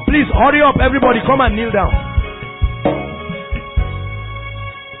 Please hurry up, everybody. Come and kneel down.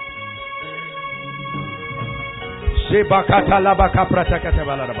 Come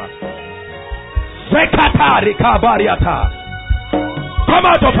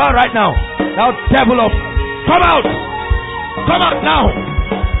out of her right now. Thou devil of... Come out. Come out now.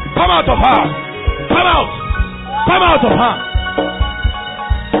 Come out of her. Come out. Come out of her.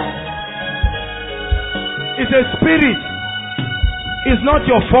 It's a spirit. It's not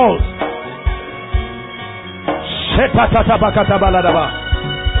your fault.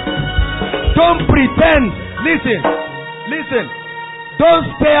 Don't pretend. Listen. Don't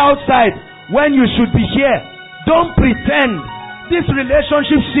stay outside when you should be here. Don't pretend. This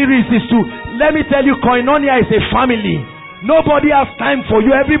relationship series is to, let me tell you, Koinonia is a family. Nobody has time for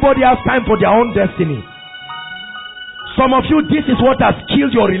you. Everybody has time for their own destiny. Some of you, this is what has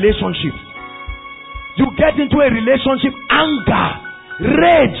killed your relationships. You get into a relationship, anger,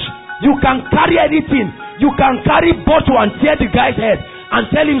 rage. You can carry anything. You can carry bottle and tear the guy's head and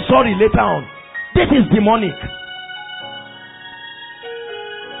tell him sorry later on. This is demonic.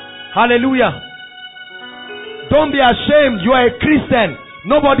 Hallelujah. Don't be ashamed. You are a Christian.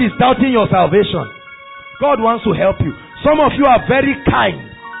 Nobody is doubting your salvation. God wants to help you. Some of you are very kind.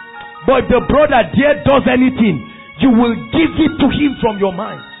 But if the brother there does anything, you will give it to him from your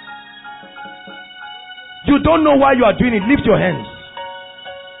mind. You don't know why you are doing it. Lift your hands.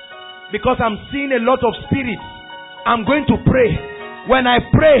 Because I'm seeing a lot of spirits. I'm going to pray. When I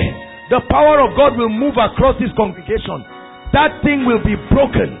pray, the power of God will move across this congregation. That thing will be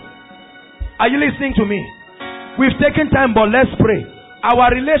broken. Are you listening to me? We've taken time, but let's pray. Our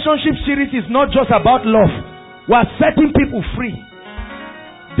relationship series is not just about love. We're setting people free.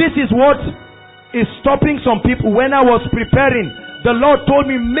 This is what is stopping some people. When I was preparing, the Lord told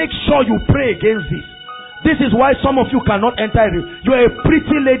me, make sure you pray against this. This is why some of you cannot enter. You are a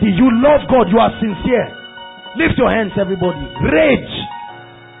pretty lady. You love God. You are sincere. Lift your hands, everybody. Rage.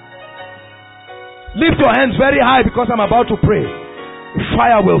 Lift your hands very high because I'm about to pray.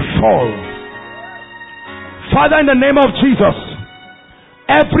 Fire will fall. Father, in the name of Jesus,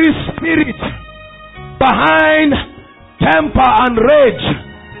 every spirit behind temper and rage,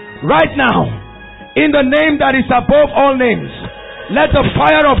 right now, in the name that is above all names, let the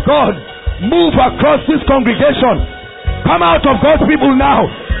fire of God move across this congregation. Come out of God's people now.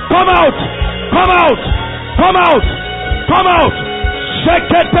 Come out. Come out. Come out. Come out.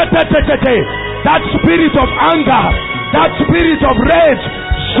 That spirit of anger, that spirit of rage,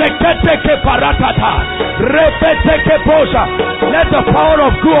 let the power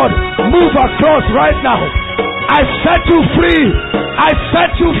of God move across right now. I set you free. I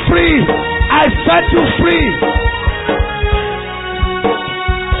set you free. I set you free.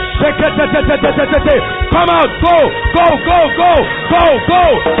 Come out. Go. Go. Go. Go. Go. Go.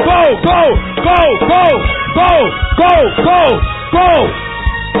 Go. Go. Go. Go. Go. Go. Go. Go.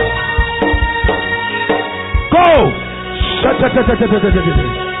 Go.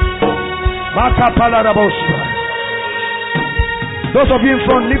 Those of you in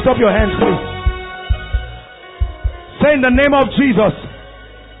front, lift up your hands, please. Say, in the name of Jesus,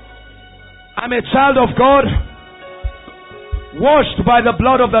 I'm a child of God, washed by the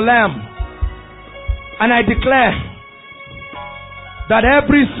blood of the Lamb, and I declare that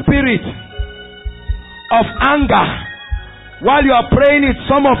every spirit of anger, while you are praying it,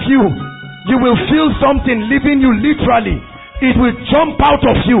 some of you, you will feel something leaving you literally. It will jump out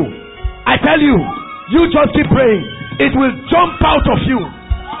of you. I tell you, you just keep praying. It will jump out of you.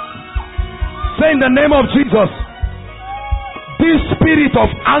 Say, in the name of Jesus, this spirit of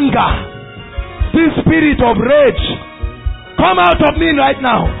anger, this spirit of rage, come out of me right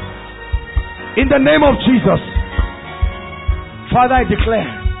now. In the name of Jesus. Father, I declare.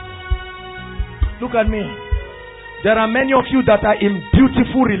 Look at me. There are many of you that are in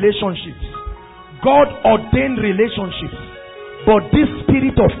beautiful relationships. God ordained relationships. But this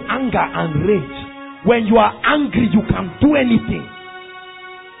spirit of anger and rage, when you are angry, you can do anything.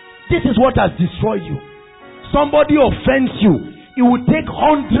 This is what has destroyed you. Somebody offends you, it will take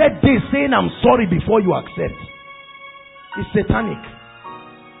 100 days saying I'm sorry before you accept. It's satanic.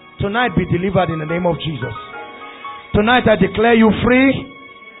 Tonight be delivered in the name of Jesus. Tonight I declare you free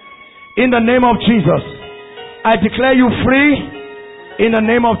in the name of Jesus. I declare you free in the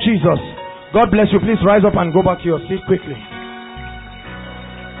name of Jesus. God bless you. Please rise up and go back to your seat quickly.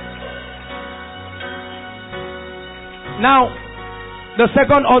 Now, the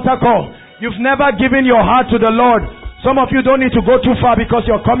second altar call. You've never given your heart to the Lord. Some of you don't need to go too far because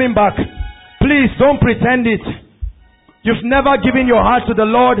you're coming back. Please don't pretend it. You've never given your heart to the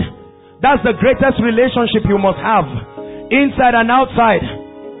Lord. That's the greatest relationship you must have, inside and outside.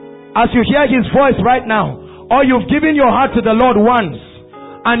 As you hear His voice right now, or you've given your heart to the Lord once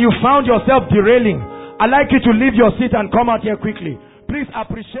and you found yourself derailing, I'd like you to leave your seat and come out here quickly. Please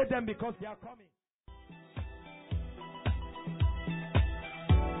appreciate them because they are coming.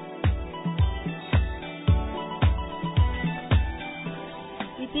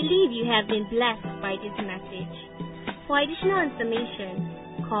 We believe you have been blessed by this message. For additional information,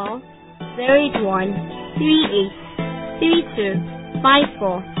 call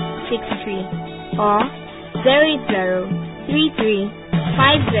 081-3832-5463 or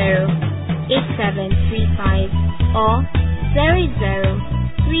 080-3350-8735 or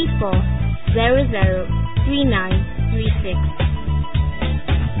 080-3400-3936.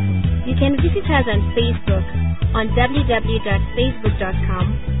 You can visit us on Facebook on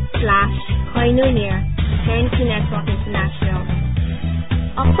www.facebook.com/Koinonia Eternity Network International,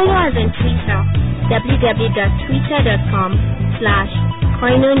 or follow us on Twitter,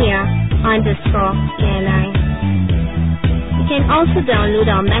 www.twitter.com/Koinonia _ELI. You can also download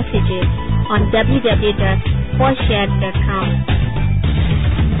our messages on www.4shared.com.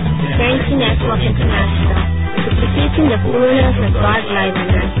 Currency Network International, duplicating the fullness of God's life on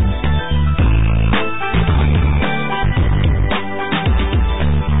earth.